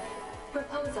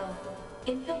 Proposal.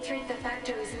 Infiltrate the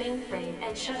factory's mainframe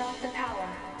and shut off the power.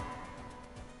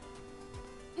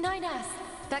 9S,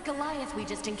 that Goliath we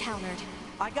just encountered.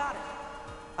 I got it.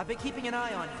 I've been keeping an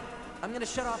eye on you. I'm gonna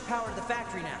shut off power to the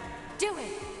factory now. Do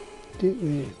it! Do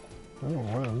it. Oh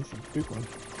wow, this is a big one.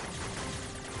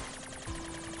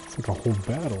 It's like a whole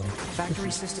battle.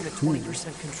 Factory system at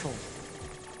 20% control.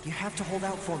 You have to hold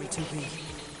out for me, 2B.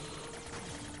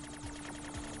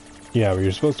 Yeah, but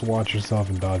you're supposed to watch yourself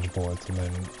and dodge bullets, and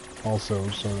then also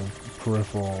sort of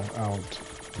peripheral out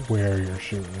where you're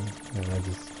shooting. And I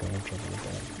just don't have trouble with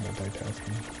that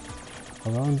multitasking.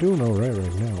 Although I'm doing alright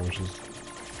right now, which is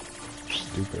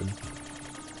stupid.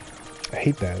 I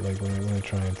hate that, like when I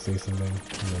try and say something,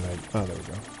 and then oh, there we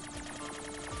go.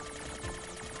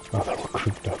 Oh, they're all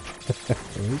grouped up.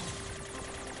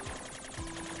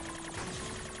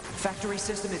 Factory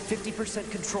system at 50%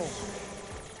 control.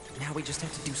 Now we just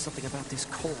have to do something about this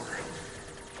core.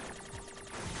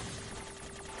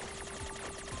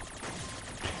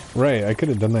 Right, I could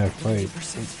have done that fight.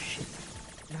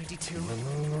 92,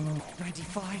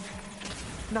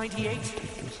 95, 98.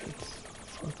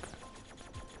 Fuck.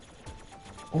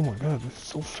 Oh my god, this is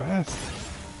so fast.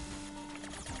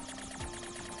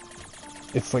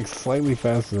 It's like slightly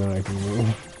faster than I can move.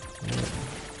 Yeah,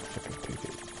 fucking take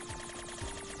it.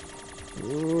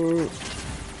 Ooh.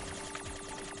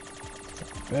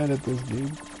 I'm bad at this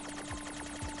game.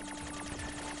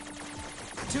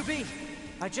 2B,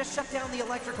 I just shut down the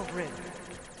electrical grid.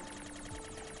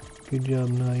 Good job,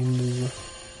 Nines.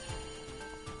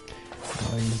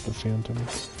 Nines the Phantom.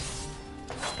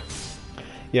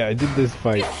 Yeah, I did this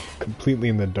fight completely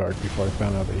in the dark before I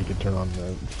found out that you could turn on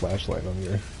the flashlight on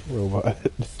your robot.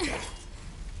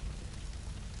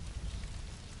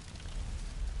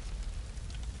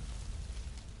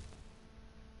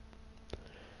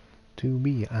 To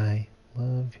be, I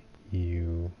love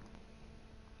you.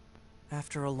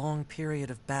 After a long period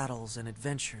of battles and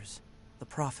adventures, the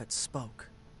prophet spoke.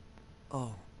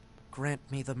 Oh, grant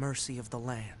me the mercy of the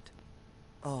land.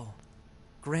 Oh,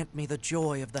 grant me the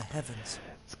joy of the heavens.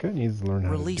 This guy needs to learn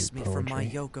how Release to do me poetry. from my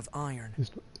yoke of iron.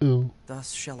 Ooh.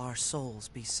 Thus shall our souls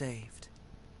be saved.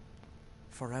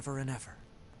 Forever and ever.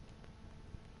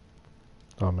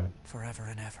 Amen. Forever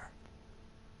and ever.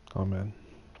 Amen.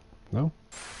 No?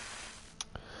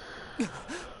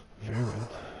 Very well.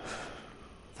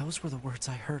 Those were the words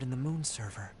I heard in the moon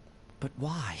server. But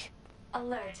why?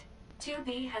 Alert.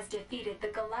 2B has defeated the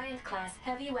Goliath-class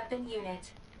heavy weapon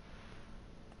unit.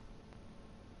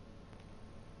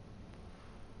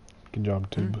 Good job,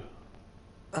 Tube.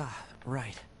 Ah,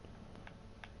 right.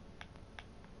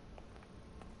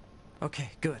 Okay,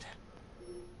 good.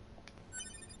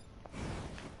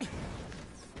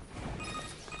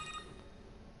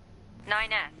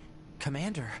 NieR.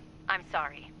 Commander. I'm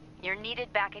sorry. You're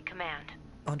needed back at command.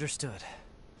 Understood.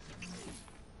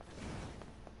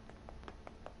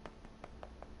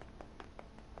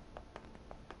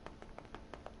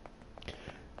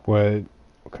 What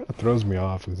kind of throws me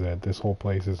off is that this whole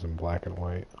place is in black and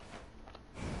white.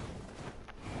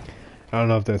 I don't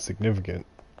know if that's significant,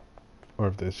 or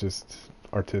if that's just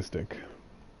artistic.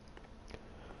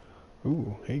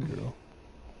 Ooh, hey girl.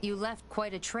 You left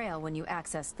quite a trail when you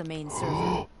accessed the main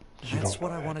server. That's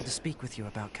what I wanted to speak with you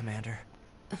about, Commander.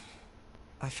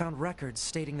 I found records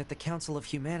stating that the Council of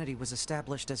Humanity was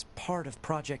established as part of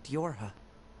Project Yorha,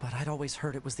 but I'd always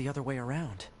heard it was the other way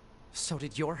around. So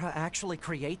did Yorha actually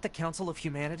create the Council of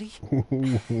Humanity?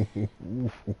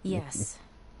 Yes.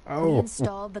 Oh. We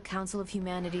installed the Council of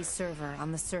Humanity's server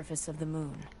on the surface of the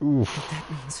moon. Oof. But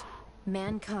that means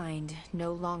mankind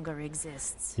no longer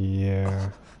exists.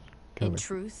 Yeah. In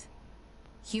truth,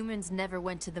 humans never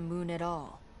went to the moon at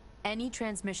all. Any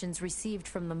transmissions received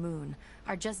from the moon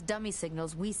are just dummy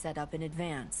signals we set up in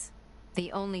advance.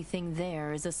 The only thing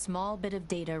there is a small bit of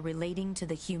data relating to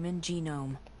the human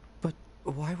genome. But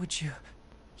why would you...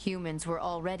 Humans were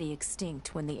already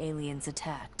extinct when the aliens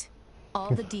attacked.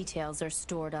 All the details are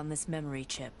stored on this memory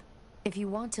chip. If you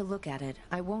want to look at it,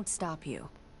 I won't stop you.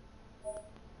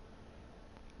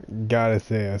 Gotta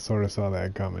say, I sort of saw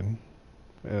that coming.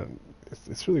 And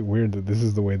it's really weird that this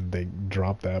is the way that they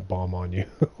drop that bomb on you.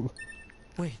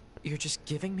 Wait, you're just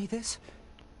giving me this?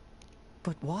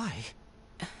 But why?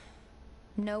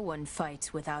 No one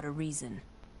fights without a reason.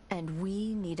 And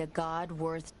we need a god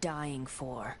worth dying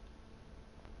for.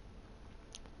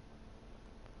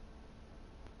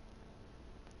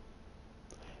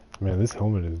 Man, this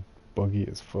helmet is buggy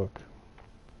as fuck.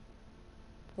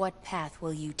 What path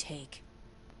will you take?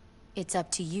 It's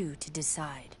up to you to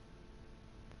decide.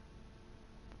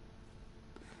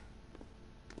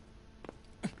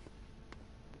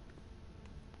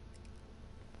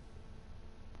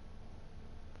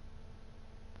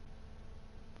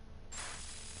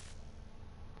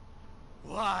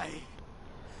 Why?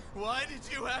 Why did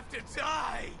you have to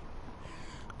die?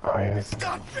 Oh, yeah, it's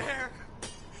not fair.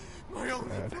 My only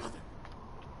brother.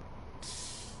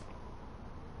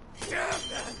 Damn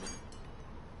them!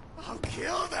 I'll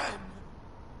kill them!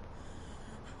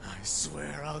 I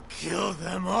swear I'll kill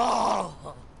them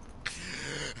all!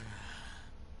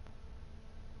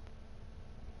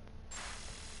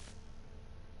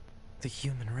 The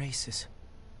human race is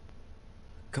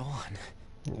gone.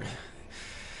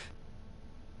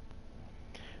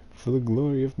 For the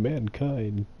glory of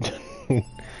mankind.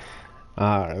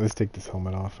 Alright, let's take this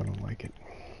helmet off. I don't like it.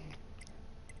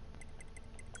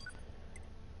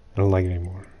 I don't like it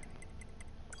anymore.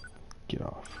 Get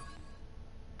off.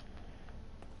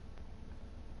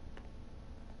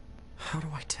 How do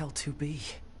I tell 2B?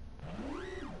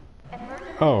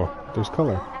 Oh, there's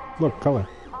color. Look, color.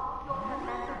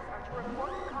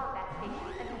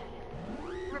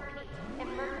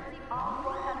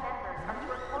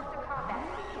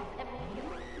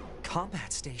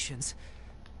 Combat stations?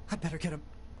 I better get him.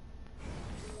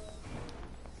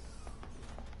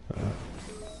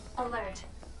 Alert.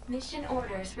 Mission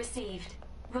orders received.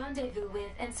 Rendezvous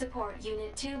with and support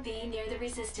Unit 2B near the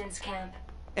Resistance camp.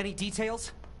 Any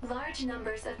details? Large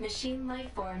numbers of machine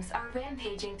life forms are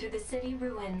rampaging through the city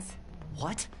ruins.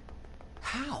 What?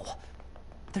 How?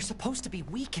 They're supposed to be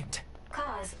weakened.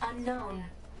 Cause unknown.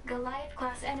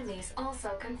 Goliath-class enemies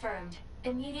also confirmed.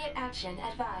 Immediate action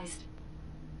advised.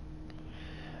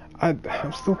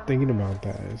 I'm still thinking about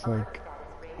that. It's like,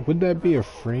 would that be a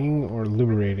freeing or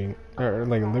liberating, or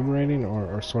like liberating,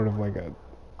 or sort of like a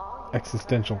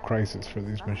existential crisis for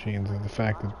these machines? Is the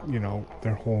fact that, you know,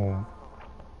 their whole,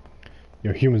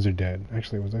 you know, humans are dead.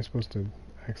 Actually, was I supposed to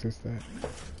access that?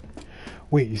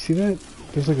 Wait, you see that?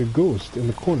 There's like a ghost in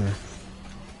the corner.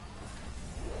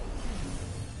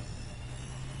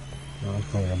 No, it's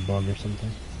probably a bug or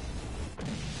something.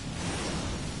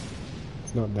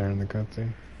 It's not there in the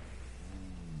cutscene.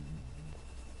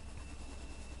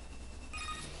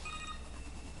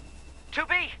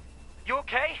 You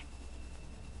okay?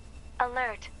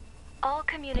 Alert. All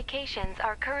communications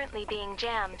are currently being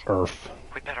jammed. Earth.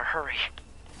 We better hurry.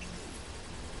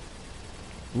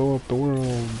 Blow up the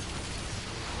world.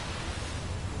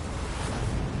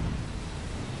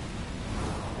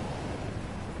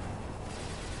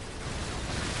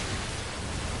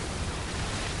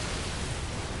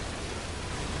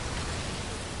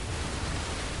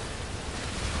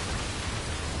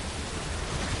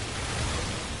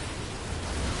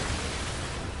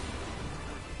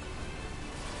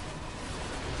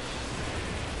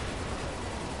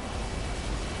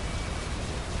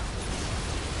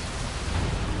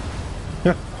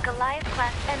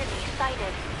 Goliath-class enemy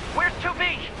sighted. Where's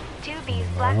 2B? 2B's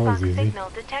black box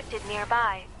signal detected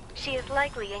nearby. She is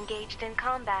likely engaged in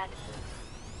combat.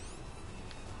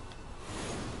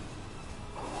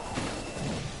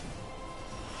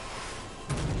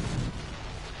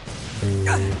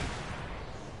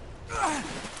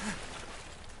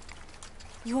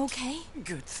 You okay?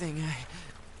 Good thing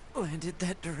I landed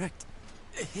that direct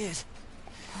hit.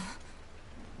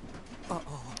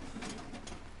 Uh-oh.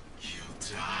 You'll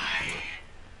die.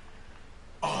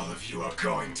 All of you are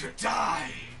going to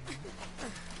die.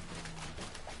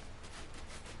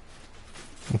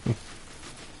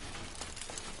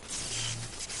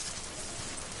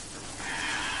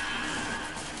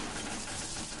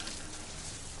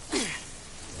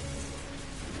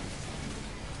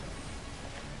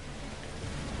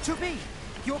 2B,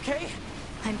 you okay?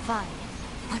 I'm fine.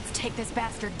 Let's take this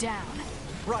bastard down.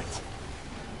 Right.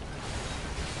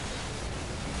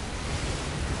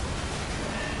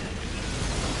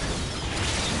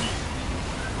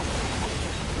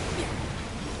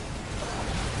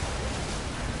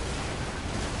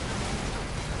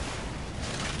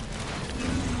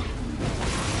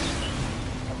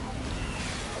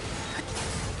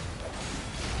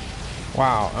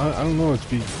 Wow, I don't know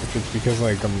if it's because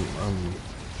like I'm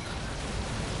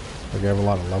like I have a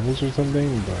lot of levels or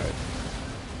something, but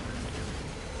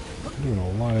Doing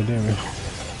a lot of damage.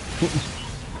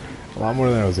 A lot more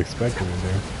than I was expecting to do.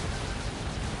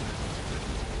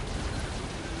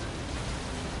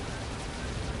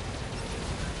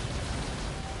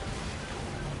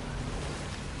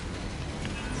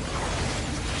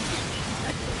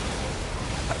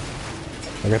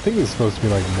 Like, I think it's supposed to be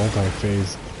like a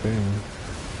multi-phase thing.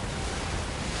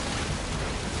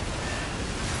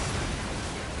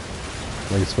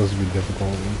 Like, it's supposed to be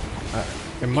difficult.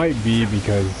 It might be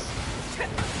because...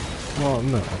 Well,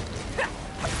 no.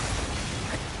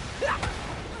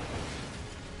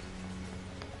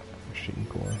 Machine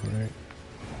core, right?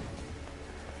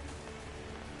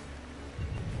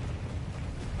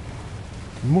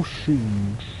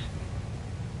 Machines.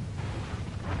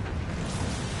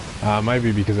 It might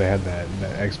be because I had that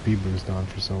XP boost on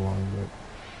for so long, but...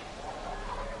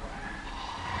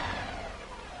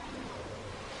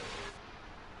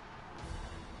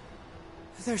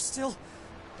 They're still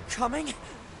coming?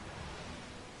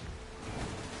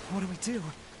 What do we do?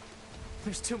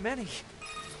 There's too many.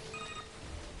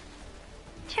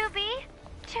 2B?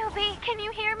 2B, can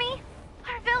you hear me?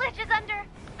 Our village is under...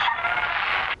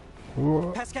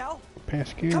 Whoa. Pascal?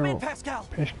 Pascal. Come in, Pascal.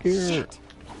 Pascal. Shit.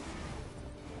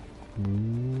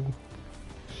 Ooh.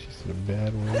 She's in a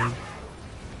bad way.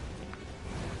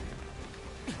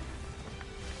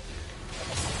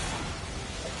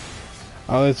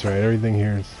 Oh, that's right. Everything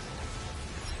here is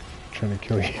trying to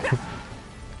kill you.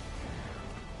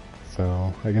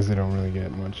 So, I guess I don't really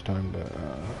get much time to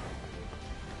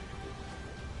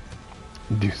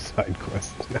do side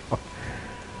quests now.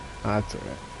 That's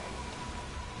alright.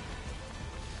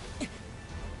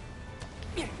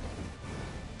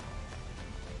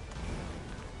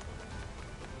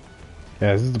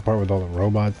 Yeah, this is the part with all the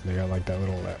robots, and they got like that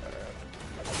little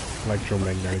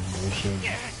electromagnetic bullshit.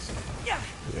 Yeah.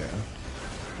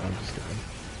 I'm just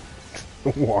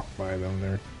gonna walk by them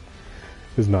there.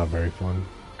 It's not very fun.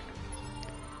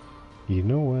 You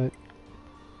know what?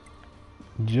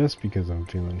 Just because I'm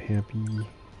feeling happy, I'm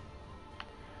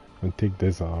gonna take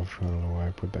this off. I don't know why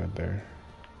I put that there.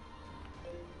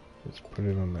 Let's put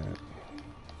it on that.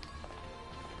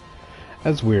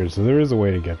 That's weird. So there is a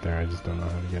way to get there. I just don't know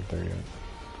how to get there yet.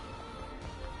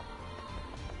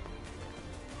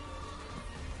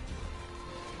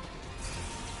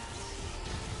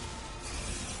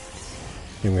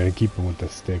 I'm gonna keep him with the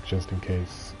stick just in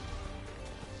case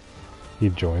he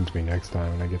joins me next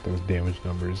time and I get those damage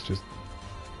numbers. Just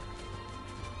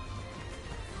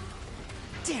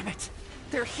damn it!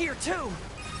 They're here too!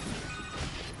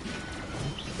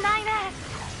 9S!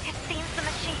 It seems the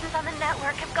machines on the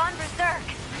network have gone berserk.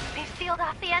 They've sealed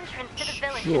off the entrance to the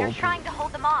village and are trying to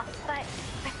hold them off, but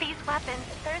with these weapons,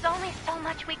 there's only so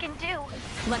much we can do.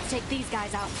 Let's take these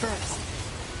guys out first.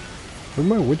 where'd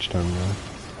my witch tongue go?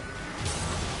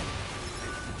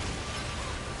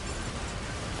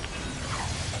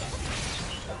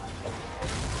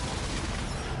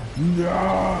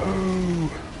 No!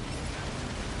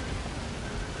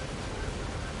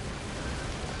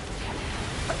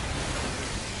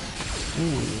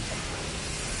 Ooh.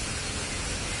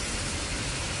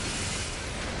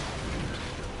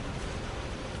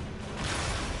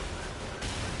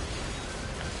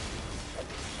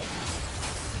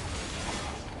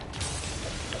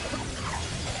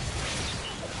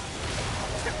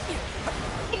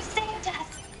 You saved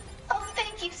us! Oh,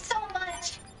 thank you so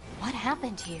much! What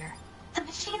happened here? The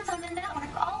machines on the network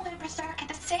all went berserk at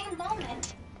the same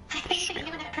moment. I think the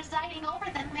unit presiding over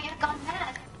them may have gone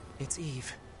mad. It's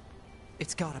Eve.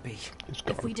 It's gotta be.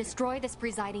 If we destroy this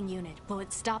presiding unit, will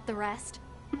it stop the rest?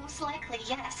 Most likely,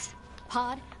 yes.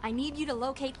 Pod, I need you to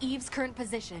locate Eve's current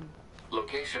position.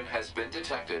 Location has been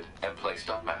detected and placed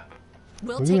on map.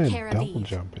 We'll Look at take that care of double Eve.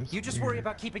 jump. It's You just weird. worry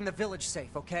about keeping the village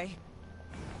safe, okay?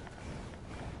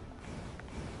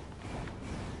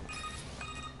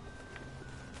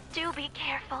 Do be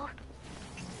careful.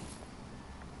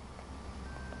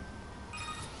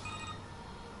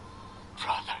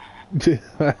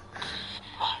 Brother.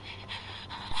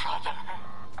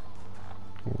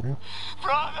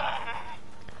 Brother!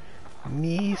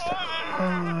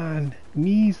 Nissan!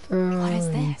 Nissan! What is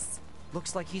this?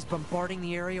 Looks like he's bombarding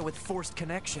the area with forced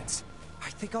connections. I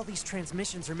think all these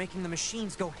transmissions are making the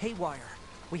machines go haywire.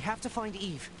 We have to find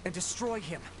Eve and destroy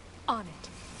him. On it.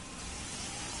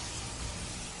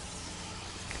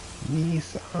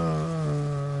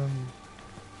 Nissan!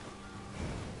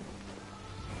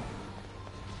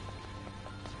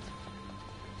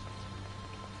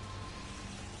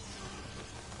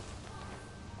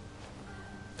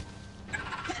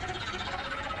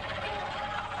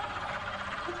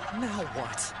 Now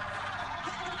what?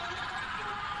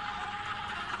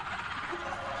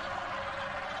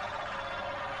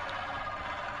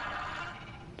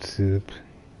 soup.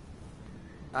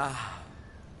 Ah,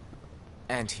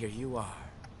 and here you are.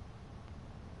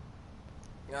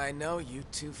 I know you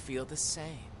two feel the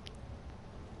same.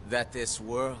 That this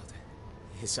world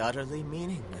is utterly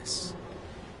meaningless.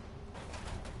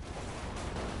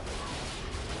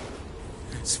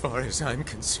 As far as I'm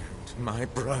concerned, my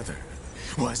brother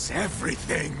was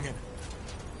everything.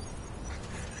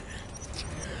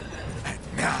 And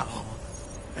now,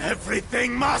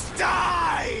 everything must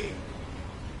die!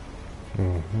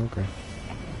 Okay.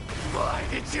 Why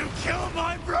did you kill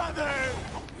my brother?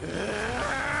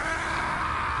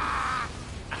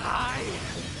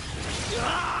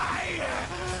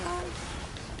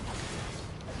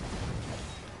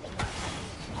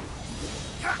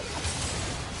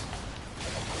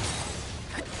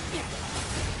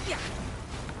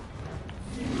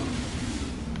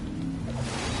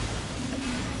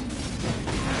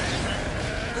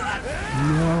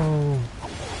 No.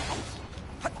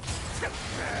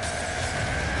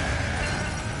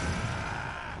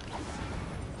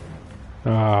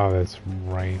 Oh, that's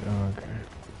right.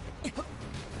 Okay.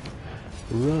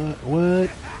 What?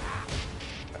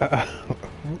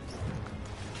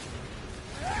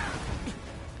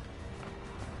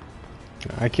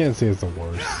 I can't say it's the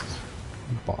worst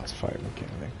boss fight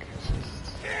mechanic. It's just...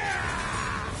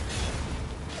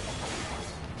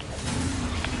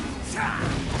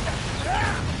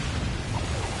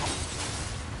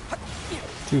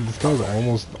 Dude, this guy's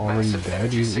almost already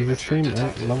dead. He's the same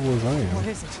level as I am. What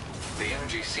is it? The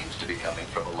energy seems to be coming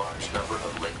from a large number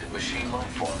of linked machine life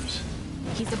forms.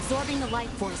 He's absorbing the life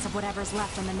force of whatever's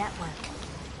left on the network.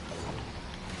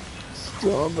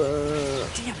 Stop it.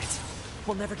 Damn it!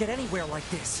 We'll never get anywhere like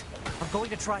this. I'm going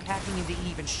to try hacking into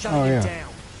Eve and shutting him down.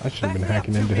 I should have been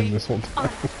hacking into him this whole time.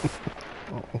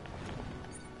 Oh.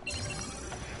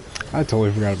 I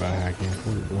totally forgot about hacking.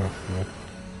 What a fool.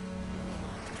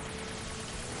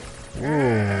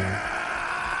 Whoa.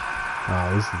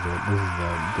 Oh, this is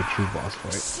the true boss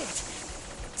fight. Shit!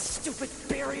 Stupid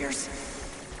barriers!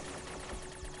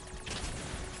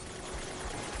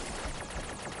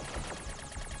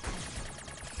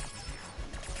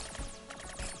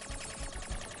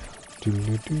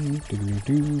 Doodle-doo,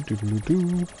 doodle-doo,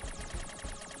 doodle-doo.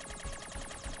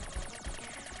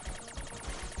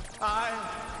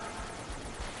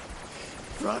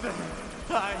 Brother,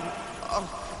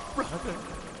 brother.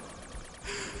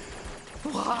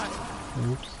 Why?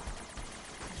 Oops.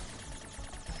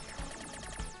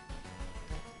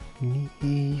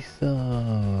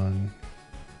 Nissan.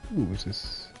 Ooh, is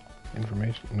this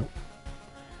information? Nope.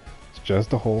 It's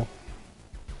just a hole.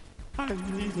 I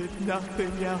needed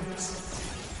nothing else.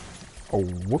 Oh,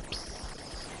 whoops.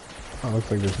 Oh,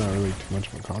 looks like there's not really too much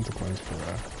of a consequence for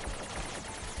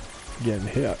getting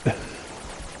hit. A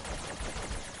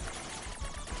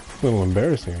little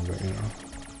embarrassing, but you know.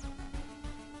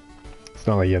 It's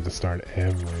not like you have to start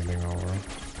everything over.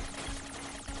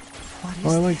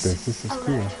 Oh, I like this. This is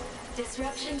cool.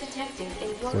 Disruption detected in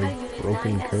It's your like unit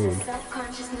broken 9S's code.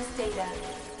 self-consciousness data.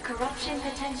 Corruption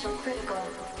potential critical.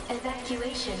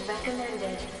 Evacuation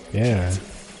recommended. Yeah.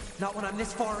 Not when I'm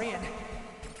this far in.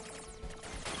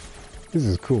 This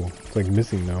is cool. It's like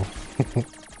missing now.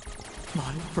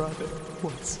 My brother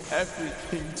was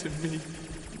everything to me.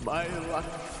 My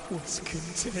life was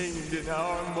contained in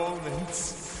our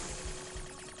moments.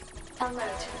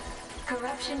 Alert.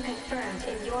 Corruption confirmed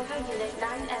in Yorha Unit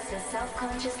 9S's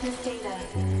self-consciousness data.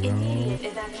 Immediate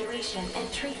evacuation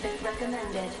and treatment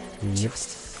recommended.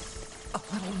 Just a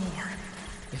little more.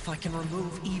 If I can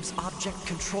remove Eve's object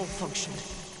control function.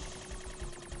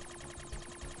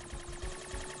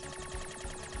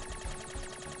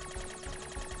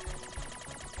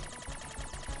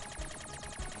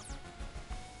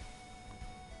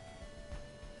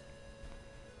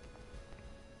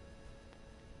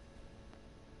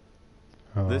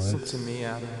 Listen to me,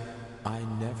 Adam. I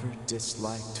never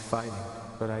disliked fighting,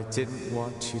 but I didn't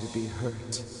want you to be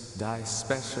hurt. And I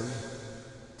especially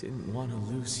didn't want to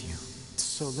lose you.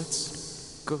 So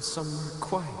let's go somewhere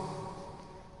quiet.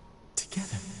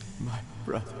 Together, my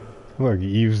brother. Look,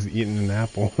 Eve's eating an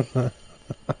apple.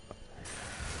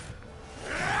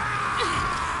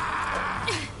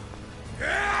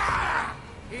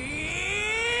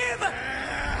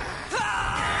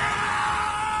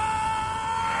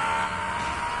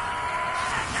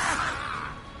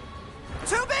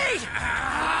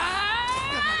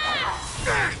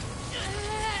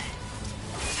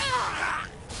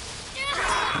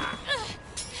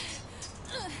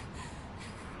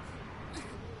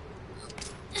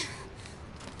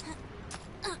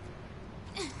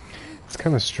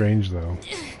 Kind of strange though.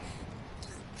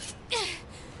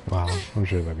 Wow, I'm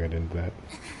sure they'll get into that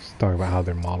talk about how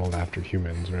they're modeled after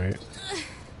humans, right?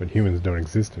 But humans don't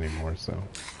exist anymore, so.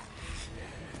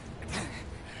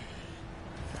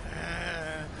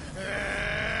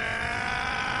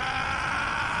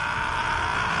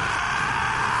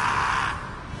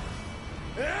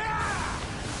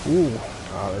 Ooh,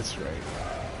 oh, that's right.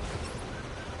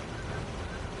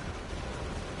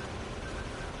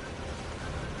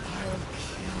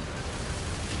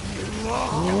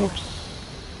 Oops.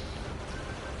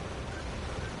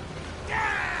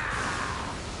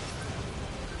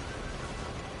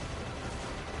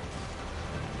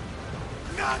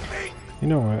 You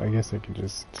know what? I guess I could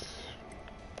just.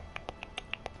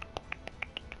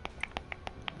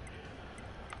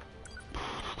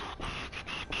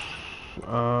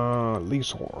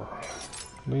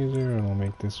 Laser, and I'll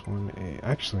make this one a.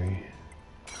 Actually,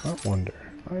 I wonder.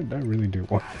 I really do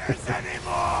wonder. Let's see.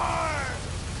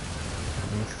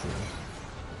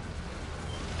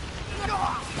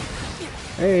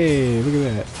 Hey, look at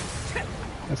that.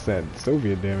 That's that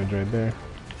Soviet damage right there.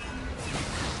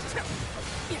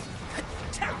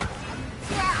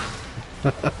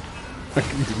 I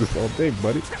can do this all day,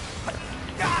 buddy.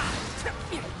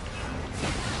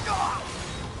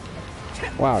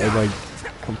 Wow, it like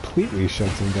completely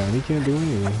shuts him down. He can't do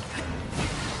anything.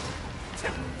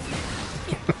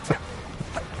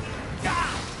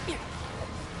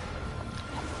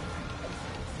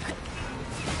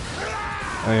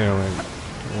 I know it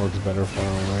works better far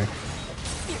away.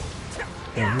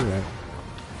 Yeah, look at that.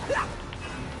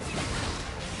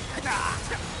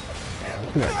 Yeah,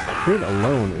 look at that. Crit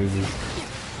alone is just...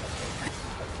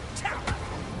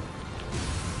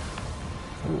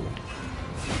 Ooh.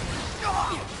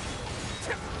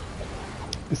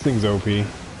 This thing's OP.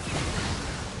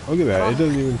 Look at that. It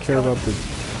doesn't even care about the...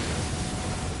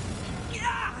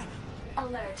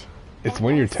 It's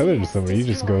when you're tethered to somebody, you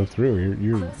just go through.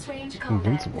 You're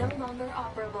invincible.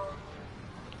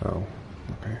 Oh,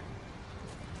 okay.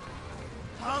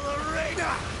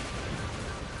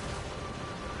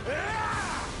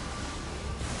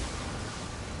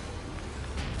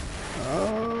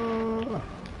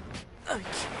 I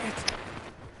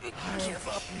can't give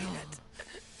up yet.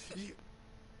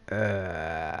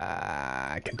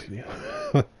 Continue.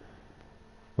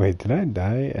 Wait, did I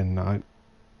die and not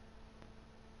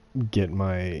get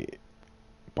my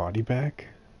body back?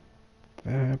 Did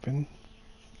that happen?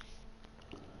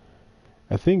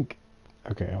 I think...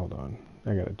 Okay, hold on.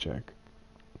 I gotta check.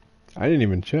 I didn't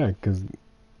even check, because...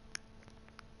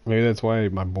 Maybe that's why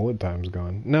my bullet time's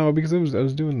gone. No, because I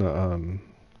was doing the,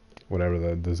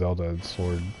 whatever, the Zelda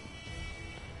sword.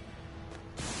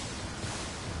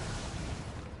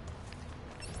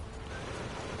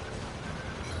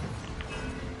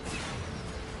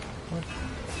 What?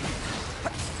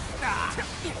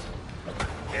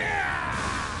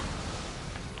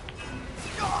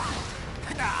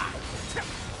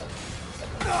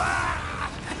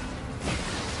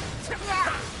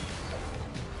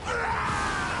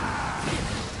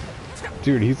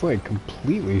 Dude, he's like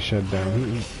completely shut down.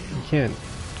 He can't.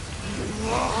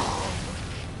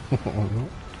 Oh, no.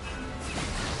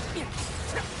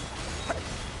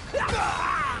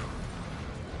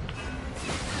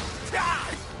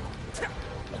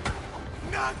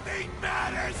 Nothing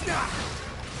matters now.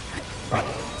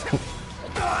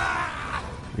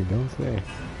 You don't say.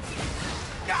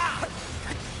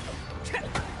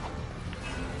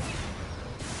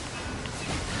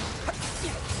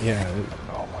 Yeah.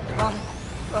 Oh my god.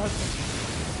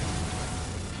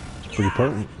 It's pretty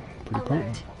potent. Pretty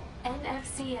potent.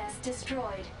 NFCS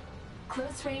destroyed.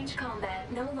 Close range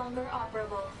combat no longer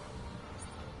operable.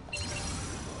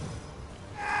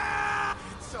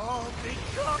 It's all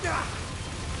because...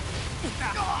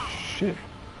 Shit.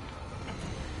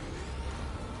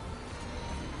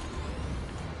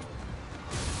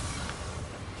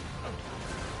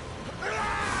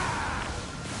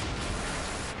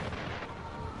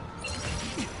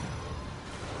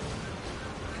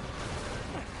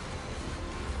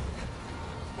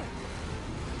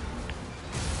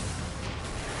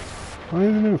 Why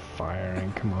isn't it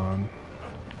firing? Come on.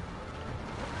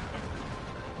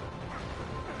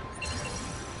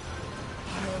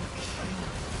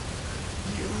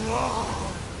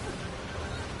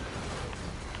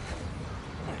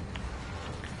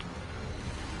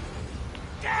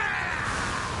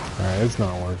 Alright, it's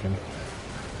not working.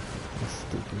 That's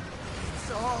stupid.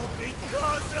 It's all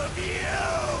because of you!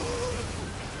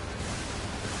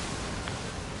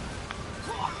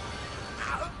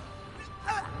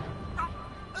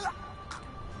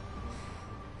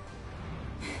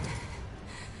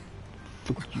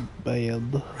 Fuck you,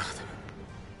 bad.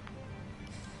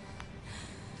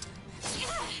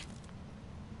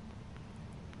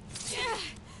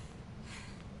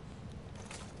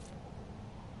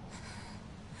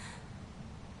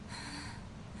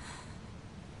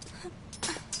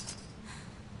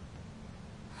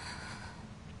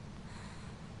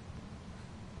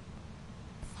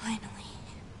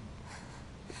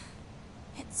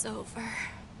 It's over.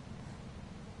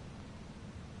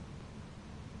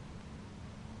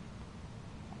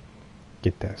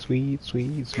 Get that sweet,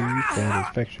 sweet, sweet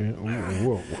satisfaction.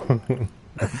 Ooh, whoa.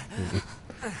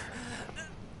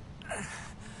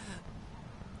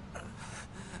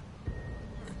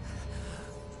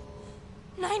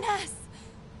 9S!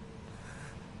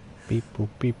 Beep boop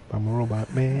beep, I'm a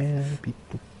robot man. Beep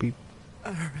boop beep.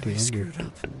 I really screwed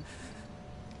up.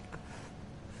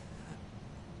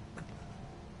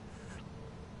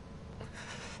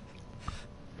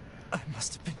 I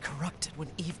must have been corrupted when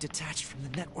Eve detached from the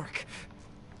network.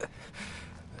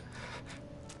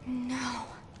 No.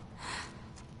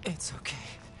 It's okay.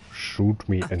 Shoot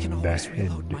me I in can the always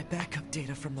reload head. my backup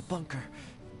data from the bunker.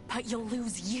 But you'll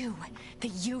lose you. The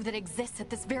you that exists at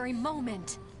this very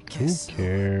moment. Who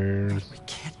cares? But we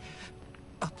can't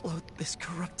upload this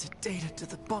corrupted data to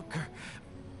the bunker.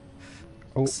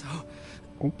 Oh. So...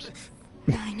 Oops.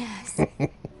 9S.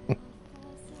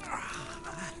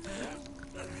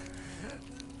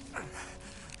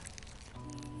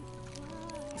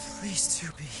 Please,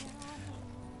 2B.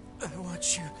 I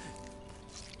want you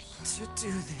to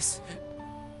do this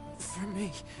for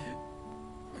me.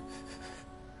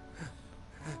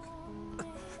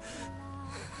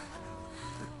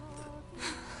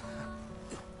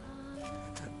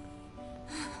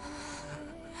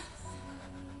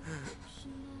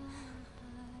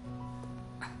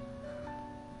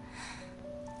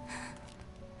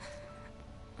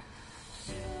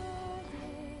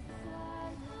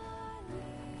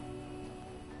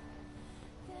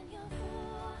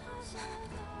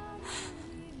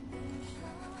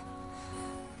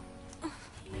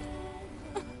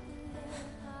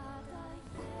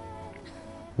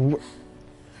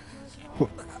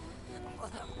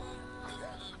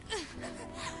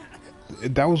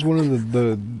 That was one of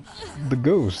the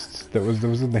ghosts that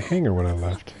was in the hangar when I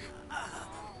left.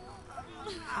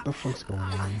 What the fuck's going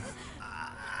on?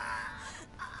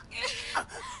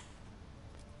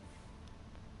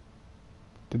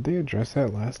 Did they address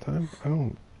that last time? I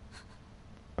don't.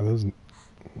 Are those?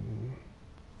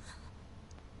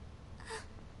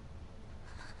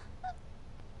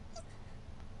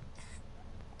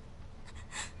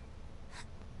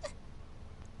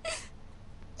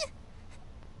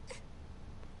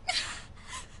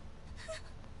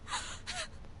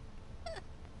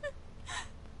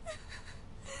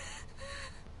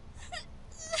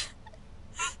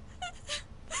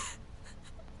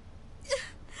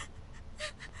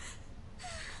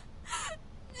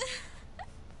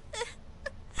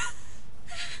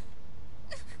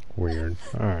 Weird.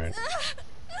 Alright.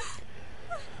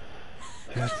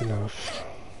 That's enough.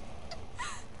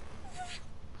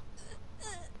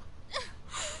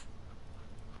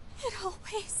 It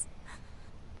always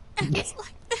ends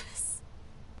like this.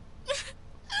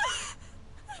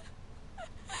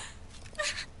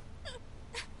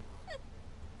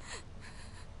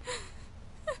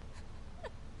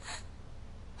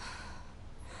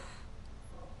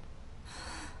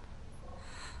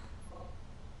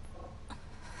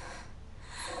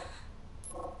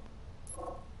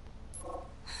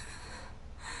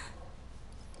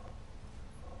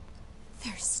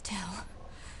 There's still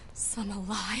some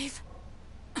alive.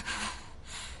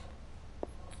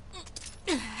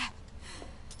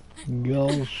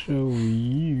 I'll show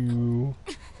you.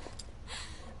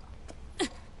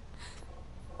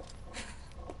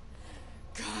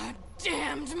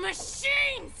 Goddamned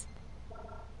machines!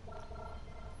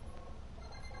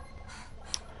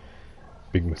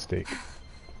 Big mistake.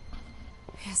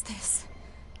 Is this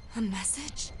a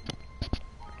message?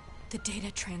 The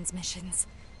data transmissions,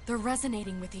 they're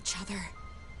resonating with each other.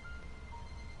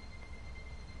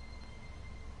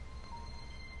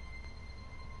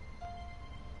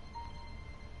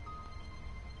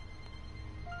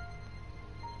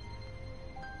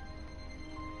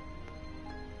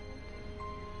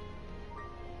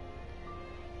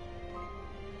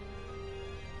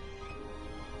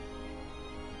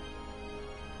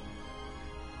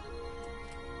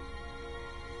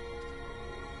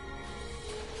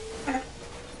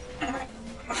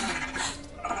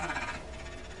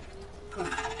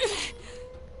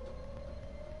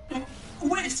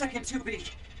 Wait a second,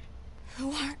 2B.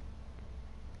 Who are...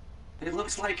 It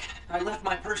looks like I left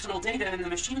my personal data in the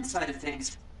machine side of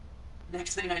things.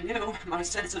 Next thing I knew, my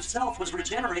sense of self was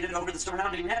regenerated over the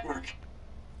surrounding network.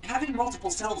 Having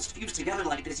multiple selves fused together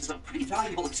like this is a pretty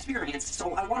valuable experience,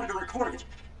 so I wanted to record it.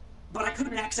 But I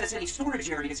couldn't access any storage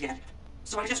areas yet,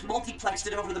 so I just multiplexed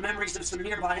it over the memories of some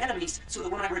nearby enemies, so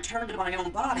that when I returned to my own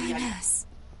body, Yes.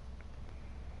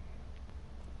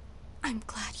 I'm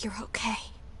glad you're okay.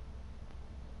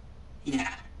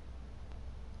 Yeah.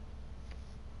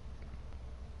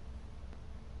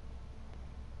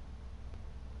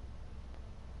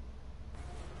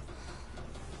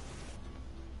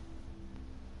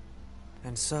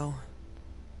 And so,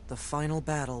 the final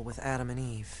battle with Adam and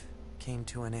Eve came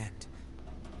to an end.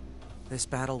 This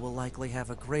battle will likely have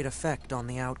a great effect on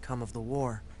the outcome of the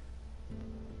war.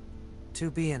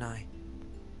 2B and I,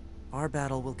 our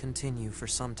battle will continue for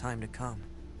some time to come.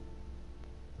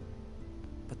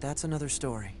 But that's another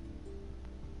story,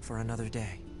 for another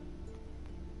day.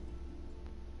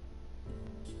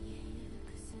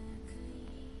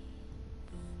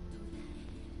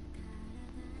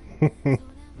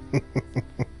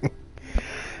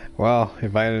 Well,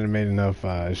 if I hadn't made enough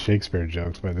Shakespeare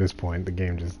jokes by this point, the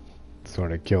game just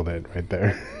sort of killed it right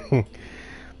there.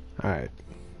 Alright.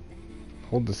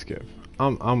 Hold the skip.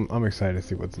 I'm excited to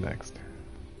see what's next.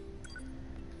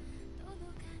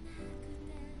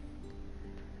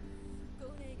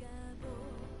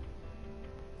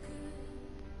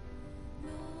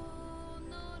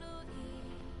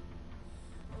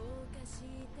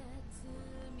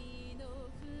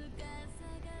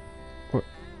 What?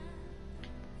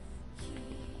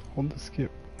 Hold the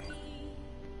skip.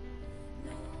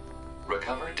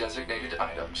 Recover designated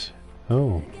items.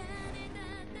 Oh.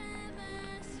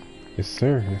 Yes,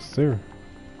 sir. Yes, sir.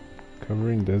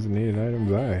 Covering designated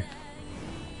items, aye.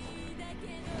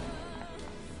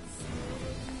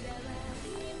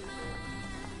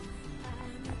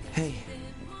 Hey,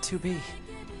 2B.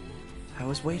 I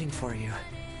was waiting for you.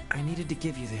 I needed to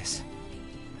give you this.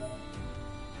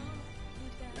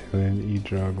 Then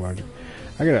E-drug logic.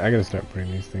 I gotta start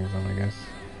putting these things on, I guess.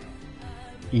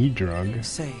 E-drug.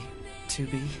 Say,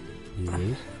 2B.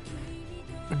 Yes.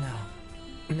 No,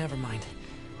 never mind.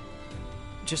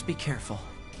 Just be careful.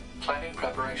 Planning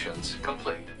preparations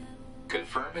complete.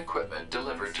 Confirm equipment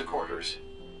delivered to quarters.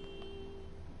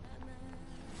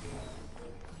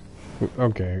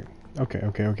 Okay.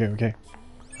 Okay.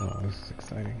 Oh, this is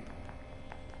exciting.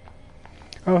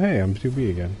 Oh, hey, I'm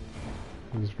 2B again.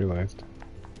 I just realized.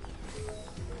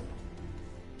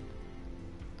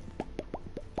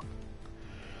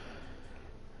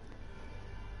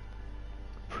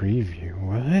 Preview,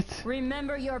 what?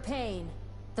 Remember your pain.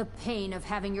 The pain of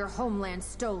having your homeland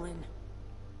stolen.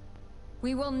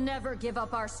 We will never give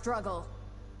up our struggle.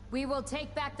 We will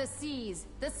take back the seas,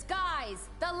 the skies,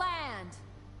 the land.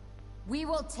 We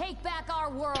will take back our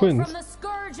world from the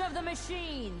scourge of the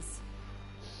machines.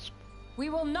 We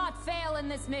will not fail in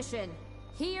this mission.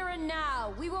 Here and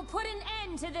now, we will put an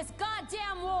end to this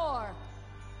goddamn war.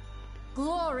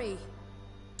 Glory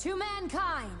to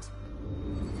mankind.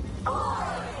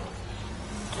 Glory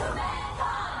to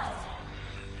mankind.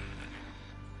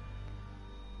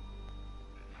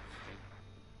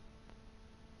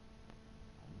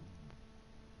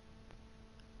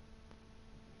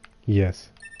 Yes.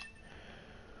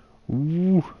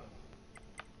 Ooh.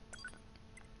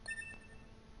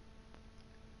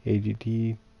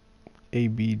 AGT,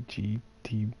 ABGTW.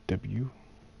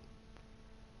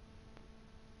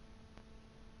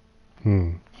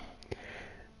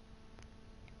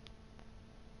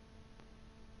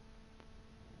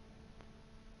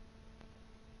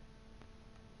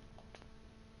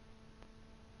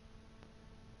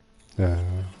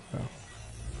 Oh.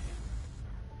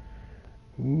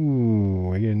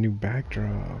 Ooh, I get a new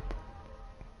backdrop.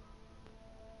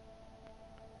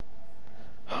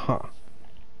 Huh.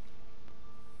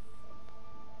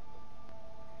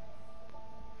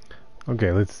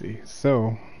 Okay, let's see.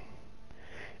 So,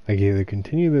 I can either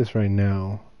continue this right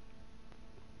now,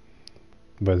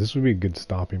 but this would be a good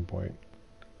stopping point.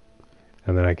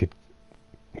 And then I could...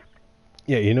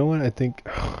 Yeah, you know what? I think,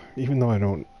 even though I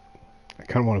kind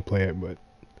of want to play it, but...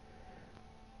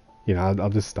 You know, I'll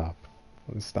just stop.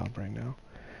 I'll just stop right now.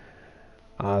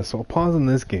 So I'll pause on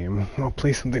this game. I'll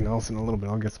play something else in a little bit.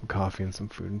 I'll get some coffee and some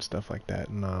food and stuff like that,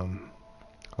 and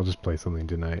I'll just play something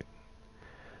tonight.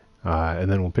 And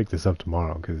then we'll pick this up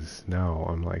tomorrow, because now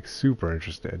I'm like super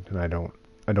interested, and I don't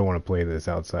want to play this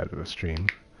outside of a stream.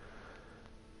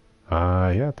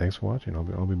 Yeah, thanks for watching.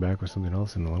 I'll be back with something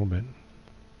else in a little bit.